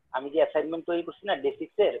আমি যে অ্যাসাইনমেন্ট তৈরি করছি না ডে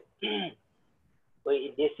 6 এর, ওই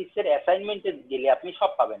ডে 6 এর অ্যাসাইনমেন্টে গেলে আপনি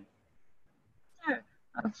সব পাবেন। স্যার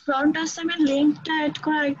ফ্রন্ট আসামের লিংকটা এড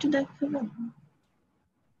করা একটু দেখাবেন?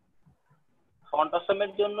 ফন্ট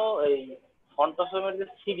অসমের জন্য এই ফন্ট অসমের যে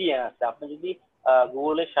সিডিএন আছে, আপনি যদি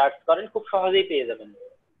গুগলে সার্চ করেন খুব সহজেই পেয়ে যাবেন।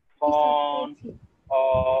 ফন্ট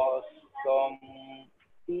অসম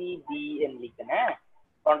সিডিএন লিখেন, হ্যাঁ,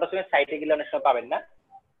 ফন্ট অসমের সাইটে গেলে অনেক সময় পাবেন না,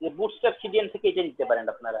 যে বুটস্ট্র্যাপ সিডিএন থেকে এটা নিতে পারেন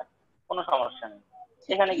আপনারা, কোনো সমস্যা নেই।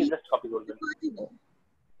 এখানে গিয়ে জাস্ট কপি করবেন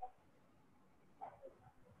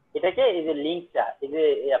এটাকে, এই যে লিঙ্কটা, এই যে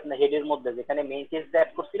আপনার হেডের মধ্যে যেখানে মেইন পেজটা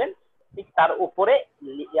অ্যাড করছিলেন, ঠিক তার উপরে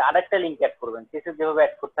আরেকটা লিঙ্ক অ্যাড করবেন, পেজে যেভাবে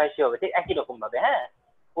অ্যাড করতে হয় সেভাবে, ঠিক একই রকম ভাবে, হ্যাঁ,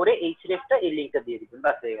 করে এই সিলেক্টটা এই লিঙ্কটা দিয়ে দিবেন,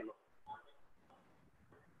 বাস হয়ে গেল।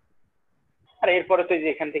 আর এরপরে তো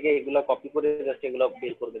এখান থেকে এগুলো কপি করে জাস্ট এগুলো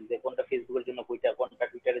বের করবেন, যে কোনটা ফেসবুকের জন্য কোনটা, কোনটা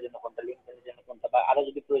টুইটারের জন্য কোনটা, লিঙ্কডইনের জন্য কোনটা, বা আরো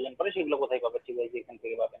যদি প্রয়োজন পড়ে সেগুলো কোথায় পাবেন, ঠিক আছে এখান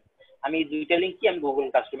থেকে পাবেন। আমি এই দুইটা লিঙ্কই আমি গুগল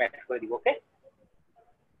ক্লাসরুমে অ্যাড করে দিব। ওকে,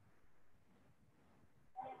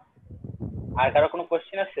 আর কারো কোনো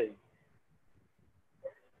কোশ্চেন আছে?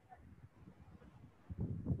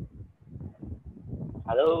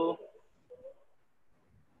 হ্যালো,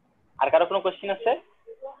 আর কারো কোনো কোশ্চেন আছে?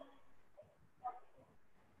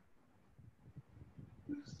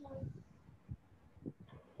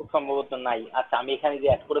 খুব সম্ভবত নাই। আচ্ছা আমি এখানে যে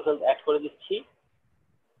অ্যাড করে দিচ্ছি।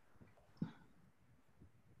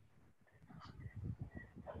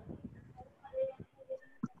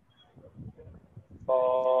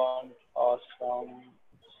 font awesome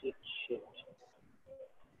sheet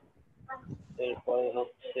এরপরে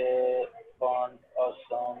হচ্ছে font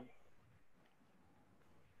awesome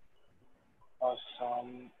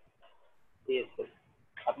CSS।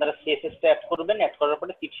 আপনারা CSS টা অ্যাড করবেন, অ্যাড করার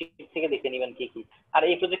পরে চিট শিট থেকে দেখে নেবেন কি কি। আর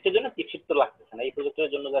এই প্রজেক্টের জন্য চিট শিট তো লাগতেছে না, এই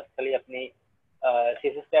প্রজেক্টের জন্য জাস্ট খালি আপনি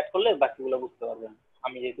CSS টা অ্যাড করলে বাকিগুলো বুঝতে পারবেন।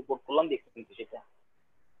 আমি যেহেতু কোড করলাম দেখতে কিন্তু সেটা।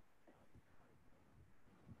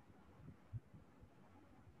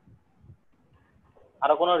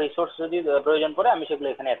 আরো কোনো রিসোর্স যদি প্রয়োজন পড়ে আমি সেগুলো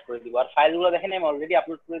এখানে অ্যাড করে দিব। আর ফাইলগুলো দেখেন আমি অলরেডি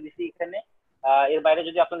আপলোড করে দিছি এখানে। এর বাইরে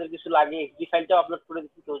যদি আপনাদের কিছু লাগে এক্সডি ফাইলটাও আপলোড করে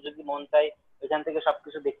দিচ্ছি, কেউ যদি মন চায় এখান থেকে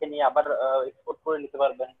সবকিছু দেখে নিয়ে আবার এক্সপোর্ট করে নিতে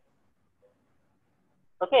পারবেন।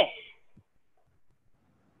 ওকে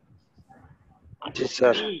জি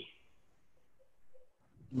স্যার।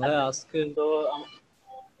 ভাই আজকে তো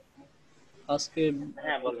আজকে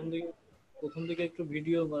হ্যাঁ বলুন। প্রথম দিকে একটু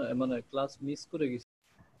ভিডিও মানে ক্লাস মিস করে গেছি।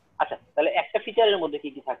 আচ্ছা তাহলে একটা ফিচারের মধ্যে কি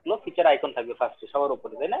কি থাকলো? ফিচার আইকন থাকবে ফার্স্টে সবার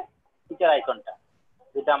উপরে, তাই না? ফিচার আইকনটা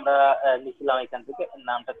যেটা আমরা লিখলাম এখান থেকে,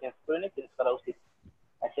 নামটা চেঞ্জ করে নিয়ে চেঞ্জ করা উচিত।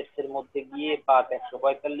 অ্যাসেটস এর মধ্যে গিয়ে পাত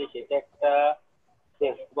 145 এটা একটা,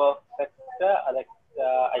 টেক্সট বক্স একটা, আর একটা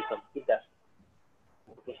আইকন ফিচার।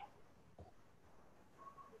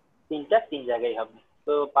 তিন জায়গায় হবে।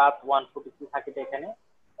 তো পাত 142 থাকে এখানে,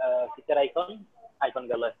 ফিচার আইকন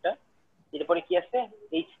গেল একটা। এরপরে কি আছে?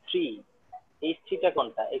 H3 টা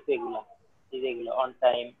কোনটা? এই তো এগুলা, এই যে এগুলো on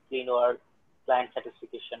time, clean work, client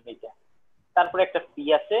satisfaction এটা। তারপরে একটা পি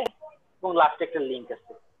আছে এবং লাস্টে একটা লিংক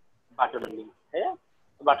আছে, বাটনের লিংক। হ্যাঁ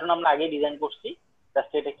বাটন আমরা আগে ডিজাইন করছি,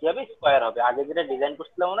 জাস্ট এটা কি হবে? স্কয়ার হবে। আগে যেটা ডিজাইন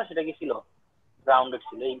করছিলাম না সেটা কি ছিল? রাউন্ডেড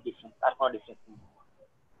ছিল। এই ডিফারেন্স, আর কোনো ডিফারেন্স নেই।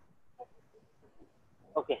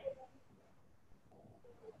 ওকে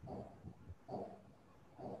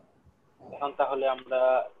এখন তাহলে আমরা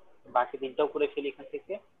বাকি তিনটাও করে ফেলি এখান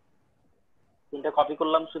থেকে। তিনটা কপি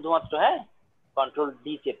করলাম শুধুমাত্র, হ্যাঁ কন্ট্রোল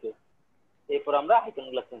ডি চেপে। এরপর আমরা আইকন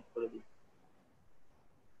গুলো চেঞ্জ করে দিই,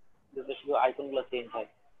 যাতে শুধু আইকন গুলো চেঞ্জ হয়।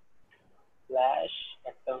 ফ্ল্যাশ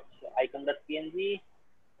একটা হচ্ছে আইকন ডট পিএনজি,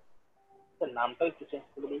 নামটাও একটু চেঞ্জ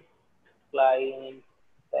করে দিই, ক্লায়েন্ট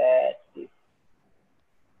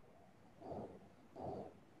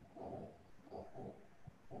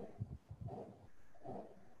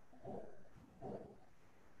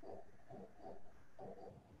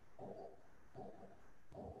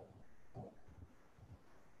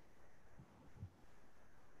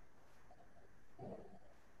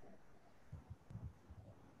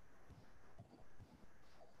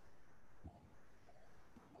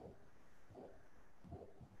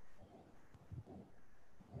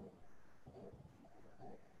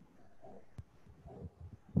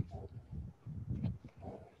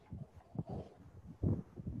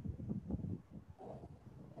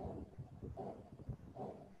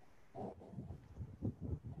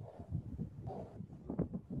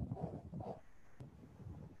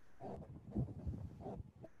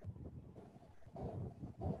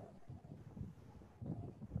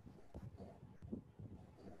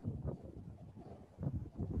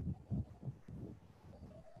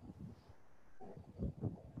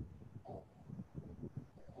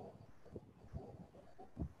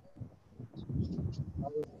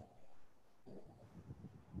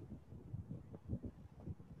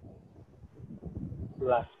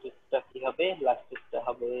লাস্টটা কি হবে? লাস্টটা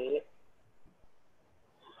হবে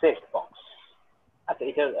সেভ বক্স। আচ্ছা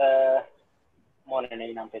এটার মনে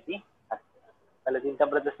নেই নামটা কি। আচ্ছা, তাহলে তিনটা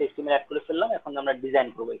আমরা জাস্ট এইচটিএমএল অ্যাড করে ফেললাম, এখন আমরা ডিজাইন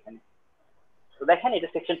করবো এখানে। তো দেখেন এটা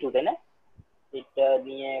সেকশন 2 তাই না? এটা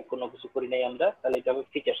নিয়ে কোনো কিছু করি নাই আমরা, তাহলে এটা হবে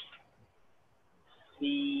ফিচার্স।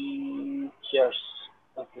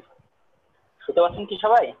 ওকে শুনতে পাচ্ছেন কি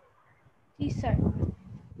সবাই? জি স্যার।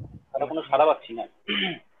 আমরা কোনো সাড়া পাচ্ছি না।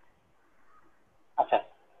 আচ্ছা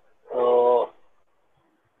তো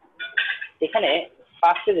এখানে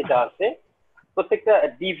ফার্স্টে যেটা আছে, প্রত্যেকটা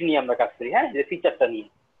ডিভ নিয়ে আমরা কাজ করি, হ্যাঁ যে ফিচারটা নিয়ে।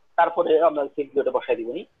 তারপরে আমরা সিম্পলি বসাই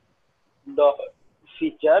দিবনি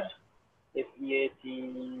ফিচার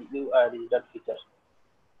ফিচার।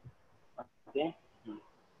 ওকে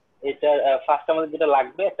এটা ফার্স্ট আমাদের যেটা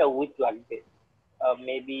লাগবে একটা উইথ লাগবে,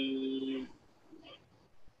 মেবি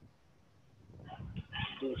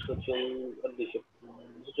 240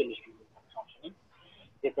 সমস্যা নেই।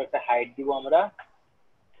 এরপর একটা হাইট দিব আমরা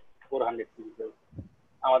 400 পিক্সেল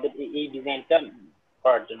আমাদের এই ডিজাইনটা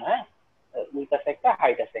করার জন্য। হ্যাঁ উইথ আছে একটা,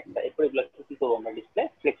 হাইট আছে একটা। এরপর এগুলো কি করবো আমরা? ডিসপ্লে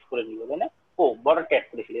ফ্লেক্স করে নিব, তাই না? ও বর্ডারটা অ্যাড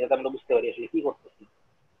করে ফেলি যাতে আমরা বুঝতে পারি আসলে কি করতেছি।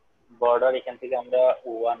 বর্ডার এখান থেকে আমরা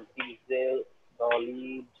 1 পিক্সেল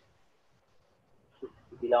সলিড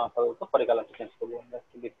দিলাম আপাতত, পরে কালারটা চেঞ্জ করবো আমরা,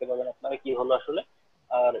 দেখতে পাবেন আপনারা কি হলো আসলে।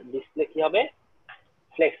 আর ডিসপ্লে কি হবে,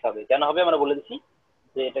 ফ্লেক্স হবে। কেন হবে আমরা বলে দিচ্ছি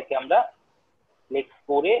যে এটাকে আমরা ফ্লেক্স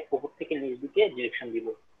করে উপর থেকে নিচ দিকে ডিরেকশন দিব,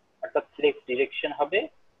 অর্থাৎ ফ্লেক্স ডিরেকশন হবে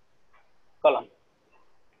কলাম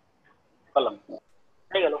কলাম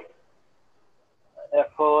হয়ে গেল।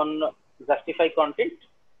 এখন জাস্টিফাই কন্টেন্ট,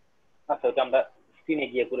 আচ্ছা ওটা আমরা স্ক্রিনে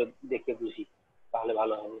গিয়ে করে দেখে বুঝি তাহলে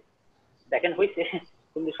ভালো হবে। দেখেন হয়েছে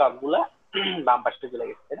কিন্তু সবগুলা বাম পাশে চলে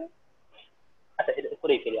গেছে, তাই না? আচ্ছা এটা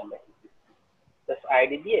করেই ফেলি আমরা, জাস্ট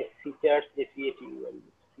আইডি দিয়ে ফিচার্স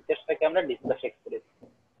ফিচার্সটাকে আমরা ডিসপ্লে ফ্লেক্স করে দিই,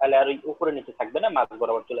 তাহলে আর ওই উপরে নিচে থাকবে না, মাঝ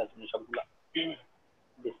বরাবর চলে আসবে সবগুলা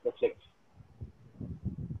ডিসপ্লে ফ্লেক্স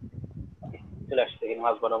চলে আসছে এখানে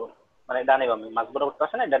মাঝ বরাবর, মানে ডানে বামে, মাঝ বরাবর তো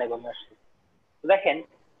আসে না, ডানে বামে আসছে। তো দেখেন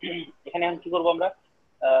এখানে এখন কি করবো আমরা,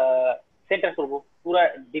 সেন্টার করব পুরা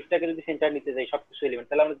ডিপটাকে। যদি সেন্টার নিতে যাই সবকিছু এলিমেন্ট,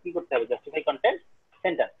 তাহলে আমরা কি করতে হবে, জাস্টিফাই কন্টেন্ট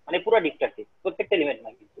সেন্টার, মানে পুরো ডিপটাকে, প্রত্যেকটা এলিমেন্ট না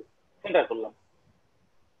কিন্তু সেন্টার করলাম।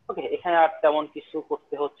 ওকে, এখানে আর তেমন কিছু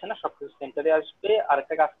করতে হচ্ছে না, সবকিছু সেন্টারে আসবে।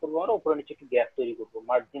 আরেকটা কাজ করবো আমরা, উপরে নিচে একটু গ্যাপ তৈরি করবো,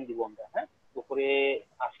 মার্জিন দিব আমরা। হ্যাঁ, উপরে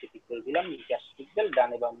 80 পিক্সেল দিলাম, নিচে 80 পিক্সেল,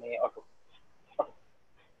 ডানে বামে অটো।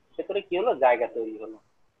 সে করে কি হলো, জায়গা তৈরি হলো।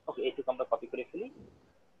 ওকে, এইটুকু আমরা কপি করে ফেলি।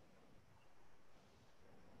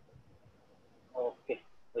 ওকে,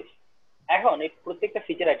 এখন এই প্রত্যেকটা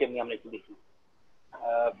ফিচার আইটেম নিয়ে আমরা একটু দেখি।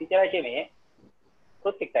 ফিচার আইটেমে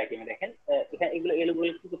প্রত্যেকটা আইটেমে দেখেন এখানে এগুলো এগুলো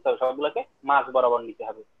কি করতে হবে, সবগুলোকে মাঝ বরাবর নিতে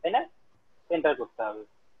হবে, তাই না? সেন্টার করতে হবে।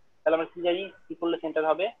 তাহলে আমরা কি জানি কি করলে সেন্টার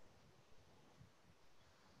হবে,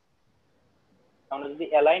 আমরা যদি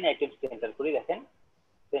অ্যালাইন আইটেম সেন্টার করি, দেখেন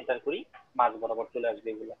সেন্টার করি, মাঝ বরাবর চলে আসবে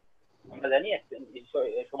এগুলো। আমরা জানি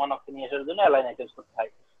সমান অক্ষে নিয়ে আসার জন্য অ্যালাইন আইটেমস করতে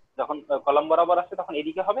হয়। যখন কলাম বরাবর আসবে তখন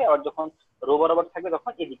এদিকে হবে, আর যখন রো বরাবর থাকবে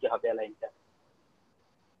তখন এদিকে হবে অ্যালাইনটা।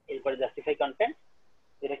 এরপরে জাস্টিফাই কন্টেন্ট,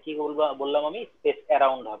 এটা কি বললাম আমি, স্পেস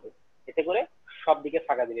অ্যারাউন্ড হবে, এতে করে সব দিকে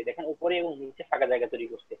ফাঁকা দিবে। দেখেন উপরে এবং নিচে ফাঁকা জায়গা তৈরি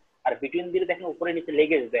করছে, আর বিটুইন দিলে দেখেন উপরে নিচে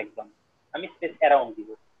লেগে যাবে একদম। আমি স্পেস অ্যারাউন্ড দিব।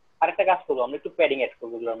 আরেকটা কাজ করবো, আমরা একটু প্যাডিং অ্যাড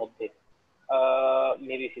করবো এগুলোর মধ্যে,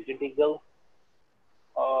 মেবি 15 পিক্সেল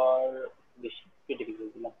আর বেশি 20 পিক্সেল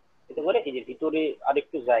দিলাম, এতে করে এই যে ভিতরে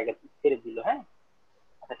আরেকটু জায়গা ছেড়ে দিল। হ্যাঁ,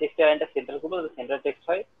 আচ্ছা টেক্সট লাইনটা সেন্টার করবো, সেন্টার টেক্সট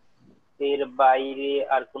হয়। এর বাইরে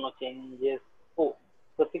আর কোনো চেঞ্জেস, ও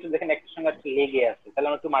প্রত্যেকটা দেখেন একটার সঙ্গে একটা লেগে আছে, তাহলে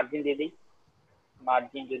আমরা একটু মার্জিন দিয়ে দিই।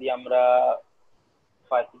 মার্জিন যদি আমরা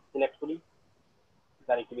 5 পিক্সেল অ্যাড করি,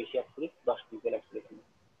 তার একটু বেশি অ্যাড করি, 10 পিক্সেল অ্যাড করে ফেলি,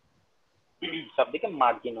 সব দিকে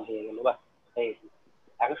মার্জিনও হয়ে গেল। বাস হয়ে গেছে।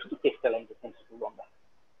 এখন শুধু টেক্সট লাইনটা সেন্টার করবো আমরা,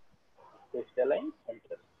 টেক্সট লাইন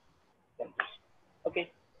সেন্টার। ওকে,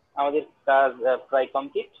 আমাদের কাজ প্রায়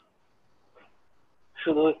কমপ্লিট,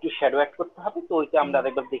 শুধু একটু শ্যাডো অ্যাড করতে হবে। তো ওইটা আমরা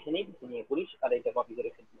আরেকবার দেখে নিই, দেখে নিয়ে করি, আর এটা কপি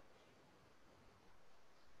করে ফেলবো।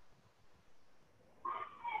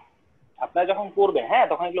 আপনারা যখন করবেন, হ্যাঁ,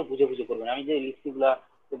 তখন এগুলো বুঝে বুঝে করবেন। আমি যে লিখছি গুলা,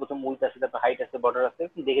 প্রথম উইথ আছে, তারপর হাইট আছে, বর্ডার আছে,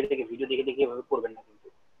 দেখে দেখে ভিডিও দেখে দেখে এভাবে করবেন না কিন্তু।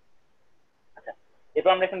 আচ্ছা,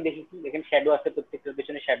 এরপর আমরা এখন দেখি কি, দেখেন শ্যাডো আছে, প্রত্যেকটার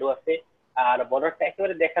পেছনে শ্যাডো আছে, আর বর্ডারটা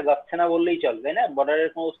একেবারে দেখা যাচ্ছে না বললেই চলে, তাই না?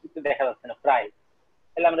 বর্ডারের কোনো অস্তিত্ব দেখা যাচ্ছে না প্রায়।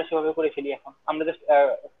 তাহলে আমরা সেভাবে করে ফেলি। এখন আমরা জাস্ট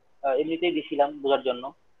এমনিতেই দিছিলাম বোঝার জন্য,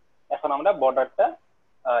 এখন আমরা বর্ডারটা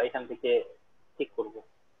এখান থেকে ঠিক করব।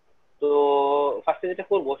 তো ফার্স্টে যেটা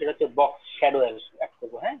করবো সেটা হচ্ছে বক্স শ্যাডো অ্যাড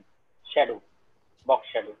করবো। হ্যাঁ, শ্যাডো, বক্স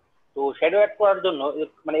শ্যাডো। তো শ্যাডো অ্যাড করার জন্য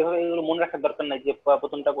মানে এভাবে এগুলো মনে রাখার দরকার নাই যে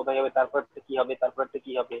প্রথমটা কোথায় হবে, তারপরটা কি হবে, তারপরটা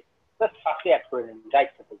কি হবে, জাস্ট ফার্স্টে অ্যাড করে নিন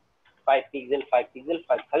রাইট সাথে 5 পিক্সেল 5 পিক্সেল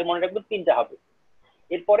 5, খালি মনে রাখবেন তিনটা হবে।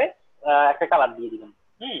 এরপরে একটা কালার দিয়ে দিবেন।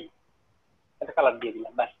 একটা কালার দিয়ে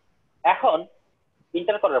দিলাম, ব্যাস। এখন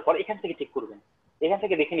ইন্টার করার পর এখান থেকে ঠিক করবেন, এখান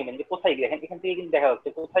থেকে দেখে নেবেন যে কোথায় গেলে, এখান থেকে কিন্তু দেখা যাচ্ছে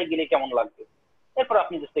কোথায় গেলে কেমন লাগবে। এরপর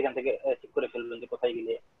আপনি জাস্ট এখান থেকে ঠিক করে ফেলবেন যে কোথায়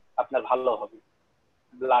গেলে আপনার ভালো হবে,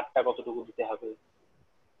 ব্লাডটা কতটুকু দিতে হবে,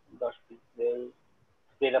 10 পিক্সেল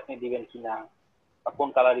স্প্রেড আপনি দিবেন কিনা, বা কোন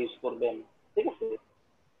কালার ইউজ করবেন, ঠিক আছে?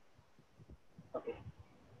 ওকে,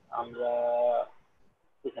 আমরা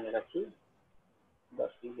এখানে রাখি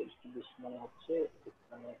 10 পিক্সেল, বেশি মনে হচ্ছে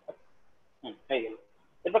এখানে। হয়ে গেল।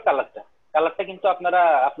 এরপর কালারটা, কালারটা কিন্তু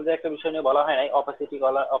আপনাদের একটা বিষয় নিয়ে বলা হয় নাই, অপাসিটি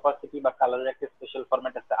কালার, অপাসিটি বা কালারের একটা স্পেশাল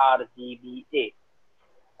ফরম্যাট আছে RGBA।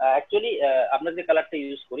 অ্যাকচুয়ালি আমরা যে কালারটা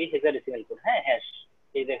ইউজ করি হেক্সাডেসিমাল কোড, হ্যাঁ, হ্যাশ,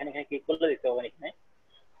 এই দেখেন এখানে ক্লিক করলে দেখতে পাবেন এখানে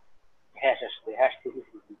হ্যাশ আসছে, হ্যাশ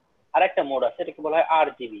সিসি। আর একটা মোড আছে, এটাকে বলা হয়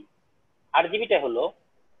RGB। আরজিবিটা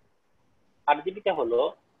হলো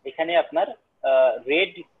এখানে আপনার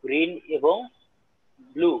রেড, গ্রিন এবং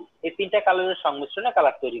ব্লু, এই তিনটা কালারের সংমিশ্রণে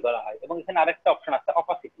কালার তৈরি করা হয়। এবং এখানে আরেকটা অপশন আছে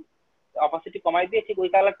অপাসিটি, অপাসিটি কমাই দিয়ে ঠিক ওই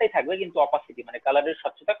কালারটাই থাকবে, কিন্তু অপাসিটি মানে কালারের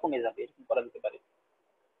স্বচ্ছতা কমে যাবে, এরকম করা যেতে পারে।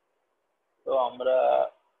 তো আমরা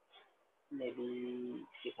মেবি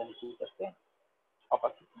এখানে কি আছে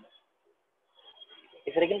অপাসিটি,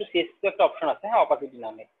 এখানে কিন্তু সিএসএস একটা অপশন আছে, হ্যাঁ অপাসিটি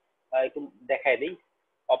নামে, একটু দেখাই দিই।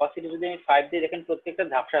 অপাসিটি যদি আমি 5 দিয়ে, দেখেন প্রত্যেকটা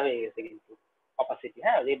ঝাপসা হয়ে গেছে কিন্তু অপাসিটি,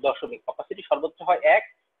 হ্যাঁ এই দশমিক অপাসিটি সর্বোচ্চ হয় 1,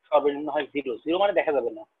 সর্বনিম্ন হয় 0, 0 মানে দেখা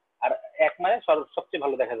যাবে না, আর 1 মানে সবচেয়ে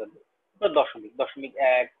ভালো দেখা যাবে। দশমিক,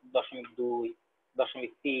 0.1, 0.2,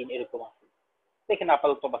 0.3 এরকম আছে। এখানে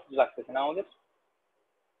আপাতত অপাসিটি লাগতেছে না আমাদের।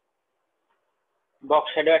 বক্স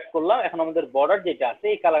শ্যাডো অ্যাড করলাম। এখন আমাদের বর্ডার যেটা আছে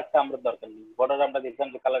এই কালারটা আমরা দরকার নেই, বর্ডার আমরা দেখলাম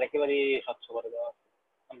যে কালার একেবারে স্বচ্ছ করে দেওয়া আছে।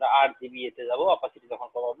 আমরা 8 GB এতে যাবো, অপাসিটি যখন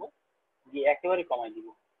কমাবো দিয়ে একেবারে কমাই দিব,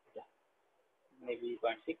 এটা মেবি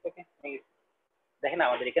 0.6 থেকে। দেখেন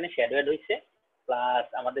আমাদের এখানে শ্যাডো অ্যাড হয়েছে, প্লাস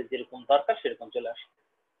আমাদের যেরকম দরকার সেরকম চলে আসে।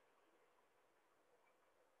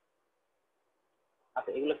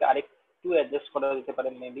 আচ্ছা এগুলোকে আরেকটু অ্যাডজাস্ট করা যেতে পারে,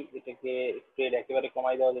 মেবি এটাকে স্প্রেড একেবারে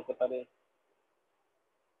কমাই দেওয়া যেতে পারে।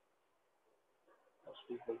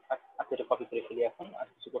 আচ্ছা এটা কপি করে ফেলি, এখন আর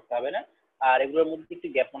কিছু করতে হবে না। আর এগুলোর মধ্যে একটু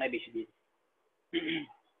গ্যাপ মনে হয় বেশি দিয়ে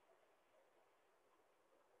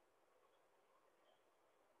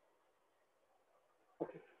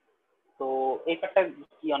তো এই পার্টটা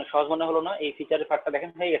কি অনেক সহজ মনে হলো না? এই ফিচারের পার্টটা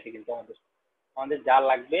দেখেন হয়ে গেছে কিন্তু আমাদের, আমাদের যা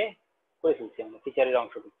লাগবে করে ফেলছি আমরা ফিচারের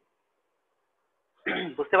অংশটুকু।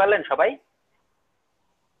 বুঝতে পারলেন সবাই?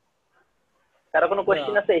 কারো কোনো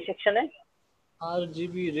কোয়েশ্চেন আছে এই সেকশনে?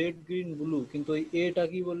 RGB রেড গ্রিন ব্লু, কিন্তু ওই এটা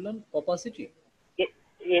কি বললেন অপাসিটি?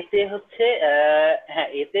 এতে হচ্ছে হ্যাঁ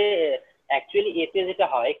এতে অ্যাকচুয়ালি এতে যেটা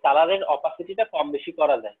হয় কালারের অপাসিটিটা কম বেশি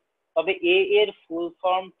করা যায়, তবে এ এর ফুল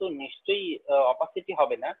ফর্ম তো নিশ্চয়ই অপাসিটি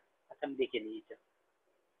হবে না। আচ্ছা আমি দেখে নিই এটা,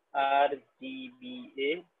 RGBA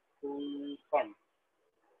ফুল ফর্ম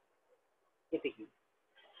এতে কি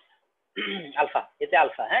আলফা, এতে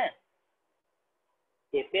আলফা, হ্যাঁ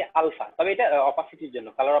এতে আলফা, তবে এটা অপাসিটির জন্য,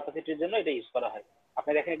 কালার অপাসিটির জন্য এটা ইউজ করা হয়।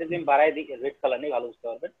 আপনি দেখেন এটা যদি আমি বাড়ায় দিই, রেড কালার নেই ভালো বুঝতে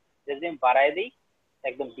পারবেন, এটা যদি আমি বাড়ায় দিই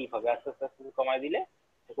একদম ডিপ হবে, আস্তে আস্তে আস্তে কমায় দিলে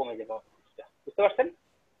কমে যাবে অপাসিটিটা। বুঝতে পারছেন?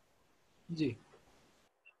 জি।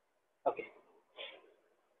 ওকে,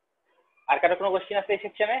 আর কারো কোনো কোশ্চেন আছে এই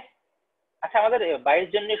সেকশনে? আচ্ছা আমাদের 22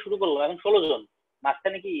 জন নিয়ে শুরু করলাম, এখন 16 জন,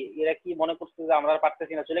 মাঝখানে কি এরা কি মনে করছে যে আমরা আর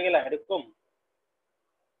পারতেছি না চলে গেলাম, এরকম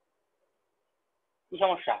কি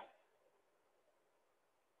সমস্যা?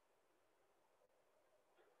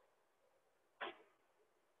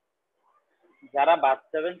 যারা বাদ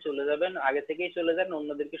যাবেন চলে যাবেন, আগে থেকেই চলে যান,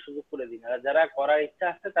 অন্যদেরকে সুযোগ করে দিন, আর যারা করার ইচ্ছা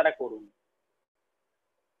আছে তারা করুন।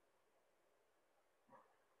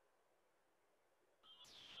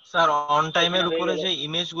 স্যার অন টাইমের উপরে যে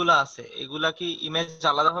ইমেজগুলো আছে এগুলা কি ইমেজ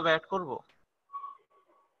আলাদাভাবে অ্যাড করব?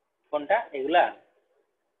 কোনটা এগুলা?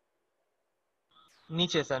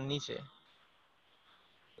 নিচে স্যার, নিচে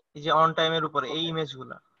এই যে অন টাইমের উপরে এই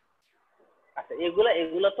ইমেজগুলা। আচ্ছা এগুলা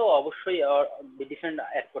এগুলা তো অবশ্যই ডিফারেন্ট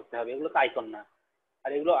অ্যাড করতে হবে, এগুলো তো আইকন না, আর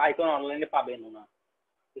এগুলো আইকন অনলাইনে পাবেনও না।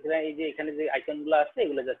 এখানে এই যে এখানে যে আইকন গুলো আছে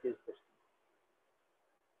এগুলো জাস্ট ইউজ করছি।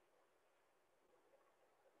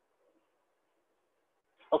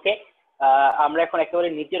 ওকে, আমরা এখন একেবারে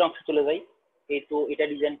নিচের অংশে চলে যাই। এই তো এটা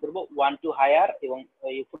ডিজাইন করব 1 টু হায়ার এবং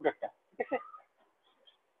এই ফুটারটা, ঠিক আছে?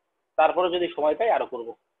 তারপরে যদি সময় পাই আরো করব।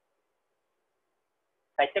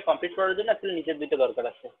 সাইজটা কমপ্লিট করার জন্য আসলে নিচের দুইটা দরকার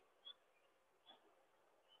আছে।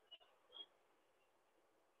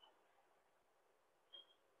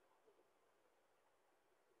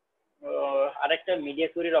 আরেকটা মিডিয়া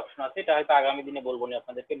কোয়েরির অপশন আছে, এটা হয়তো আগামী দিনে বলবো না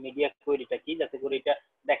আপনাদেরকে মিডিয়া কোয়েরিটা কি, যাতে করে এটা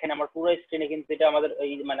দেখেন আমার পুরো স্ক্রিনে কিন্তু এটা আমাদের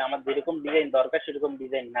এই মানে আমার যেরকম ডিজাইন দরকার সেরকম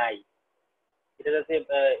ডিজাইন নাই, এটা যাতে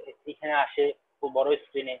এখানে আসে খুব বড়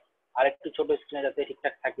স্ক্রিনে আর একটু ছোট স্ক্রিনে যাতে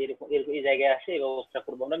ঠিকঠাক থাকে এরকম এই জায়গায় আসে, এই ব্যবস্থা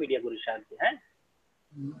করবো আমরা মিডিয়া কোয়েরির সাহায্যে। হ্যাঁ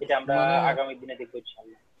এটা আমরা আগামী দিনে দেখবো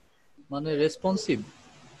ইনশাআল্লাহ। মানে রেসপন্সিভ?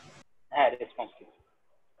 হ্যাঁ রেসপন্সিভ।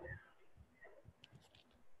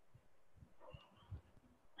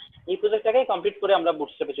 এই প্রজেক্টটাকে কমপ্লিট করে আমরা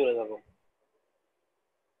বুটস্ট্র্যাপে চলে যাব।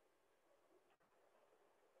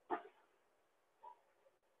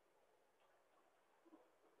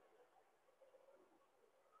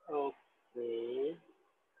 ওকে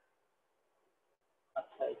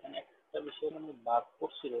আচ্ছা এখানে একটা বিষয় মানে বাদ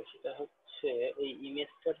পড়ছিল, সেটা হচ্ছে এই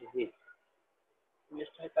ইমেজটার উইডথ,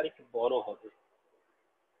 ইমেজটা হয়তো আর একটু বড় হবে,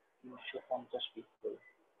 350 পিক্সেল।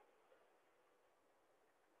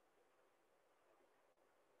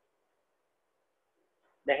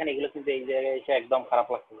 দেখেন এগুলো কিন্তু এই জায়গায় এসে একদম খারাপ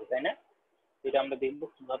লাগতেছে, তাই না? এটা আমরা দেখবো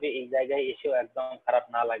কিভাবে এই জায়গায় এসেও একদম খারাপ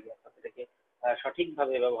না লাগে, অর্থাৎ এটাকে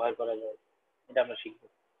সঠিকভাবে ব্যবহার করা যায়, এটা আমরা শিখবো।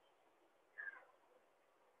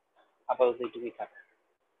 আপাতত এইটুকুই থাক,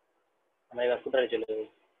 আমরা এবার ফুটারে চলে যাই।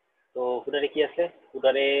 তো ফুটারে কি আছে?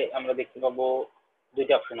 ফুটারে আমরা দেখতে পাবো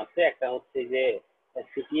দুইটা অপশন আছে, একটা হচ্ছে যে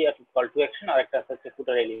সিটি কল টু অ্যাকশন, আর একটা হচ্ছে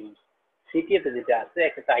ফুটার এলিমেন্ট। সিটিএতে যেটা আছে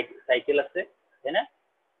একটা টাইটেল আছে, তাই না?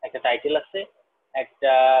 একটা টাইটেল আছে,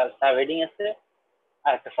 একটা সাবহেডিং আছে,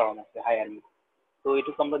 আর একটা ফর্ম আছে হায়ার মি। তো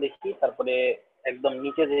এইটুকু আমরা দেখি। তারপরে একদম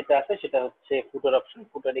নিচে যেটা আছে সেটা হচ্ছে ফুটার অপশন।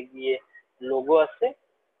 ফুটারে গিয়ে লোগো আছে,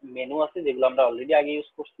 মেনু আছে, যেগুলো আমরা অলরেডি আগে ইউজ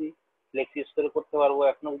করছি, ফ্লেক্স ইউজ করে করতে পারবো।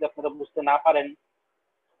 এখনো যদি আপনারা বুঝতে না পারেন,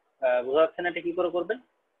 বোঝা যাচ্ছে না এটা কি করে করবেন,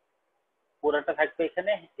 পুরোটা থাকবে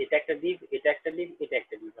এখানে, এটা একটা ডিভ, এটা একটা ডিভ, এটা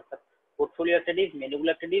একটা ডিভ, অর্থাৎ পোর্টফোলিও একটা ডিভ, মেনুগুলো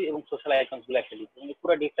একটা ডিভ এবং সোশ্যাল আইকনস গুলো একটা ডিভ। এই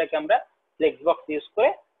পুরো ডিভটাকে আমরা ফ্লেক্স বক্স ইউজ করে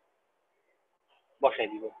বসাই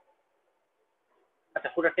দিব। আচ্ছা,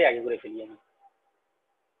 পুরোটাই আগে করে ফেলি আমি।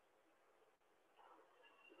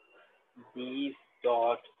 div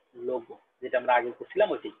ডট লোগো, যেটা আমরা আগে করছিলাম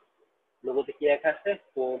ওইটাই। লোগোতে কি লেখা আছে?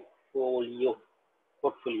 পোর্টফোলিও,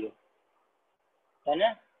 পোর্টফোলিও, তাই না?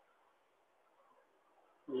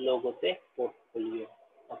 লোগোতে পোর্টফোলিও,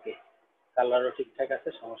 ওকে। কালারও ঠিকঠাক আছে,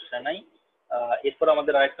 সমস্যা নাই। এরপর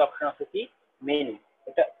আমাদের আরেকটা অপশন আছে কি, মেনু।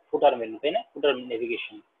 এটা ফুটার মেনু, তাই না? ফুটার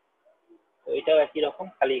নেভিগেশন। তো এটাও একই রকম,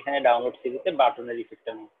 খালি এখানে ডাউনলোড সিভিতে বাটনের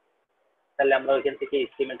ইফেক্টটা নেই। তাহলে আমরা ওইখান থেকে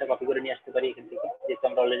এসটিএমএলটা কপি করে নিয়ে আসতে পারি এখান থেকে, যেহেতু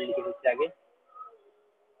আমরা অলরেডি লিখে দিচ্ছি আগে।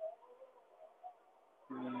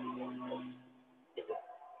 এটা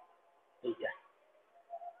এইটা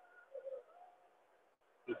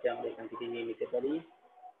এটা আমরা এখান থেকে নিয়ে নিতে পারি।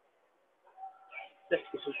 জাস্ট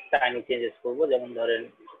কিছু টাইনি চেঞ্জেস করবো, যেমন ধরেন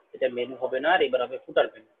এটা মেনু হবে না, আর এবার হবে ফুটার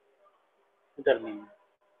মেনু। ফুটার মেনু,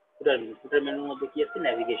 ফুটার মেনু, ফুটার মেনুর মধ্যে কি আছে?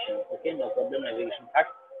 ন্যাভিগেশন। ওকে, নো প্রবলেম, ন্যাভিগেশন থাক।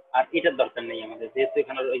 আর এটার দরকার নেই আমাদের, যেহেতু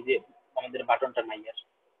এখানে ওই যে আমাদের বাটনটা নাই আর,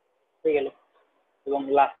 হয়ে গেল। এবং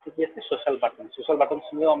লাস্টে কি আছে? Social button. সোশ্যাল বাটন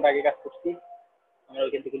নিয়েও আমরা আগে কাজ করছি, আমরা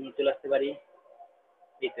ওইখান থেকে নিয়ে চলে আসতে পারি।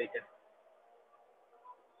 এই তো এটা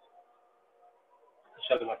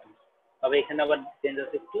সোশ্যাল বাটন। তবে এখানে আবার চেঞ্জ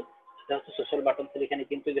আছে একটু, সেটা হচ্ছে সোশ্যাল বাটন এখানে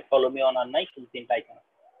কিন্তু যে ফলো মি অন আর নাই, শুধু তিনটা আইকন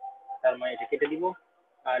আছে। তার মানে এটা কেটে দিব,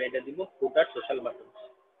 আর এটা দিব ফুটার সোশ্যাল বাটন।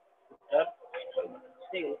 ফুটার সোশ্যাল বাটন,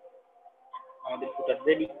 ঠিক আছে। আমাদের ফুটার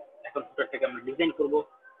রেডি। এখন ফুটারটাকে আমরা ডিজাইন করব।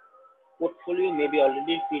 Portfolio maybe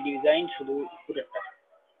already pre design, শুধু ফুটারটা।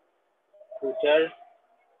 ফুটার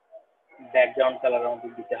ব্যাকগ্রাউন্ড কালার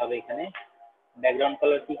আমাদের দিতে হবে এখানে। ব্যাকগ্রাউন্ড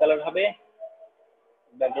কালার কি কালার হবে?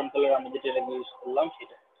 ব্যাকগ্রাউন্ড কালার আমরা যেটা ইউজ করলাম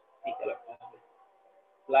সেটা এই কালারটা হবে।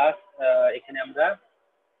 প্লাস এখানে আমরা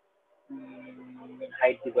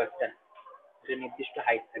হাইট দিব একটা, নির্দিষ্ট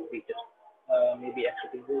হাইট থাকবে এটা, মেবি 100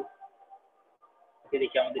 পিক্সেল। ওকে,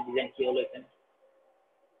 দেখি আমাদের ডিজাইন কি হলো এখানে।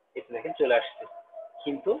 এটা দেখেন চলে আসছে,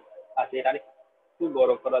 কিন্তু আচ্ছা এটা আরেকটু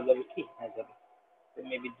বড় করা যাবে কি? হ্যাঁ যাবে,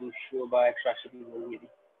 মেবি 200 বা 180 পিক্সেল দিয়ে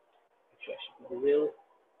দিই। 180 পিক্সেল,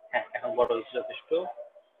 হ্যাঁ এখন বড় হয়েছে যথেষ্ট।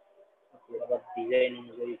 আবার ডিজাইন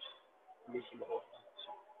অনুযায়ী বেশি বড় হচ্ছে।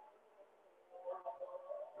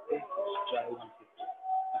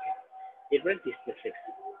 এরপরে ডিসপ্লে ফ্লেক্স,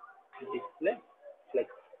 ডিসপ্লে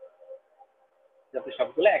ফ্লেক্স, যাতে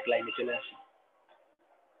সবগুলো এক লাইনে চলে আসে।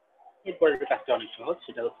 এরপরের কাজটা অনেক সহজ,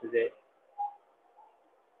 সেটা হচ্ছে যে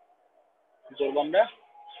করবো আমরা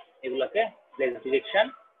এগুলাকে flakes direction,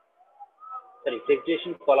 sorry flakes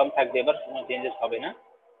direction column থাকবে, এবার কোনো চেঞ্জেস হবে না,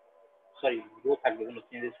 সরি রো থাকবে, কোনো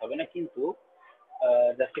চেঞ্জেস হবে না, কিন্তু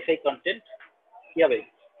জাস্টিফাই কন্টেন্ট কি হবে?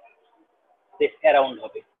 টেক্সট অ্যারাউন্ড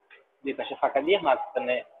হবে, দুই পাশে ফাঁকা দিয়ে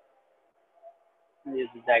মাঝখানে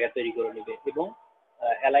জায়গা তৈরি করে নেবে, এবং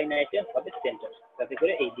অ্যালাইন আইটেম হবে সেন্টার, যাতে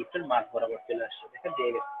করে এই ডিফারেন্ট মার্ক বরাবর চলে আসছে। দেখেন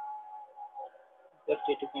দিয়ে গেছে, জাস্ট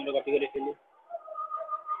এটুকু আমরা কপি করে ফেলি,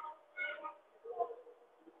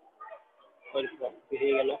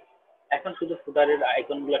 হয়ে গেল। এখন শুধু ফুটারের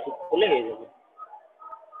আইকন গুলো ঠিক করলে হয়ে যাবে,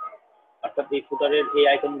 অর্থাৎ এই ফুটারের এই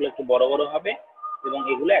আইকন গুলো একটু বড় বড় হবে এবং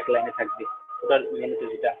এগুলো এক লাইনে থাকবে ফুটার মেনুতে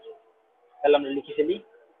যেটা আছে। তাহলে আমরা লিখে ফেলি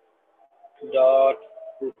ডট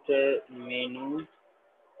ফুটার মেনু,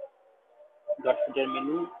 ডট ফুটার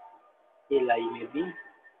মেনু এলআই, মেবি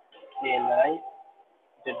এলআই,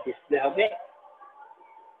 এটা ডিসপ্লে হবে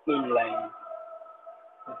ইনলাইন,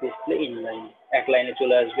 ডিসপ্লে ইনলাইন, এক লাইনে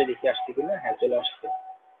চলে আসবে। দেখি আসছে কিনা, হ্যাঁ চলে আসছে।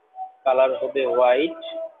 কালার হবে হোয়াইট,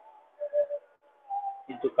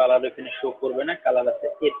 কিন্তু কালার এখানে শো করবে না, কালার আছে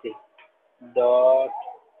এতে, ডট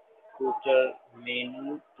ফুটার মেনু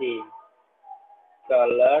এ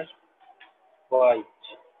কালার হোয়াইট,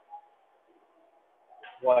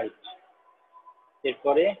 হোয়াইট।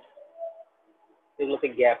 এরপরে এগুলোতে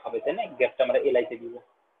গ্যাপ হবে, তাই না? গ্যাপটা আমরা এলআইতে দিব,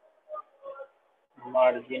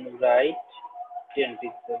 মার্জিন রাইট 10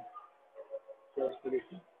 পিক্সেল, 10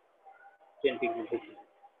 পিক্সেল হয়েছে।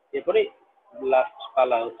 এরপরে লাস্ট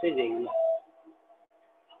পালা হচ্ছে যেগুলো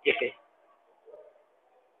এতে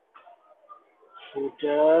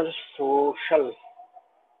ফুটার সোশ্যাল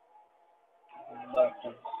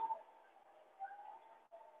বাটন,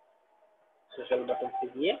 সোশ্যাল বাটন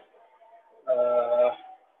গিয়ে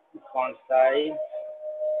ফন্ট সাইজ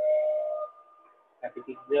 30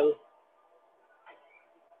 পিক্সেল,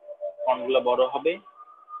 ফন্ট গুলো বড় হবে,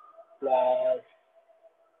 প্লাস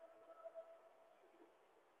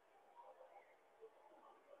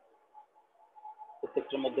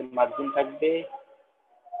প্রত্যেকটার মধ্যে মার্জিন থাকবে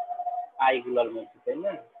আই গুলার মধ্যে, তাই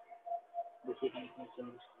না? দেখি এখানে কোনো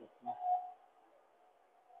চেঞ্জ করতে না।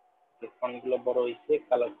 ফন্ট গুলো বড় হয়েছে,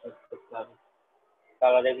 কালার চেঞ্জ করতে হবে।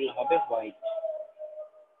 কালার এগুলো হবে হোয়াইট।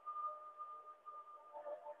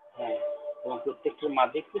 হ্যাঁ, এবং প্রত্যেকটার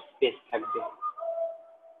মাঝে একটু স্পেস থাকবে।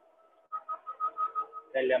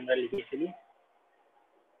 তাহলে আমরা লিখে ফেলি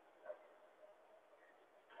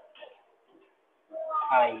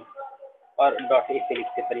হাই আর ডট এসে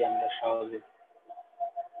লিখতে পারি আমরা সহজে।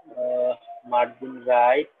 মার্জিন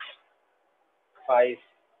রাইট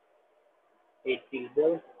 8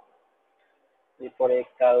 পিক্সেল, এরপরে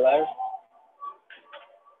কালার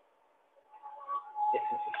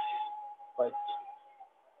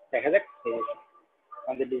দেখা যাক হয়ে গেছে।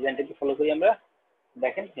 আমাদের ডিজাইনটাকে ফলো করি আমরা,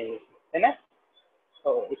 দেখেন হয়ে গেছে, তাই না? তো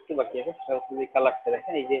একটু বাকি আছে, কালারটা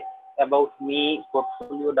দেখেন, এই যে about me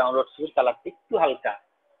portfolio download Subir কালারটা একটু হালকা,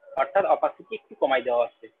 অর্থাৎ অপাসিটি একটু কমাই দেওয়া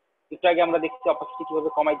আছে। একটু আগে আমরা দেখছি অপাসিটি কিভাবে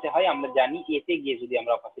কমাইতে হয়। আমরা জানি এতে গিয়ে যদি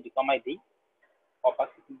আমরা অপাসিটি কমাই দিই,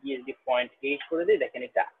 অপাসিটি গিয়ে যদি 0.8 করে দিই, দেখেন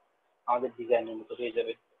এটা আমাদের ডিজাইনের মতো হয়ে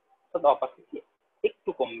যাবে। অর্থাৎ অপাসিটি একটু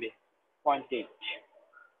কমবে, 0.8।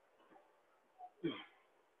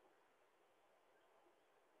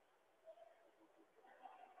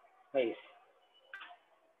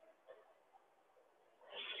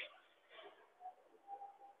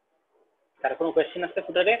 তার কোনো কোয়েশ্চেন আছে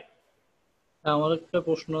ফুটারে? আমার একটা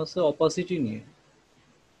প্রশ্ন আছে অপাসিটি নিয়ে।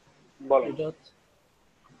 বলেন। এটা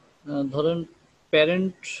ধরেন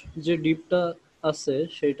প্যারেন্ট যে ডিপটা আছে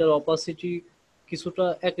সেটার অপাসিটি কিছুটা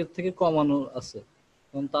একের থেকে কমানো আছে,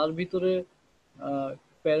 এবং তার ভিতরে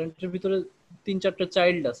প্যারেন্টের ভিতরে 3-4টা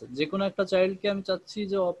চাইল্ড আছে, যে কোনো একটা চাইল্ডকে আমি চাচ্ছি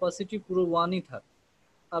যে অপাসিটি পুরো 1ই থাক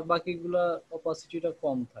আর বাকিগুলা অপাসিটিটা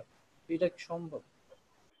কম থাক, এটা কি সম্ভব?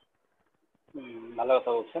 ভালো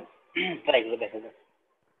কথা বলছেন, ট্রাই করে দেখা যাক।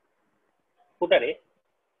 ফুটারে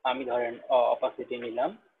আমি ধরেন অপাসিটি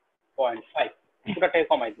নিলাম 0.5, পুরোটাকে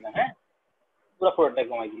কমাই দিলাম। হ্যাঁ, পুরোটাকে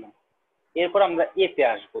কমাই দিলাম। এরপর আমরা এতে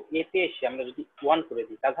আসবো। এতে এসে আমরা যদি 1 করে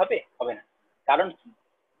দিই, কাজ হবে? হবে না। কারণ কি?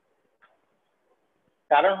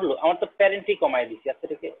 কারণ হলো আমার তো প্যারেন্টই কমাই দিছি। আচ্ছা,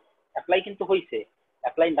 এটাকে অ্যাপ্লাই কিন্তু হয়েছে।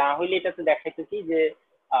 অ্যাপ্লাই না হইলে এটাতে দেখাইতে কি যে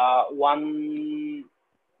 1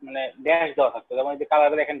 মানে ড্যাশ দেওয়া থাকতো, যেমন এই যে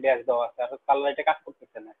কালারে দেখেন ড্যাশ দেওয়া আছে, আর কালার এটা কাজ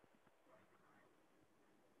করতেছে না।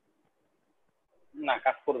 না,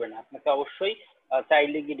 কাজ করবে না। আপনাকে অবশ্যই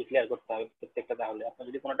চাইল্ডে গিয়ে ডিক্লেয়ার করতে হবে প্রত্যেকটা। তাহলে আপনার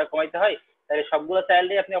যদি কোনোটা কমাইতে হয়, তাহলে সবগুলো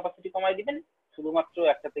চাইল্ডে আপনি অপাসিটি কমাই দিবেন, শুধুমাত্র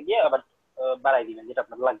একটাতে গিয়ে আবার বাড়াই দিবেন যেটা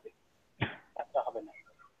আপনার লাগবে। কাজটা হবে না।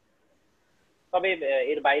 তবে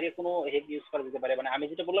এর বাইরে কোনো হেড ইউজ করা যেতে পারে। মানে আমি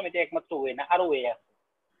যেটা বললাম এটা একমাত্র ওয়ে না, আরো ওয়ে আছে।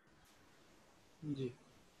 জি।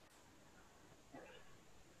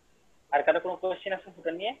 আর কারো কোনো কোয়েশ্চেন আছে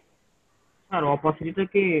ফুটার নিয়ে? স্যার অপাসিটিটা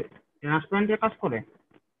কি ট্রান্সপারেন্টের কাজ করে?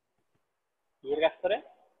 এর কাজ করে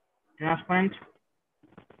ট্রান্সপারেন্ট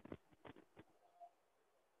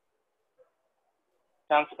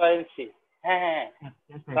ট্রান্সপারেন্সি। হ্যাঁ হ্যাঁ হ্যাঁ,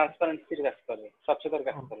 ট্রান্সপারেন্সির কাজ করে, স্বচ্ছতার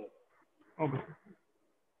কাজ করে। ওকে।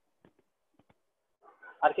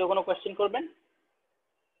 আর কেউ কোনো কোয়েশ্চেন করবেন?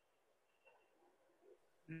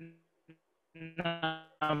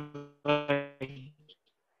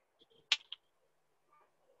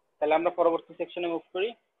 তাহলে আমরা পরবর্তী সেকশনে মুভ করি।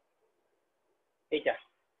 এইটা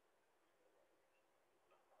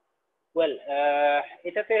ওয়েল,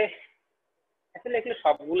 এটাতে আসলে এগুলো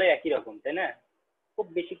সবগুলোই একই রকম, তাই না? খুব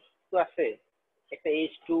বেশি কিছু আছে। একটা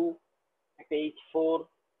H2, একটা H4,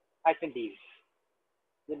 আর একটা div,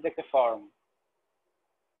 যেটা একটা ফর্ম।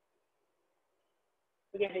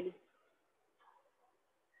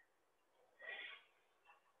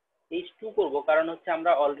 H2 করব কারণ হচ্ছে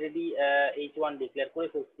আমরা অলরেডি H1 ডিক্লেয়ার করে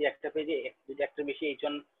ফেলছি একটা পেজে। যদি একটা বেশি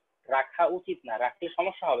H1 রাখা উচিত না, রাখলে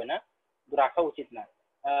সমস্যা হবে না, কিন্তু রাখা উচিত না।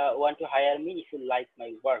 want to hire me if you like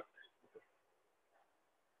my work.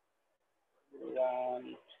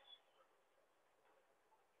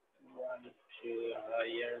 want to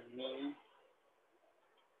hire me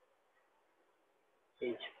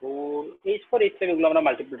H4, H4 এগুলো আমরা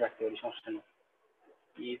মাল্টিপল রাখতে পারি, সমস্যা নেই।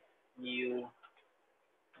 if you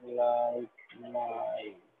like my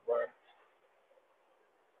work,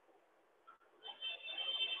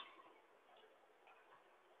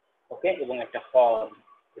 ওকে। এবং একটা ফর্ম,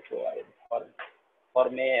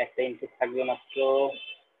 ফর্মে একটা ইনপুট থাকবে মাত্র,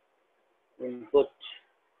 input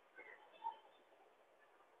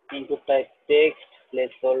type text,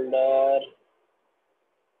 place holder,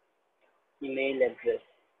 email address.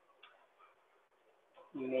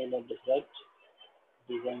 Email address right,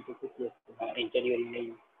 design থেকে কি আছে, হ্যাঁ ইন্টেরিয়র ইমেল,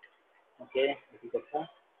 ওকে এই কথা।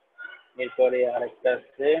 এরপরে আরেকটা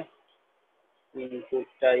আছে input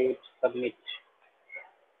type submit,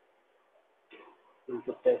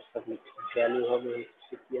 input type submit, value হবে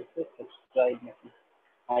কি আছে, সাবস্ক্রাইব নাকি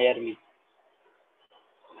হায়ার মি,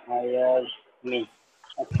 হায়ার মি।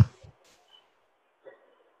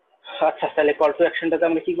 আচ্ছা তাহলে কল টু অ্যাকশনটাতে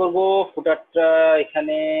আমরা কি করব, ফুটারটা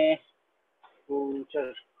এখানে ফুটার,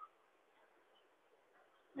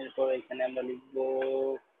 এরপর এখানে আমরা লিখব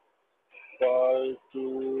কল টু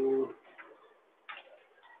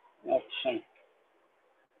অ্যাকশন,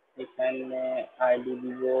 এখানে আইডি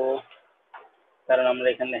দিব, কারণ আমরা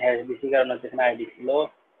এখানে হ্যাশ দিছি, কারণ হচ্ছে এখানে আইডি ছিল।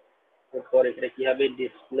 এরপর এখানে কি হবে,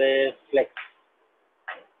 ডিসপ্লে ফ্লেক্স,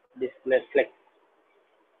 ডিসপ্লে ফ্লেক্স,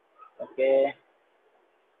 ওকে।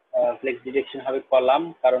 ফ্লেক্স ডিরেকশন হবে কলাম,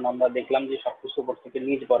 কারণ আমরা দেখলাম যে সবকিছু উপর থেকে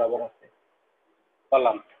নিচ বরাবর আছে,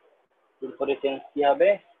 কলাম। এরপরে চেঞ্জ কি হবে,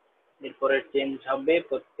 এরপরে চেঞ্জ হবে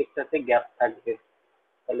প্রত্যেকটাতে গ্যাপ থাকবে,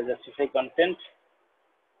 তাহলে justify content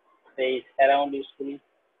space around useful.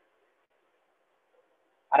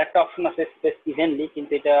 আরেকটা অপশন আছে স্পেস ইভেনলি,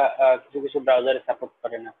 কিন্তু এটা কিছু কিছু ব্রাউজারে সাপোর্ট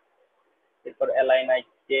করে না। এরপর অ্যালাইন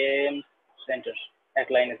আইটেম সেন্টার, এক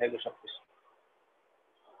লাইনে থাকবে সবকিছু,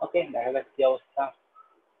 ওকে। দেখা যাক কি অবস্থা,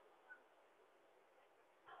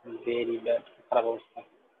 ভেরি ব্যাড, খারাপ অবস্থা।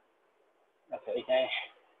 আচ্ছা এখানে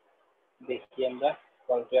দেখি আমরা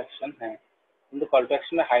কল টু অ্যাকশন, হ্যাঁ কিন্তু কল টু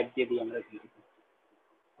অ্যাকশনে হাইট দিয়ে দিই আমরা, কিন্তু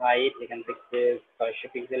হাইট এখান থেকে 600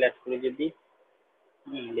 পিক্সেল অ্যাড করে যদি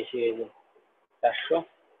বেশি হয়ে যাবে, 400,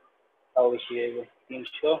 তাও বেশি হয়ে যাবে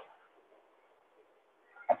 300।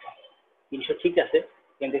 আচ্ছা 300 ঠিক আছে,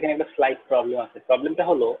 কিন্তু এখানে একটা স্লাইড প্রবলেম আছে। প্রবলেমটা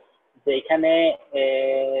হলো যে এখানে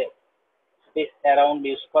স্পেস অ্যারাউন্ড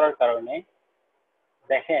ইউজ করার কারণে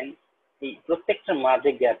দেখেন এই প্রত্যেকটার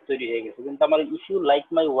মাঝে গ্যাপ তৈরি হয়ে গেছে, কিন্তু আমার if you like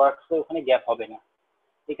my works ওখানে গ্যাপ হবে না।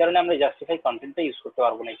 এই কারণে আমরা জাস্টিফাই কন্টেন্টটা ইউজ করতে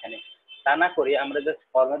পারবো না এখানে। তা না করে আমরা জাস্ট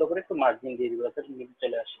ফরম্যাট উপরে একটু মার্জিন দিয়ে দিব, যাতে নিচে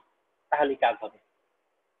চলে আসে, তাহলেই কাজ হবে।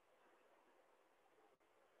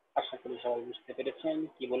 আশা করি সবাই বুঝতে পেরেছেন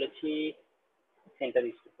কি বলেছি, সেন্টার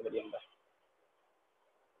ইউজ করতে পারি আমরা।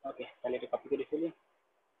 ওকে তাহলে এটা কপি করে ফেলি,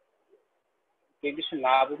 কেউ কিছু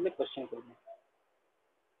না বুঝলে কোশ্চেন করবেন।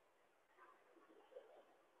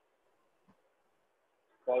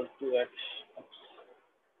 Call to action,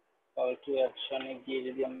 call to অ্যাকশনে গিয়ে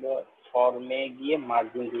যদি আমরা ফর্মে গিয়ে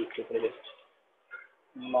মার্জিন দিয়ে একটু করে জাস্ট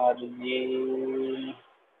মার্জিন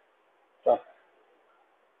টপ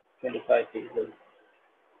 25 পিক্সেল,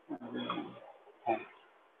 হ্যাঁ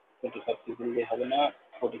 25 পিক্সেল দিয়ে হবে না,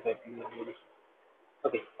 45 পিক্সেল।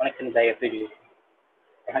 ওকে অনেকখানি জায়গা তৈরি হয়েছে।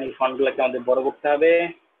 এখানে এই ফন্টগুলোকে আমাদের বড় করতে হবে,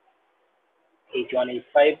 H1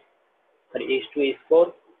 H5 sorry H2 H4,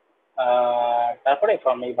 তারপরে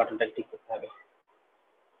ফর্মে এই বাটনটা ক্লিক করতে হবে।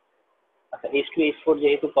 আচ্ছা H2 H4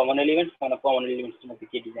 যেহেতু কমন এলিমেন্টস, আমরা কমন এলিমেন্টস মধ্যে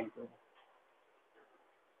গিয়ে ডিজাইন করব,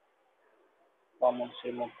 কমনস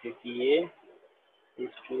এর মধ্যে গিয়ে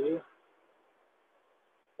H2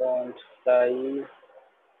 ফন্ট সাইজ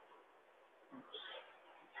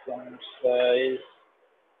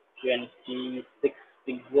 26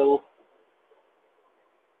 পিক্সেল,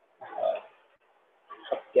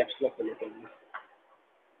 সব ক্যাপস লক করে ফেলবো।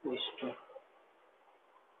 H2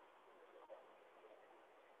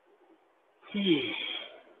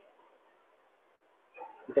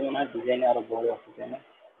 এটা মনে হয় ডিজাইনে আরো বড় আছে, তাই না?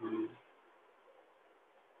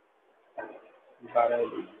 বাড়াই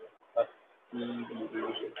দিই,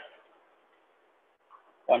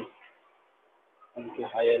 font to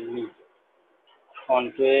higher me,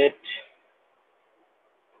 font weight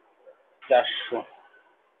 400,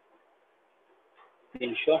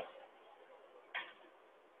 300,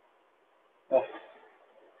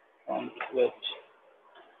 font weight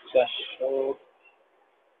 400,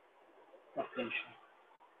 300,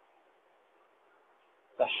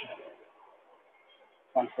 400,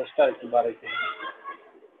 font size একটু বাড়াইতে হবে,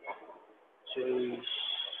 40,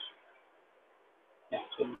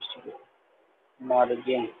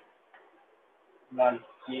 মার্জিন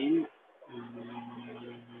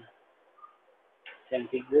 10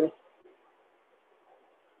 পিক্সেল,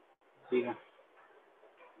 0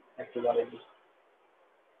 একটু বাড়াই দিই,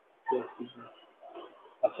 12 পিক্সেল।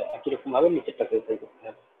 আচ্ছা একই রকম ভাবে নিচেরটাকে তাই করতে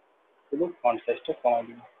হবে, শুধু ফন্ট সাইজটা কমাই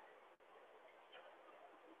দিন।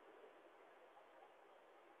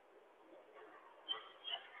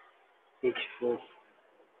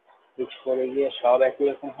 H4 এ গিয়ে সব একই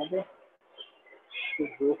রকম হবে,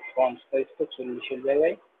 শুধু ফন্ট সাইজটা 40 এর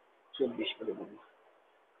জায়গায় 24 করে দেবো।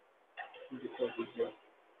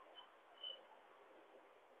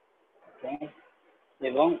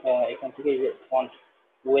 এবং এখান থেকে এই যে ফন্ট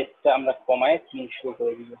ওয়েটটা আমরা কমায় 300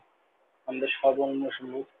 করে দিব, আমাদের সর্বনিম্ন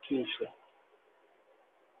সম্ভব 300।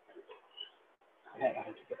 হ্যাঁ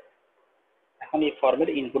ঠিক আছে। এখন এই ফর্মের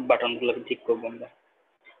ইনপুট বাটন গুলোকে ঠিক করবো আমরা।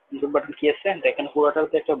 ইনপুট বাটন কি আছে দেখেন,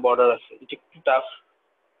 পুরোটাতে একটা বর্ডার আছে, এটা একটু টাফ,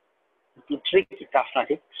 একটু ট্রিকি, টাফ না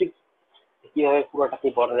ঠিক ট্রিক। কিভাবে পুরোটাকে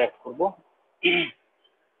বর্ডার অ্যাড করবো।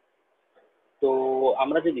 তো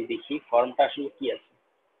আমরা যদি দেখি ফর্মটা আসলে কি আছে,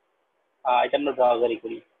 এটা আমরা ব্রাউজারই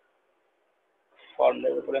করি।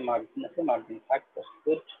 ফর্মের উপরে মার্জিন আছে, মার্জিন থাক,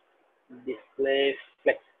 ডিসপ্লে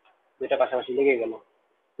ফ্লেক্স দুইটা পাশাপাশি লেগে গেল।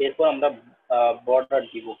 এরপর আমরা বর্ডার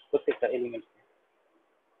দিব প্রত্যেকটা এলিমেন্ট,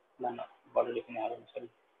 না না বর্ডার এখানে হবে, সরি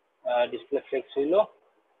ডিসপ্লে ফ্লেক্স হইলো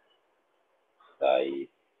তাই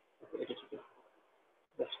এটা ঠিক আছে।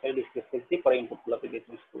 জাস্ট ডিসপ্লে ফ্লেক্স দিয়ে পরে ইনপুট গুলোকে দিয়ে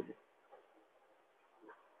চেঞ্জ করব।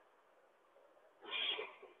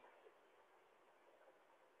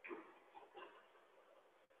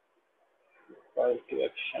 কল টু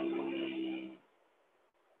অ্যাকশন,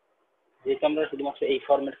 যেহেতু আমরা শুধুমাত্র এই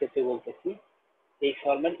ফর্মের ক্ষেত্রে বলতেছি, এই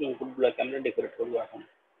ফর্মের ইনপুট গুলোকে আমরা ডেকোরেট করবো এখন।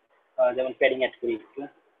 যেমন প্যাডিং অ্যাড করি একটু,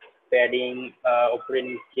 প্যাডিং উপরে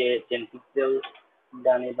নিচে 10 পিক্সেল,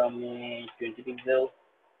 ডানে বামে 20 পিক্সেল।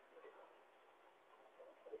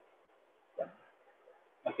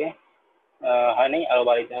 ওকে, হয় নাই, আরো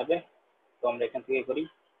বাড়াইতে হবে। তো আমরা এখান থেকে করি,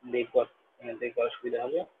 দেখব এখান থেকে করার সুবিধা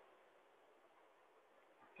হবে।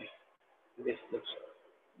 দিস লুকস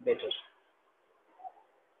বেটার,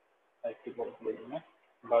 একটু বড় করে দিই,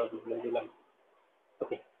 12 পিক্সেল দিলাম।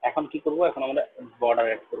 ওকে, এখন কি করব, এখন আমরা বর্ডার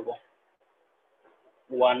অ্যাড করব।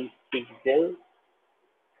 1 pixel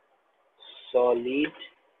solid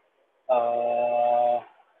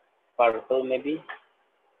purple, maybe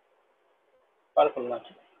purple না,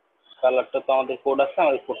 কালারটা তো আমাদের কোড আছে,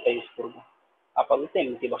 আমাদের কোডটা ইউজ করবো। আপাতত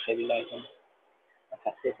এমনিতে বসাই দিলাম এখন। আচ্ছা,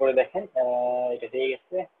 এরপরে দেখেন এটা হয়ে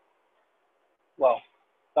গেছে। ওয়াও,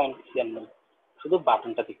 কেমন কিছু জানলাম, শুধু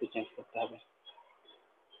বাটনটাতে একটু চেঞ্জ করতে হবে।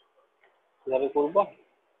 কিভাবে করবো,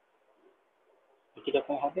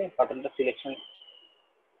 কিরকম হবে, বাটনটা সিলেকশন,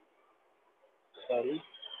 সরি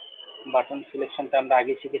বাটন সিলেকশনটা আমরা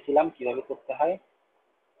আগে শিখেছিলাম কিভাবে করতে হয়।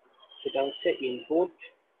 সেটা হচ্ছে ইনপুট।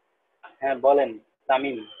 হ্যাঁ বলেন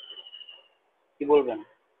তামিম, কি বলবেন?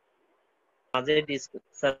 মাঝে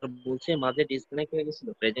স্যার বলছে মাঝে ডিসকানেক্ট হয়ে গেছিল,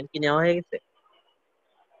 প্রেজেন্ট কি নেওয়া হয়ে গেছে?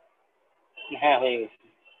 হ্যাঁ হয়ে গেছে।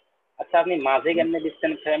 আচ্ছা আপনি মাঝে কেমনে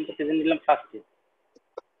ডিসকানেক্ট হয়, আমি তো প্রেজেন্ট দিলাম ফার্স্টে।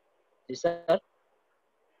 জি স্যার।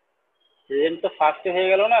 প্রেজেন্ট তো ফার্স্টে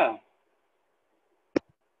হয়ে গেল না।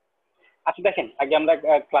 আচ্ছা দেখেন, আগে আমরা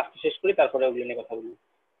ক্লাসটা শেষ করি, তারপরে ওগুলো নিয়ে কথা বলি।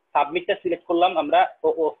 সাবমিটটা সিলেক্ট করলাম আমরা,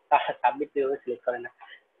 ও সাবমিট কিভাবে সিলেক্ট করে না,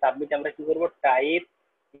 সাবমিট আমরা কি করব, টাইপ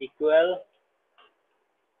ইকুয়াল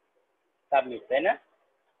সাবমিট, তাই না?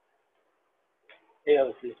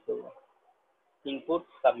 এইভাবে সিলেক্ট করব, ইনপুট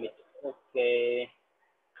সাবমিট। ওকে,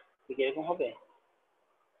 ঠিক এরকম হবে,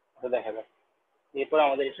 তো দেখা যাক। এরপর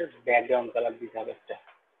আমাদের এটা ব্যাকগ্রাউন্ড কালার দিতে হবে, একটা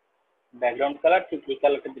ব্যাকগ্রাউন্ড কালার, ঠিক এই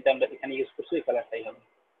কালারটা যেটা আমরা এখানে ইউজ করছি এই কালারটাই হবে।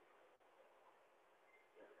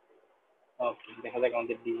 ওকে, দেখা যাক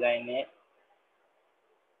আমাদের ডিজাইনে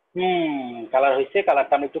কালার হয়েছে।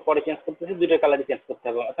 কালারটা আমরা একটু পরে চেঞ্জ করতেছি, দুটো কালারই চেঞ্জ করতে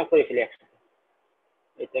হবে, অর্থাৎ করে ফেলি একসাথে।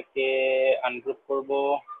 এটাকে আনগ্রুপ করব,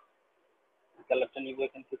 কালারটা নিব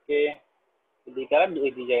এখান থেকে, দুই কালার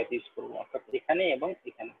ওই দুই জায়গাতে ইউজ করবো, অর্থাৎ এখানে এবং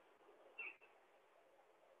এখানে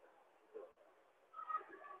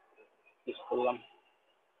ইউজ করলাম,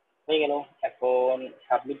 হয়ে গেল। এখন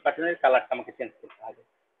সাবমিট বাটনের কালারটা আমাকে চেঞ্জ করতে হবে।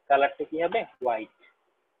 কালারটা কি হবে, হোয়াইট,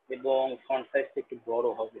 এবং ফন্ট সাইজটা একটু বড়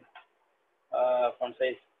হবে, font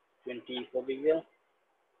size 24 pixel.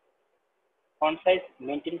 Font size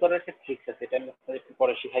maintain করার একটা ট্রিক্স আছে, এটা আমি আপনাদের একটু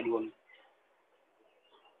পরে শিখাই দিব।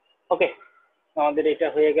 ওকে, আমাদের এটা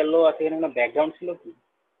হয়ে গেল। আচ্ছা, এখানে কোনো ব্যাকগ্রাউন্ড ছিল কি?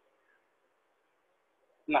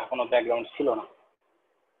 না, কোনো ব্যাকগ্রাউন্ড ছিল না,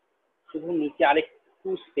 শুধু নিচে আরেকটু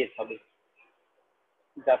স্পেস হবে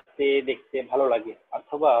যাতে দেখতে ভালো লাগে,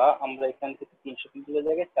 অথবা আমরা এখান থেকে 300 পিক্সেলের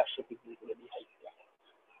জায়গায় 400 পিক্সেল করে দিই হাইটটা,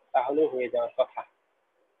 তাহলে হয়ে যাওয়ার কথা।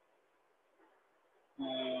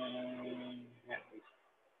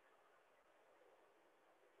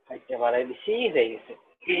 হাইটটা বাড়াই দিছি, হয়ে গেছে।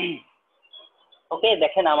 ওকে,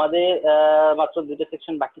 দেখেন আমাদের মাত্র দুটো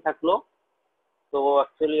সেকশন বাকি থাকলো। তো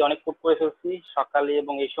অ্যাকচুয়ালি অনেক খুব করে ফেলছি সকালে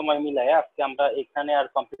এবং এই সময় মিলায়, আজকে আমরা এখানে আর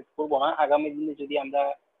কমপ্লিট করবো না। আগামী দিনে যদি আমরা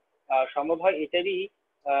সম্ভব হয় এটারই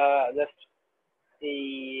জাস্ট এই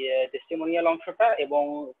টেস্টিমোনিয়াল অংশটা এবং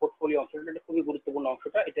পোর্টফোলিও অংশটা, এটা খুবই গুরুত্বপূর্ণ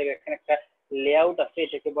অংশটা। এটা এখানে একটা লেআউট আছে,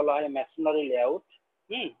 এটাকে বলা হয় মেশনারি লেআউট।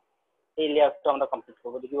 এই লেআউটটা আমরা কমপ্লিট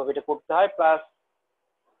করবো, কিভাবে এটা করতে হয়, প্লাস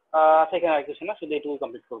সেখানে আর কিছু না, শুধু এটুকু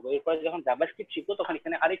কমপ্লিট করবো। এরপরে যখন জাভাস্ক্রিপ্ট শিখবো তখন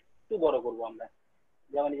এখানে আরেকটু বড় করবো আমরা,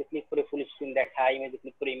 যেমন এই যে ক্লিক করে ফুল স্ক্রিন দেখা, ইমেজে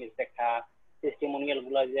ক্লিক করে ইমেজ দেখা, টেস্টিমোনিয়াল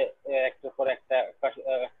গুলো যে একটার পর একটা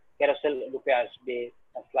ক্যারোসেল রূপে আসবে,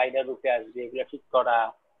 স্লাইডার রূপে আসবে, এগুলো ঠিক করা,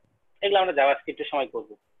 এগুলো আমরা জাভাস্ক্রিপ্টের সময় করব।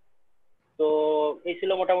 তো এই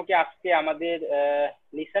ছিল মোটামুটি আজকে আমাদের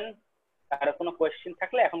লিসন। কারো কোনো কোয়েশ্চেন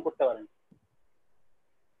থাকলে এখন করতে পারেন।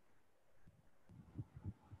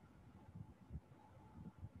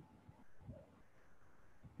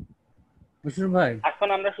 বশির ভাই, এখন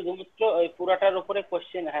আমরা শুধুমাত্র ওই পুরাটার উপরে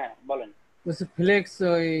কোয়েশ্চেন, হ্যাঁ বলেন। বলছি ফ্লেক্স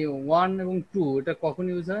ওই 1 এবং 2 এটা কখন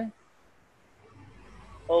ইউজ হয়?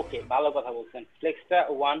 ওকে, ভালো কথা বলছেন। ফ্লেক্সটা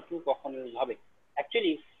 1 2 কখন ইউজ হবে?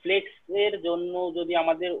 অ্যাকচুয়ালি ফ্লেক্স এর জন্য যদি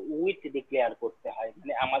আমাদের উইথ ডিক্লেয়ার করতে হয়,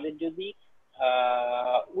 মানে আমাদের যদি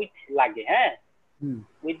উইথ লাগে, হ্যাঁ হুম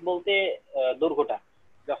উইথ বলতে দৈর্ঘ্যটা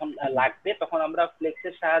যখন লাগবে, তখন আমরা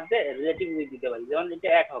ফ্লেক্সের সাহায্যে রিলেটিভ উইথ দিতে পারি। যেমন এটা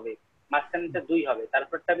 1 হবে, মাঝখানেটা 2 হবে,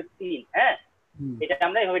 তারপরটা হবে 3, হ্যাঁ হুম এটা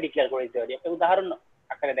আমরা এভাবে ডিক্লেয়ার করে দিতে পারি। একটা উদাহরণ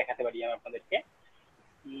আকারে দেখাতে পারি আমি আপনাদেরকে।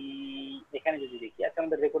 এখানে যদি দেখি, আচ্ছা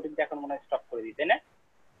আমাদের রেকর্ডিংটা এখন মনে হয় স্টপ করে দিই, তাই না?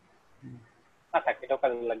 না থাক, এটাও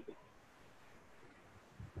কাজে লাগবে।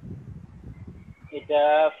 এটা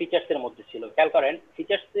ফিচার্স এর মধ্যে ছিল, খেয়াল করেন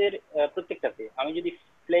ফিচার্স এর প্রত্যেকটাতে আমি যদি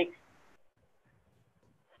ফ্লেক্স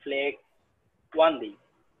ফ্লেক্স 1 দিই,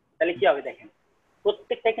 তাহলে কি হবে দেখেন,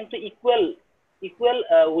 প্রত্যেকটা কিন্তু ইকুয়াল ইকুয়াল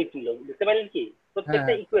উইথ নিল, বুঝতে পারলেন কি? হ্যাঁ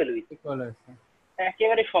প্রত্যেকটা হ্যাঁ ইকুয়াল উইথ, ইকুয়াল আছে।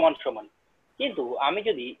 একেবারে সমান সমান। কিন্তু আমি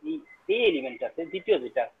যদি এই এলিমেন্ট আছে, দ্বিতীয়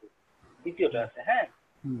যেটা আছে, দ্বিতীয়টা আছে, হ্যাঁ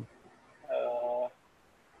হুম আহ,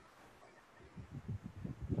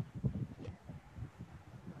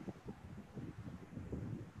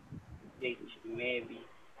 maybe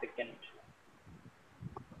second,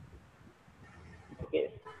 ওকে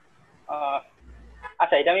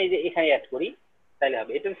আচ্ছা এটা আমি এই যে এখানে অ্যাড করি, তাহলে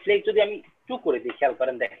হবে। এটা ফ্লেক্স যদি আমি 2 করে দিই, খেয়াল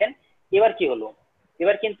করেন দেখেন এবার কি হলো,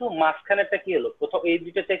 এবার কিন্তু মাঝখানেরটা কি হলো, প্রথম এই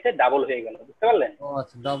দুটো চাইতে ডাবল হয়ে গেল, বুঝতে পারলেন? ও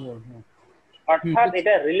আচ্ছা, ডাবল। অর্থাৎ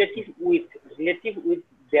এটা রিলেটিভ উইথ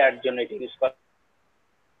দেওয়ার জন্য এটা ইউজ করা,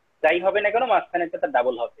 যাই হবে না কেন মাঝখানেরটা তার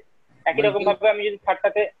ডাবল হবে। একই রকম ভাবে আমি যদি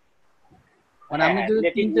থার্ডটাতে, মানে হ্যাঁ আমি হ্যাঁ যদি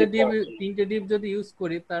রিলেটিভ তিনটে উইথ ডিপ দেওয়ার জন্য, তিনটে ডিপ যদি ইউজ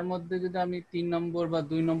করি, তার মধ্যে যদি আমি 3 নম্বর বা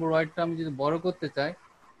 2 নম্বর ওয়ার্ডটা আমি যদি বড় করতে চাই,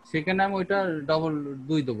 সেখানে আমি ওইটা ডবল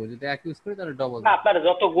 2 দেবো। যদি এক ইউজ করি তাহলে ডবল না দেবো। আপনার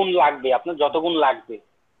যত গুণ লাগবে, আপনার যত গুণ লাগবে,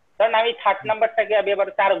 কারণ আমি থার্ড নাম্বারটাকে আমি আবার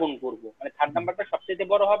 4 গুণ করবো, মানে থার্ড নাম্বারটা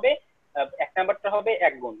সবচেয়ে বড় হবে, 1 নাম্বারটা হবে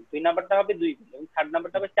 1 গুণ, 2 নাম্বারটা হবে 2 গুণ, এবং থার্ড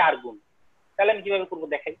নাম্বারটা হবে 4 গুণ। তাহলে আমি কিভাবে করবো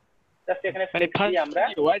দেখাই। জাস্ট এখানে মানে ফ্লেক্স দিয়ে ফার্স্ট আমরা,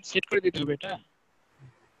 ওয়াইড সেট করে দিতে হবে এটা।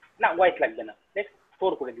 না ওয়াইট লাগবে না, ফ্লেক্স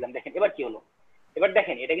 4 করে দিলাম। দেখেন এবার কি হলো, এবার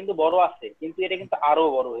দেখেন এটা কিন্তু বড় আছে, কিন্তু এটা কিন্তু আরো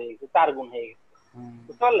বড় হয়ে গেছে, 4 গুণ হয়ে গেছে,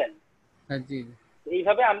 বুঝতে পারলেন? হ্যাঁ জি।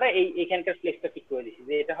 এইভাবে আমরা এইখানকার ফ্লেক্সটা ঠিক করে দিচ্ছি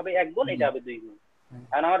যে এটা হবে 1 গুণ, এটা হবে 2 গুণ।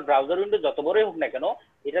 কারণ আমার ব্রাউজার উইন্ডো যত বড়ই হোক না কেন,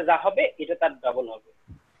 এটা যা হবে এটা তার ডাবল হবে।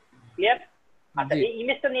 ক্লিয়ার? আচ্ছা এই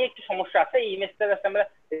ইমেজটা নিয়ে একটু সমস্যা আছে। এই ইমেজটা জাস্ট আমরা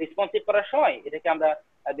রেসপন্সিভ করার সময় এটাকে আমরা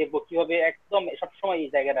দেখবো কিভাবে একদম সবসময় এই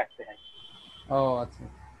জায়গায় রাখতে হয়। ও আচ্ছা,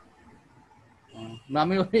 না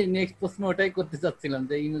আমি ওই নেক্সট প্রশ্ন ওটাই করতে চাচ্ছিলাম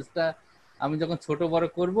যে ইমেজটা আমি যখন ছোট বড়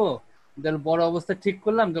করব, তাহলে বড় অবস্থা ঠিক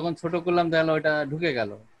করলাম, যখন ছোট করলাম তাহলে ওটা ঢুকে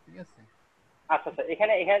গেল। ঠিক আছে। আচ্ছা আচ্ছা,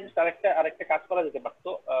 এখানে এখানে আরেকটা কাজ করা যেতে পারতো,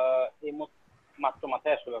 এই মাত্র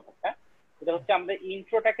মাথায় আসলো ব্যাপারটা। এটা হচ্ছে আমরা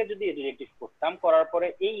ইন্ট্রোটাকে যদি রিলেটিভ করতাম, করার পরে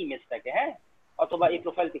এই ইমেজটাকে, হ্যাঁ অথবা এই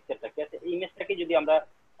প্রোফাইল পিকচারটাকে, এই ইমেজটাকে যদি আমরা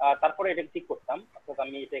তারপরে এটা ঠিক করতাম, অর্থাৎ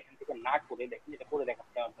আমি এটা এখান থেকে না করে, দেখি এটা করে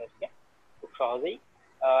দেখাচ্ছি আমাদেরকে খুব সহজেই।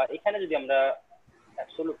 এখানে যদি আমরা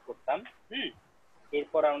অ্যাবসলিউট করতাম,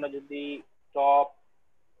 এরপর আমরা যদি টপ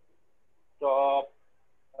টপ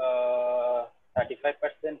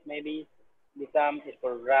 35% মেবি দিতাম,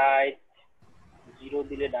 এরপর রাইট 0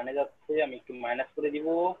 দিলে ডানে যাচ্ছে, আমি একটু মাইনাস করে দিব।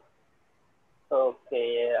 ওকে,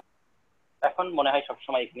 এখন মনে হয়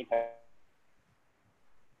সবসময় এখানেই থাকবে,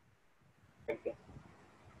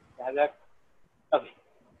 দেখা যাক। ওকে,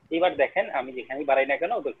 এবার দেখেন আমি যেখানেই বাড়াই না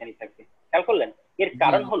কেন ওখানেই থাকবে, খেয়াল করলেন? এর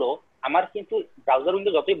কারণ হলো আমার কিন্তু ব্রাউজার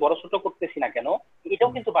উইন্ডো যতই বড় ছোট করতেছি না কেন,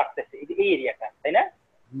 এটাও কিন্তু বাড়তেছে, এই এরিয়াটা, তাই না?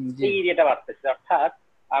 এই এরিয়াটা বাড়তেছে। অর্থাৎ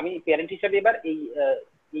আমি প্যারেন্ট হিসাবে এবার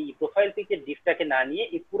এই প্রোফাইল থেকে ডিপটাকে না নিয়ে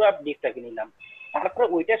এই পুরো ডিপটাকে নিলাম, তারপরে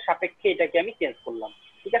ওইটার সাপেক্ষে এটাকে আমি চেঞ্জ করলাম।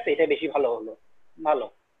 ঠিক আছে, এটা বেশি ভালো হলো। ভালো,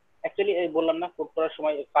 অ্যাকচুয়ালি বললাম না কোড করার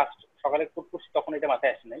সময় ফার্স্ট সকালে কোড করছি তখন এটা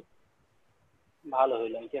মাথায় আসে নাই, ভালো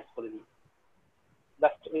হইলো, আমি চেঞ্জ করে দিই।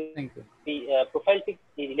 জাস্ট এই প্রোফাইল পিক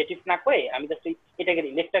রিলেটিভ না করে আমি জাস্ট এটাকে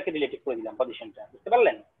লেফটটাকে রিলেটিভ করে দিলাম, পজিশনটা, বুঝতে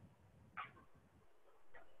পারলেন?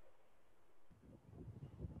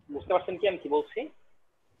 বুঝতে পারছেন কি আমি কি বলছি?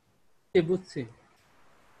 বুঝছি।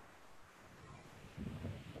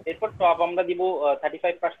 এরপর টপ আমরা দিব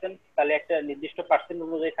 35%, তাহলে একটা নির্দিষ্ট পার্সেন্ট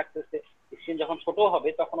অনুযায়ী থাকতেছে, স্ক্রিন যখন ছোট হবে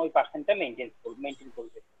তখন ওই পার্সেন্টটা মেনটেন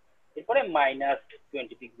করবে। এরপরে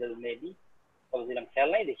 -20 পিক্সেল মেবি কত দিলাম খেয়াল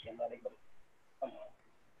নাই, দেখি আমরা আরেকবার।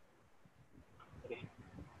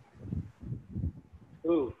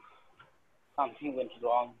 সামথিং ওয়েন্ট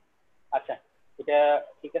রং। আচ্ছা এটা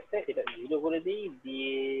ঠিক আছে, এটা 0 করে দিই,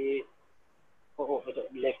 দিয়ে এটা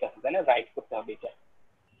লেফট আছে তাই না, রাইট করতে হবে এটা,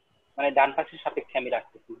 মানে ডান পাশের সাপেক্ষে আমি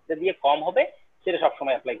রাখতেছি, যেটা দিয়ে কম হবে সেটা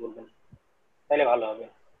সবসময় অ্যাপ্লাই করবেন, তাহলে ভালো হবে।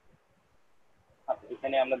 আচ্ছা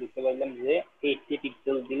এখানে আমরা দেখতে পাইলাম যে 80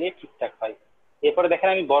 পিক্সেল দিলে ঠিকঠাক হয়। এরপরে দেখেন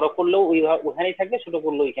আমি বড় করলেও ওখানেই থাকবে, ছোট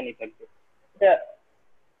করলেও এখানেই থাকবে, এটা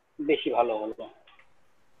বেশি ভালো হলো।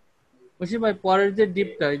 খুশি ভাই পরের যে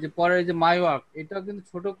ডিপটা, এই যে পরের যে মাই ওয়ার্ক, এটাও কিন্তু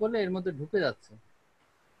ছোট করলে এর মধ্যে ঢুকে যাচ্ছে,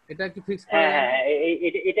 এটা কি ফিক্স করা হ্যাঁ যায় হ্যাঁ না?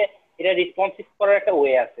 এটা এটা এটা রেসপন্সিভ করার একটা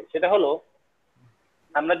ওয়ে আছে, সেটা হলো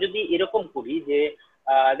আমরা যদি এরকম করি যে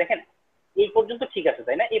দেখেন এই পর্যন্ত ঠিক আছে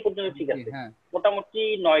তাই না, এই পর্যন্ত ঠিক আছে, হ্যাঁ মোটামুটি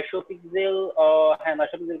 900 পিক্সেল, হ্যাঁ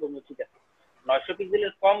 900 পিক্সেল পর্যন্ত ঠিক আছে। 900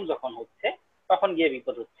 পিক্সেলের কম যখন হচ্ছে তখন গিয়ে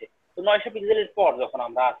বিপদ হচ্ছে। তো 900 পিক্সেলের পর যখন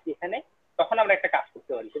আমরা আসছি এখানে, তখন আমরা একটা কাজ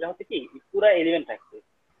করতে পারি, সেটা হচ্ছে কি পুরো এলিমেন্ট থাকবে।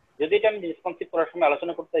 যদি এটা আমি রেসপন্সিভ করার সময়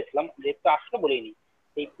আলোচনা করতে চাইছিলাম, যেহেতু আসলে বলিনি,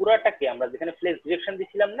 এই পুরাটাকে আমরা যেখানে ফ্লেক্স ডিরেকশন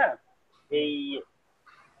দিছিলাম না, এই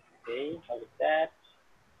এই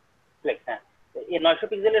ফ্লেক্স, হ্যাঁ এই 900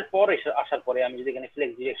 পিক্সেলের পর আসার পরে আমি যদি এখানে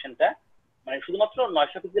ফ্লেক্স ডিরেকশনটা, মানে শুধুমাত্র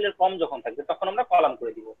 900 পিক্সেলের কম যখন থাকবে তখন আমরা কলাম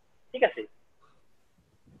করে দিব, ঠিক আছে?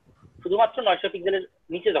 শুধুমাত্র 900 পিক্সেলের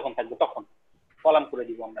নিচে যখন থাকবে তখন কলাম করে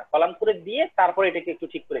দিব আমরা, কলাম করে দিয়ে তারপরে এটাকে একটু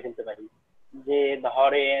ঠিক করে ফেলতে পারি, যে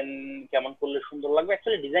ধরেন কেমন করলে সুন্দর লাগবে।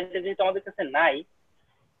 অ্যাকচুয়ালি ডিজাইনটা যেহেতু আমাদের কাছে নাই,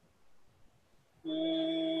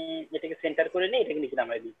 এটাকে সেন্টার করে নিই, এটাকে নিচে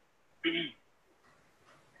নামাই দিই,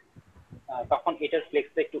 তখন এটার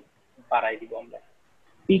ফ্লেক্সটা একটু বাড়াই দিব আমরা।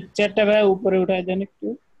 পিকচারটা ভাই উপরে উঠায় দেন একটু,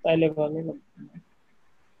 তাইলে ভালো লাগবে।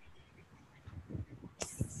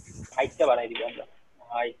 হাইটটা বাড়াই দিব আমরা,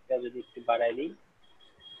 হাইটটা যদি একটু বাড়াই দিই,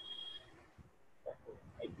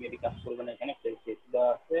 হাইট মেবি কাজ করবে না, এখানে ফ্লেক্স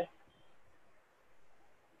দেওয়া আছে।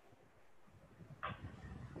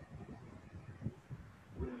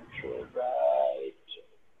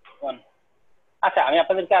 আচ্ছা আমি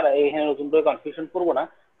আপনাদেরকে আর এখানে নতুন করে কনফিউশন করবো না,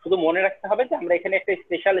 শুধু মনে রাখতে হবে যে আমরা এখানে একটা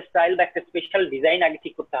স্পেশাল স্টাইল বা একটা স্পেশাল ডিজাইন আগে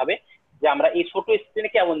ঠিক করতে হবে, যে আমরা এই ছোট স্ক্রিনে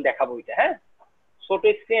কেমন দেখাবো এটা, হ্যাঁ ছোট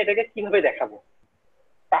স্ক্রিনে এটাকে কিভাবে দেখাবো,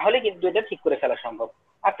 তাহলে কিন্তু এটা ঠিক করে ফেলা সম্ভব।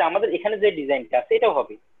 আচ্ছা আমাদের এখানে যে ডিজাইনটা আছে এটাও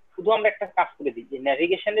হবে, শুধু আমরা একটা কাজ করে দিই, যে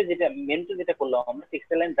ন্যাভিগেশনে যেটা মেনুতে যেটা করলাম আমরা,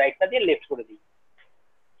 পিক্সেল লাইন রাইটটা দিয়ে লেফট করে দিই,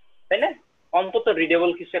 তাই না? অন্তত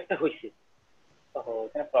রিডেবল কিছু একটা হয়েছে।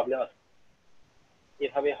 এখানে প্রবলেম আছে,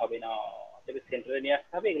 এভাবে হবে না, এটাকে সেন্টারে নিয়ে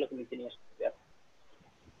আসতে হবে, এগুলোকে নিচে নিয়ে আসতে হবে।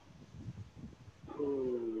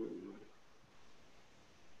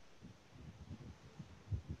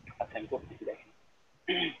 আচ্ছা আমি করতেছি, দেখেন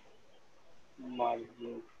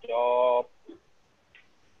মার্জিন টপ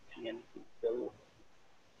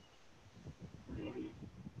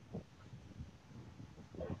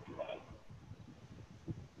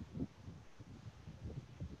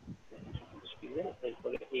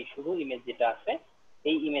এরপরে এই শুধু ইমেজ যেটা আছে,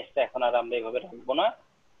 এই ইমেজটা এখন আর আমরা এইভাবে রাখবো না,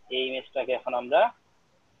 এই ইমেজটাকে এখন আমরা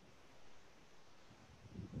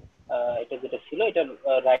এটা যেটা ছিল এটা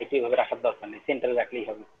রাইট এইভাবে রাখার দরকার নেই, সেন্টারে রাখলেই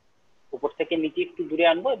হবে। উপর থেকে নিচে একটু দূরে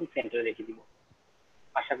আনবো এবং সেন্টারে রেখে দিব।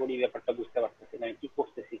 আশা করি ব্যাপারটা বুঝতে পারতেছেন আমি কি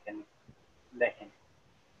করতেছি এখানে। দেখেন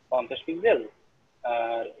 50 পিক্সেল,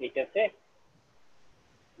 আর এটাতে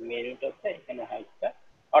মেনুটাতে এখানে হাইটটা,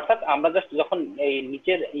 অর্থাৎ আমরা জাস্ট যখন এই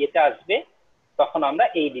নিচের ইয়েটা আসবে তখন আমরা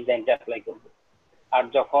এই ডিজাইনটা অ্যাপ্লাই করব, আর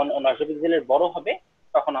যখন 900 পিক্সেলের বড় হবে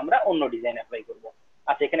তখন আমরা অন্য ডিজাইন অ্যাপ্লাই করব।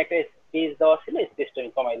 আচ্ছা এখানে একটা স্পেস দেওয়া ছিল, স্পেসটা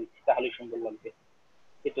আমি কমাই দিচ্ছি, তাহলেই সুন্দর লাগবে।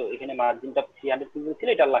 কিন্তু এখানে মার্জিনটা 300 পিক্সেল ছিল,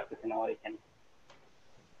 এটা লাগতেছে না আমার এখানে।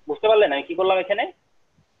 বুঝতে পারলেন আমি কি করলাম এখানে?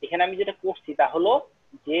 এখানে আমি যেটা করছি তা হলো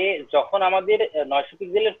যে যখন আমাদের 900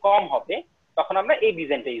 পিক্সেলের কম হবে তখন আমরা এই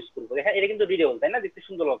ডিজাইনটা ইউজ করবো। দেখেন এটা কিন্তু রিডেবল তাই না, দেখতে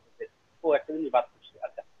সুন্দর লাগতেছে। ও একটা জিনিস বাদ করছে,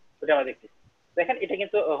 আচ্ছা ওটা আমরা দেখতেছি। দেখেন এটা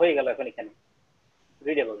কিন্তু হয়ে গেল এখন এখানে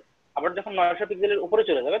রিডেবল। আবার যখন 900 পিক্সেলের উপরে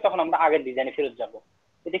চলে যাবে তখন আমরা আগের ডিজাইনে ফেরত যাব।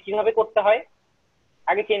 এটা কিভাবে করতে হয়,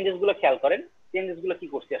 আগে চেঞ্জেস গুলো খেয়াল করেন, চেঞ্জেস গুলো কি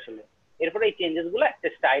করছি আসলে। এরপরে এই চেঞ্জেস গুলো একটা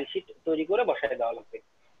স্টাইল শিট তৈরি করে বসায় দেওয়া লাগবে।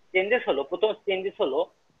 চেঞ্জেস হলো, প্রথম চেঞ্জেস হলো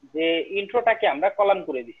যে ইন্ট্রোটাকে আমরা কলাম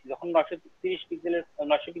করে দিছি, যখন 930 পিক্সেলের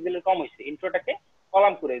 900 পিক্সেলের কম হয়েছে ইন্ট্রোটাকে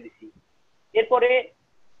কলাম করে দিছি। এরপরে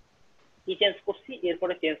কি চেঞ্জ করছি,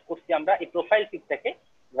 এরপরে চেঞ্জ করছি আমরা এই প্রোফাইল পিকটাকে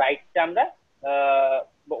রাইটটা আমরা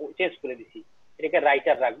চেঞ্জ করে দিছি, এটাকে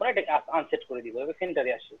রাইটার রাখবো না, এটাকে আনসেট করে দিব, এবার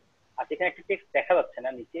সেন্টারে আসে। আর এখানে একটা টেক্সট দেখা যাচ্ছে না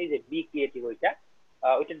নিচে, এই যে বি ক্রিয়েটিভ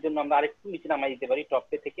ওইটার জন্য আমরা আরেকটু নিচে নামাই দিতে পারি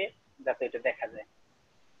টপে থেকে, যাতে এটা দেখা যায়,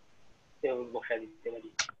 বসায় দিতে পারি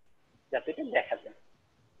যাতে এটা দেখা যায়।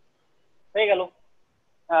 হয়ে গেল।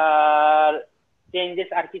 আর চেঞ্জেস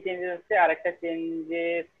আর কি চেঞ্জেস আছে, আরেকটা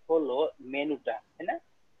চেঞ্জেস হলো মেনুটা, তাই না?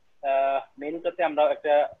 মেনুটাতে আমরা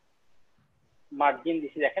একটা মার্জিন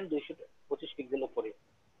দিছি দেখেন 225 পিক্সেল উপরে।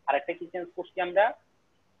 আরেকটা কি চেঞ্জ করছি আমরা,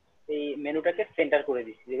 এই মেনুটাকে সেন্টার করে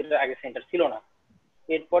দিচ্ছি, যেটা আগে সেন্টার ছিল না।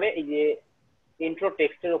 এরপরে এই যে ইন্ট্রো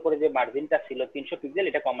টেক্সটের উপরে যে মার্জিনটা ছিল 300 পিক্সেল,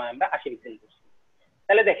 এটা কমায় আমরা 80 পিক্সেল করছি।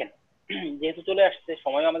 তাহলে দেখেন যেহেতু চলে আসছে,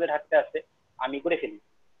 সময় আমাদের হাতে আছে, আমি করে ফেলি।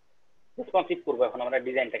 রেসপন্সিভ করবো এখন আমরা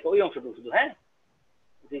ডিজাইনটাকে, ওই অংশটুকু শুধু। হ্যাঁ,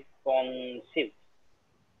 রেসপন্সিভ।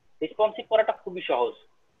 রেসপন্সিভ করাটা খুবই সহজ,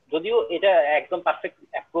 যদিও এটা একদম পারফেক্ট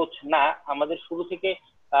অ্যাপ্রোচ না, আমাদের শুরু থেকে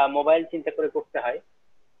মোবাইল চিন্তা করে করতে হয়।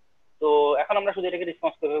 তো এখন আমরা শুধু এটাকে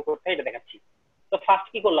রেসপন্স কিভাবে করতে হয় এটা দেখাচ্ছি। তো ফার্স্ট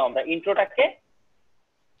কি করলাম, আমরা ইন্ট্রোটাকে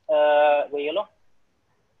হয়ে গেল,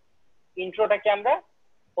 ইন্ট্রোটাকে আমরা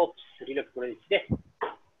ওপস রিলোড করে দিচ্ছি।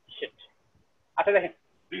 শিট। আচ্ছা দেখেন,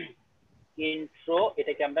 ইন্ট্রো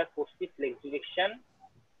এটাকে আমরা করছি ফ্লেক্স ডিরেকশন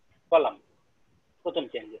কলাম, প্রথম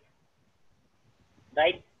চেঞ্জে,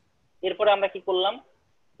 রাইট। এরপরে আমরা কি করলাম,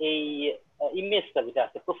 এই ইমেজটা যেটা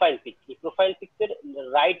আছে প্রোফাইল পিক, এই প্রোফাইল পিকের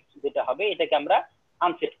রাইট যেটা হবে এটাকে আমরা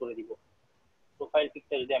আনসেট করে দিব। প্রোফাইল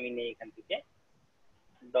পিকটা যদি আমি নেই এখান থেকে,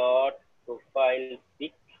 dot profile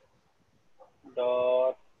pic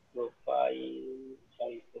dot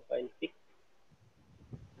profile pic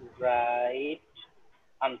right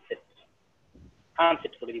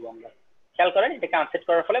আনসেট করে দিব আমরা। খেয়াল করেন এটাকে আনসেট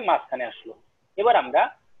করার ফলে মাঝখানে আসলো। এবার আমরা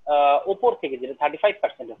উপর থেকে যেটা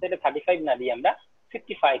 35% আছে, এটা 35 না দিয়ে আমরা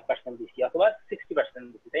 55% দিচ্ছি অথবা 60%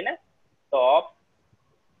 দিচ্ছি, তাই না? টপ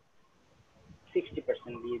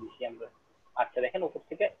 60% দিয়ে দিচ্ছি আমরা। আচ্ছা দেখেন উপর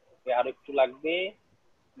থেকে আরো একটু লাগবে,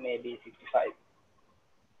 মেবি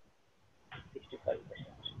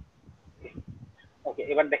 65%। ওকে,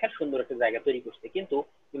 এবার দেখেন সুন্দর একটা জায়গা তৈরি করছে, কিন্তু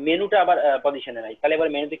মেনুটা আবার পজিশনে নাই। তাহলে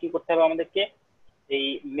এবার মেনুতে কি করতে হবে আমাদেরকে, এই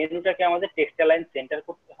মেনুটাকে আমাদের টেক্সট লাইন সেন্টার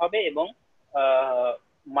করতে হবে এবং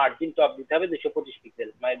মার্জিন টপ দিতে হবে 225 পিক্সেল,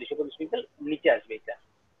 মানে 225 পিক্সেল নিচে আসবে এটা।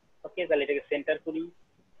 ওকে, তাহলে এটাকে সেন্টার করি,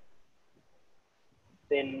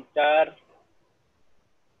 সেন্টার,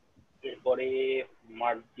 এরপরে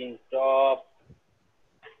মার্জিন টপ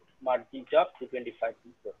 225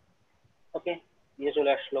 পিক্সেল। ওকে, নিয়ে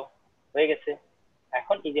চলে আসলো, হয়ে গেছে।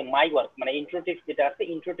 এখন এই যে মাই ওয়ার্ক মানে ইন্ট্রো টেক্সট যেটা আছে,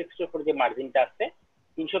 ইন্ট্রো টেক্সটের উপর যে মার্জিনটা আছে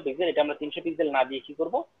 300 পিক্সেল, এটা আমরা 300 পিক্সেল না দিয়ে কি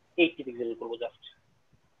করব, 80 পিক্সেল করব, জাস্ট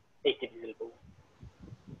 80 পিক্সেল করব,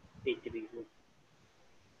 80 পিক্সেল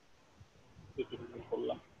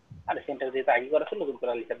করলাম। আর সেন্টার যেহেতু আগে করা ছিল, নতুন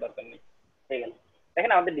করে লিখার দরকার নেই, হয়ে গেল।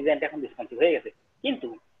 দেখেন আমাদের ডিজাইনটা এখন রেসপন্সিভ হয়ে গেছে, কিন্তু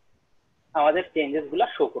আমাদের চেঞ্জেস গুলা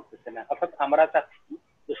শো করতেছে না। অর্থাৎ আমরা চাচ্ছি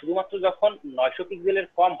যে শুধুমাত্র যখন 900 পিক্সেলের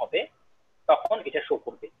কম হবে তখন এটা শো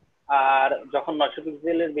করবে, আর যখন 900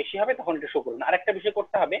 পিক্সেলের বেশি হবে তখন এটা শো করবে না। আরেকটা বিষয়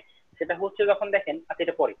করতে হবে, সেটা হচ্ছে যখন দেখেন, আচ্ছা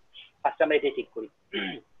এটা পরে, ফার্স্ট আমরা এটাই ঠিক করি।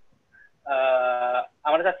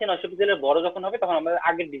 আমরা চাচ্ছি 900 পিক্সেলের বড় যখন হবে তখন আমাদের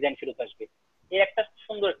আগের ডিজাইন ফেরত আসবে। এর একটা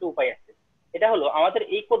সুন্দর একটা উপায় আছে, এটা হলো আমাদের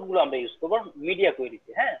এই কোডগুলো আমরা ইউজ করবো মিডিয়া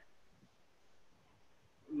কোয়েরিতে। হ্যাঁ,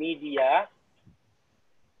 media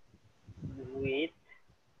with,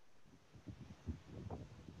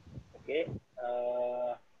 okay,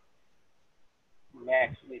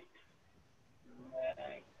 max with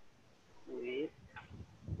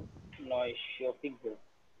 900 pixel.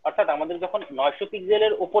 অর্থাৎ আমাদের যখন 900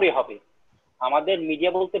 পিক্সেলের উপরে হবে আমাদের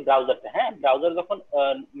মিডিয়া বলতে ব্রাউজারটা, হ্যাঁ, ব্রাউজার যখন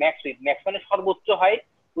ম্যাক্স উইথ, ম্যাক্স মানে সর্বোচ্চ হয়,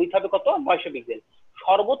 উইথ হবে কত, 900 পিক্সেল।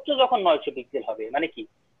 সর্বোচ্চ যখন 900 পিক্সেল হবে মানে কি,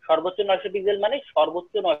 সর্বোচ্চ 900 পিক্সেল মানে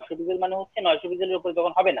সর্বোচ্চ 900 পিক্সেল মানে হচ্ছে 900 পিক্সেলের উপরে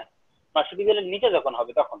যখন হবে না, 900 পিক্সেলের নিচে যখন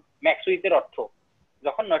হবে তখন ম্যাক্স উইথের অর্থ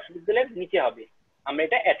যখন 900 পিক্সেলের নিচে হবে আমরা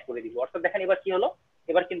এটা অ্যাড করে দিব। অর্থাৎ দেখেন এবার কি হলো,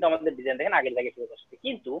 এবার কিন্তু আমাদের ডিজাইন দেখেন আগের জায়গায় ফেরত আসছে।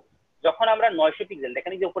 কিন্তু যখন আমরা 900 পিক্সেল,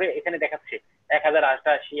 দেখেন এই যে উপরে এখানে দেখাচ্ছে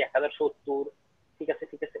 1088, 1070, ঠিক আছে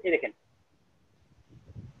ঠিক আছে, এই দেখেন,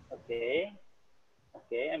 ওকে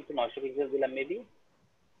ওকে, আমি তো 900 পিক্সেল দিলাম মেবি।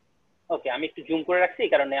 ওকে, আমি একটু জুম করে রাখছি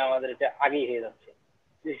এই কারণে আমাদের এটা আগেই হয়ে যাচ্ছে,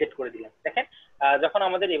 রিসেট করে দিলাম। দেখেন যখন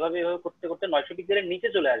আমাদের এভাবে এভাবে করতে করতে 900 পিক্সেলের নিচে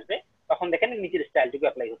চলে আসবে তখন দেখেন নিচের স্টাইলটুকু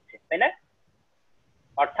অ্যাপ্লাই হচ্ছে, তাই না?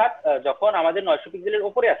 অর্থাৎ যখন আমাদের 900 পিক্সেলের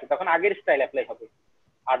উপরে আছে তখন আগের স্টাইল অ্যাপ্লাই হবে,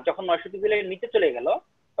 আর যখন 900 পিক্সেলের নিচে চলে গেল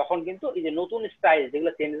তখন কিন্তু এই যে নতুন স্টাইল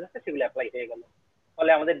যেগুলো চেঞ্জেস আছে সেগুলো অ্যাপ্লাই হয়ে গেল।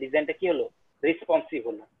 ফলে আমাদের ডিজাইনটা কি হলো, রেসপন্সিভ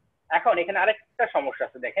হলো। এখন এখানে আরেকটা সমস্যা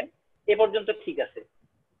আছে, দেখেন এ পর্যন্ত ঠিক আছে।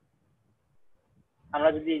 আমরা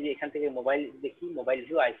যদি এখান থেকে মোবাইল দেখি, মোবাইল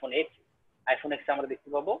ভিউ আইফোন এক্স আমরা দেখতে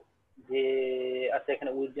পাবো যে আচ্ছা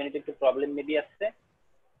এখানে উইথ জনিত একটু প্রবলেম মেবি আসছে,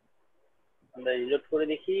 আমরা রিলোড করে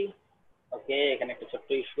দেখি। ওকে, এখানে একটা ছোট্ট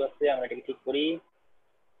ইস্যু আছে, আমরা এটাকে ঠিক করি।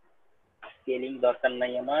 স্কেলিং দরকার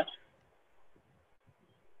নাই আমার,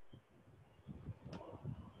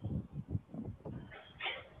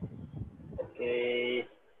 ওকে,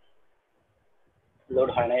 লোড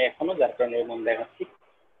হয় নাই এখনো, যার কারণে মন দেখাচ্ছি,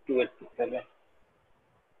 একটু ওয়েট করতে হবে।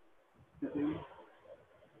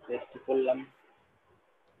 টেস্ট করলাম,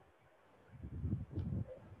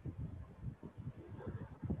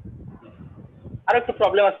 আর একটা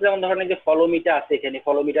প্রবলেম আছে, যেমন ধরেন এই যে ফলো মিটা আছে, এখানে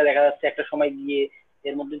ফলো মিটা দেখা যাচ্ছে একটা সময় গিয়ে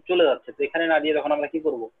এর মধ্যে চলে যাচ্ছে, তো এখানে না দিয়ে তখন আমরা কি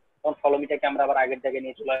করব, তখন ফলো মিটাকে আমরা আবার আগের জায়গায়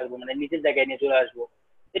নিয়ে চলে আসবো, মানে নিচের জায়গায় নিয়ে চলে আসবো।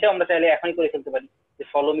 এটা আমরা চাইলে এখনই করে ফেলতে পারি, যে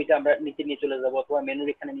ফলো মিটা আমরা নিচে নিয়ে চলে যাবো অথবা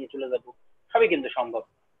মেনুর এখানে নিয়ে চলে যাবো, সবই কিন্তু সম্ভব,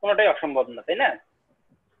 কোনোটাই অসম্ভব না, তাই না?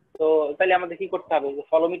 তো তাহলে আমাদের কি করতে হবে, যে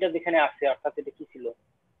ফলো মিটার যেখানে আছে, অর্থাৎ এটা কি ছিল,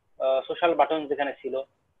 সোশ্যাল বাটন যেখানে ছিল,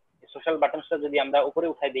 সোশ্যাল বাটনসটা যদি আমরা উপরে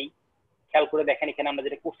উঠাই দেই, খেয়াল করে দেখেন এখানে আমরা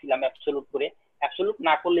যেটা করছিলাম অ্যাবসলিউট করে, অ্যাবসলিউট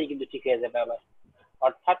না করলেই কিন্তু ঠিক হয়ে যাবে আবার।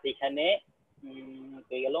 অর্থাৎ এখানে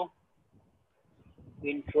হয়ে গেল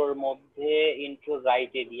ইন্ট্রোর মধ্যে ইন্ট্রো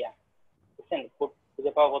রাইট এরিয়া, বুঝছেন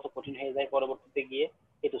খুঁজে পাওয়া কত কঠিন হয়ে যায় পরবর্তীতে গিয়ে।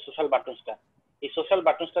 এই তো সোশ্যাল বাটনসটা, এই সোশ্যাল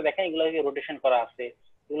বাটনসটা দেখেন এগুলোকে রোটেশন করা আছে,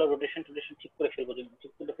 এগুলো রোটেশন ঠিক করে ফেলবো, যদি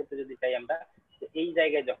ঠিক করে ফেলতে যদি চাই আমরা, তো এই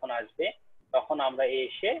জায়গায় যখন আসবে তখন আমরা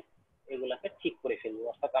এসে এগুলাকে ঠিক করে ফেলবো।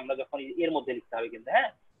 অর্থাৎ আমরা যখন এর মধ্যে লিখতে হবে কিন্তু, হ্যাঁ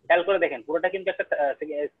খেয়াল করে দেখেন পুরোটা কিন্তু একটা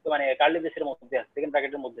মানে কার্লি ব্রেসের মধ্যে আছে, সেকেন্ড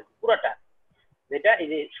ব্র্যাকেটের মধ্যে আছে পুরোটা, যেটা এই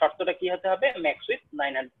যে শর্তটা কি হতে হবে, ম্যাক্স উইথ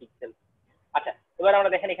 900 পিক্সেল। আচ্ছা এবার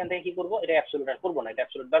আমরা দেখেন এখান থেকে কি করবো, এটা অ্যাবসলিউট আর করবো না, এটা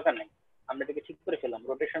অ্যাবসলিউট দরকার নাই, আমরা এটাকে ঠিক করে ফেললাম,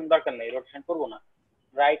 রোটেশন দরকার নাই, রোটেশন করবো না,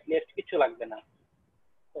 রাইট লেফট কিছু লাগবে না।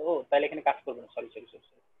 ও তাহলে এখানে কাজ করবে না, সরি সরি সরি,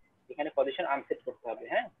 এখানে পজিশন আনসেট করতে হবে,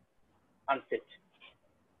 হ্যাঁ আনসেট,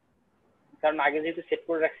 কারণ আগে যেহেতু সেট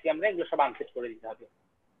করে রাখছি আমরা, এগুলো সব আনসেট করে দিতে হবে,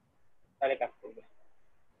 তাহলে কাজ করবে।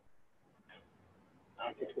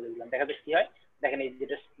 আনসেট করে দিলাম, দেখা যাচ্ছে কি হয়, দেখেন এই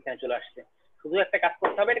যেটা এখানে চলে আসছে, শুধু একটা কাজ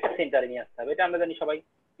করতে হবে, এটাকে সেন্টারে নিয়ে আসতে হবে, এটা আমরা জানি সবাই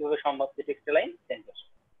কিভাবে সম্ভব, যে text line centre,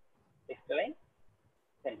 text line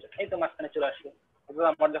centre, এই তো মাঝখানে চলে আসলো। অথবা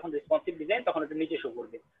আমার যখন রেসপন্সিভ ডিজাইন তখন এটা নিচে শো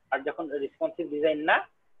করবে, আর যখন রেসপন্সিভ ডিজাইন না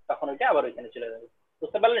তখন ওইটা আবার ওইখানে চলে যাবে।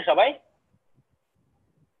 বুঝতে পারলেন সবাই?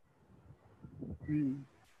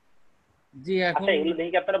 জি এখন আচ্ছা এগুলো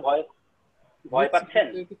দেখি কি আপনারা ভয় ভয় পাচ্ছেন?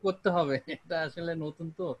 একটু করতে হবে, এটা আসলে নতুন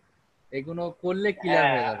তো, এগুলো করলে ক্লিয়ার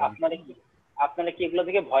হয়ে যাবে। আপনারা কি এগুলো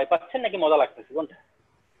থেকে ভয় পাচ্ছেন নাকি মজা লাগতেছে, কোনটা?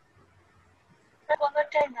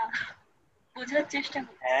 কোনোটাই না, বোঝার চেষ্টা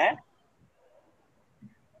করছি। হ্যাঁ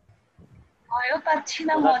ভয়ও পাচ্ছি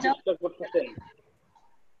না, মজাও করতেছেন।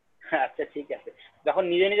 আচ্ছা ঠিক আছে, যখন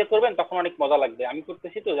নিজে নিজে করবেন তখন অনেক মজা লাগবে, আমি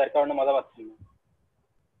করতেছি তো যার কারণে মজা পাচ্ছি না,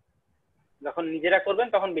 যখন নিজেরা করবেন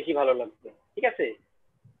তখন বেশি ভালো লাগবে, ঠিক আছে?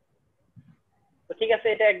 তো ঠিক আছে,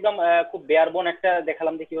 এটা একদম খুব বেয়ারবোন একটা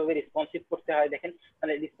দেখালাম যে কিভাবে রেসপন্সিভ করতে হয়। দেখেন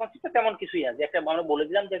মানে রেসপন্সিভটা তেমন কিছুই না, যে একটা আমরা বলে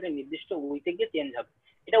দিলাম যে একটা নির্দিষ্ট উইতে গিয়ে চেঞ্জ হবে,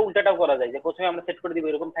 এটা উল্টাটাও করা যায়, যে প্রথমে আমরা সেট করে দিব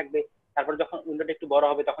এরকম থাকবে, তারপর যখন উইন্ডোটা একটু বড়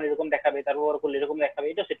হবে তখন এরকম দেখাবে, তারপর বড় করলে এরকম দেখাবে,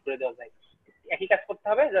 এটাও সেট করে দেওয়া যায়। একই কাজ করতে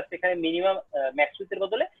হবে, জাস্ট এখানে মিনিমাম ম্যাক্স উইথের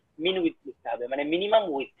বদলে মিন উইথ লিখতে হবে, মানে মিনিমাম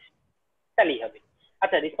উইথ, তাহলেই হবে।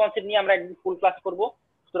 আচ্ছা রেসপন্সিভ নিয়ে আমরা একদিন ফুল ক্লাস করব,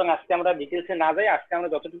 সুতরাং আজকে আমরা ডিটেলসে না যাই, আজকে আমরা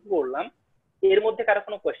যতটুকু করলাম এর মধ্যে কারো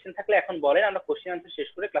কোনো কোয়েশ্চেন থাকলে এখন বলেন, আমরা কোয়েশ্চেন আনসার শেষ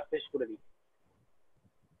করে ক্লাস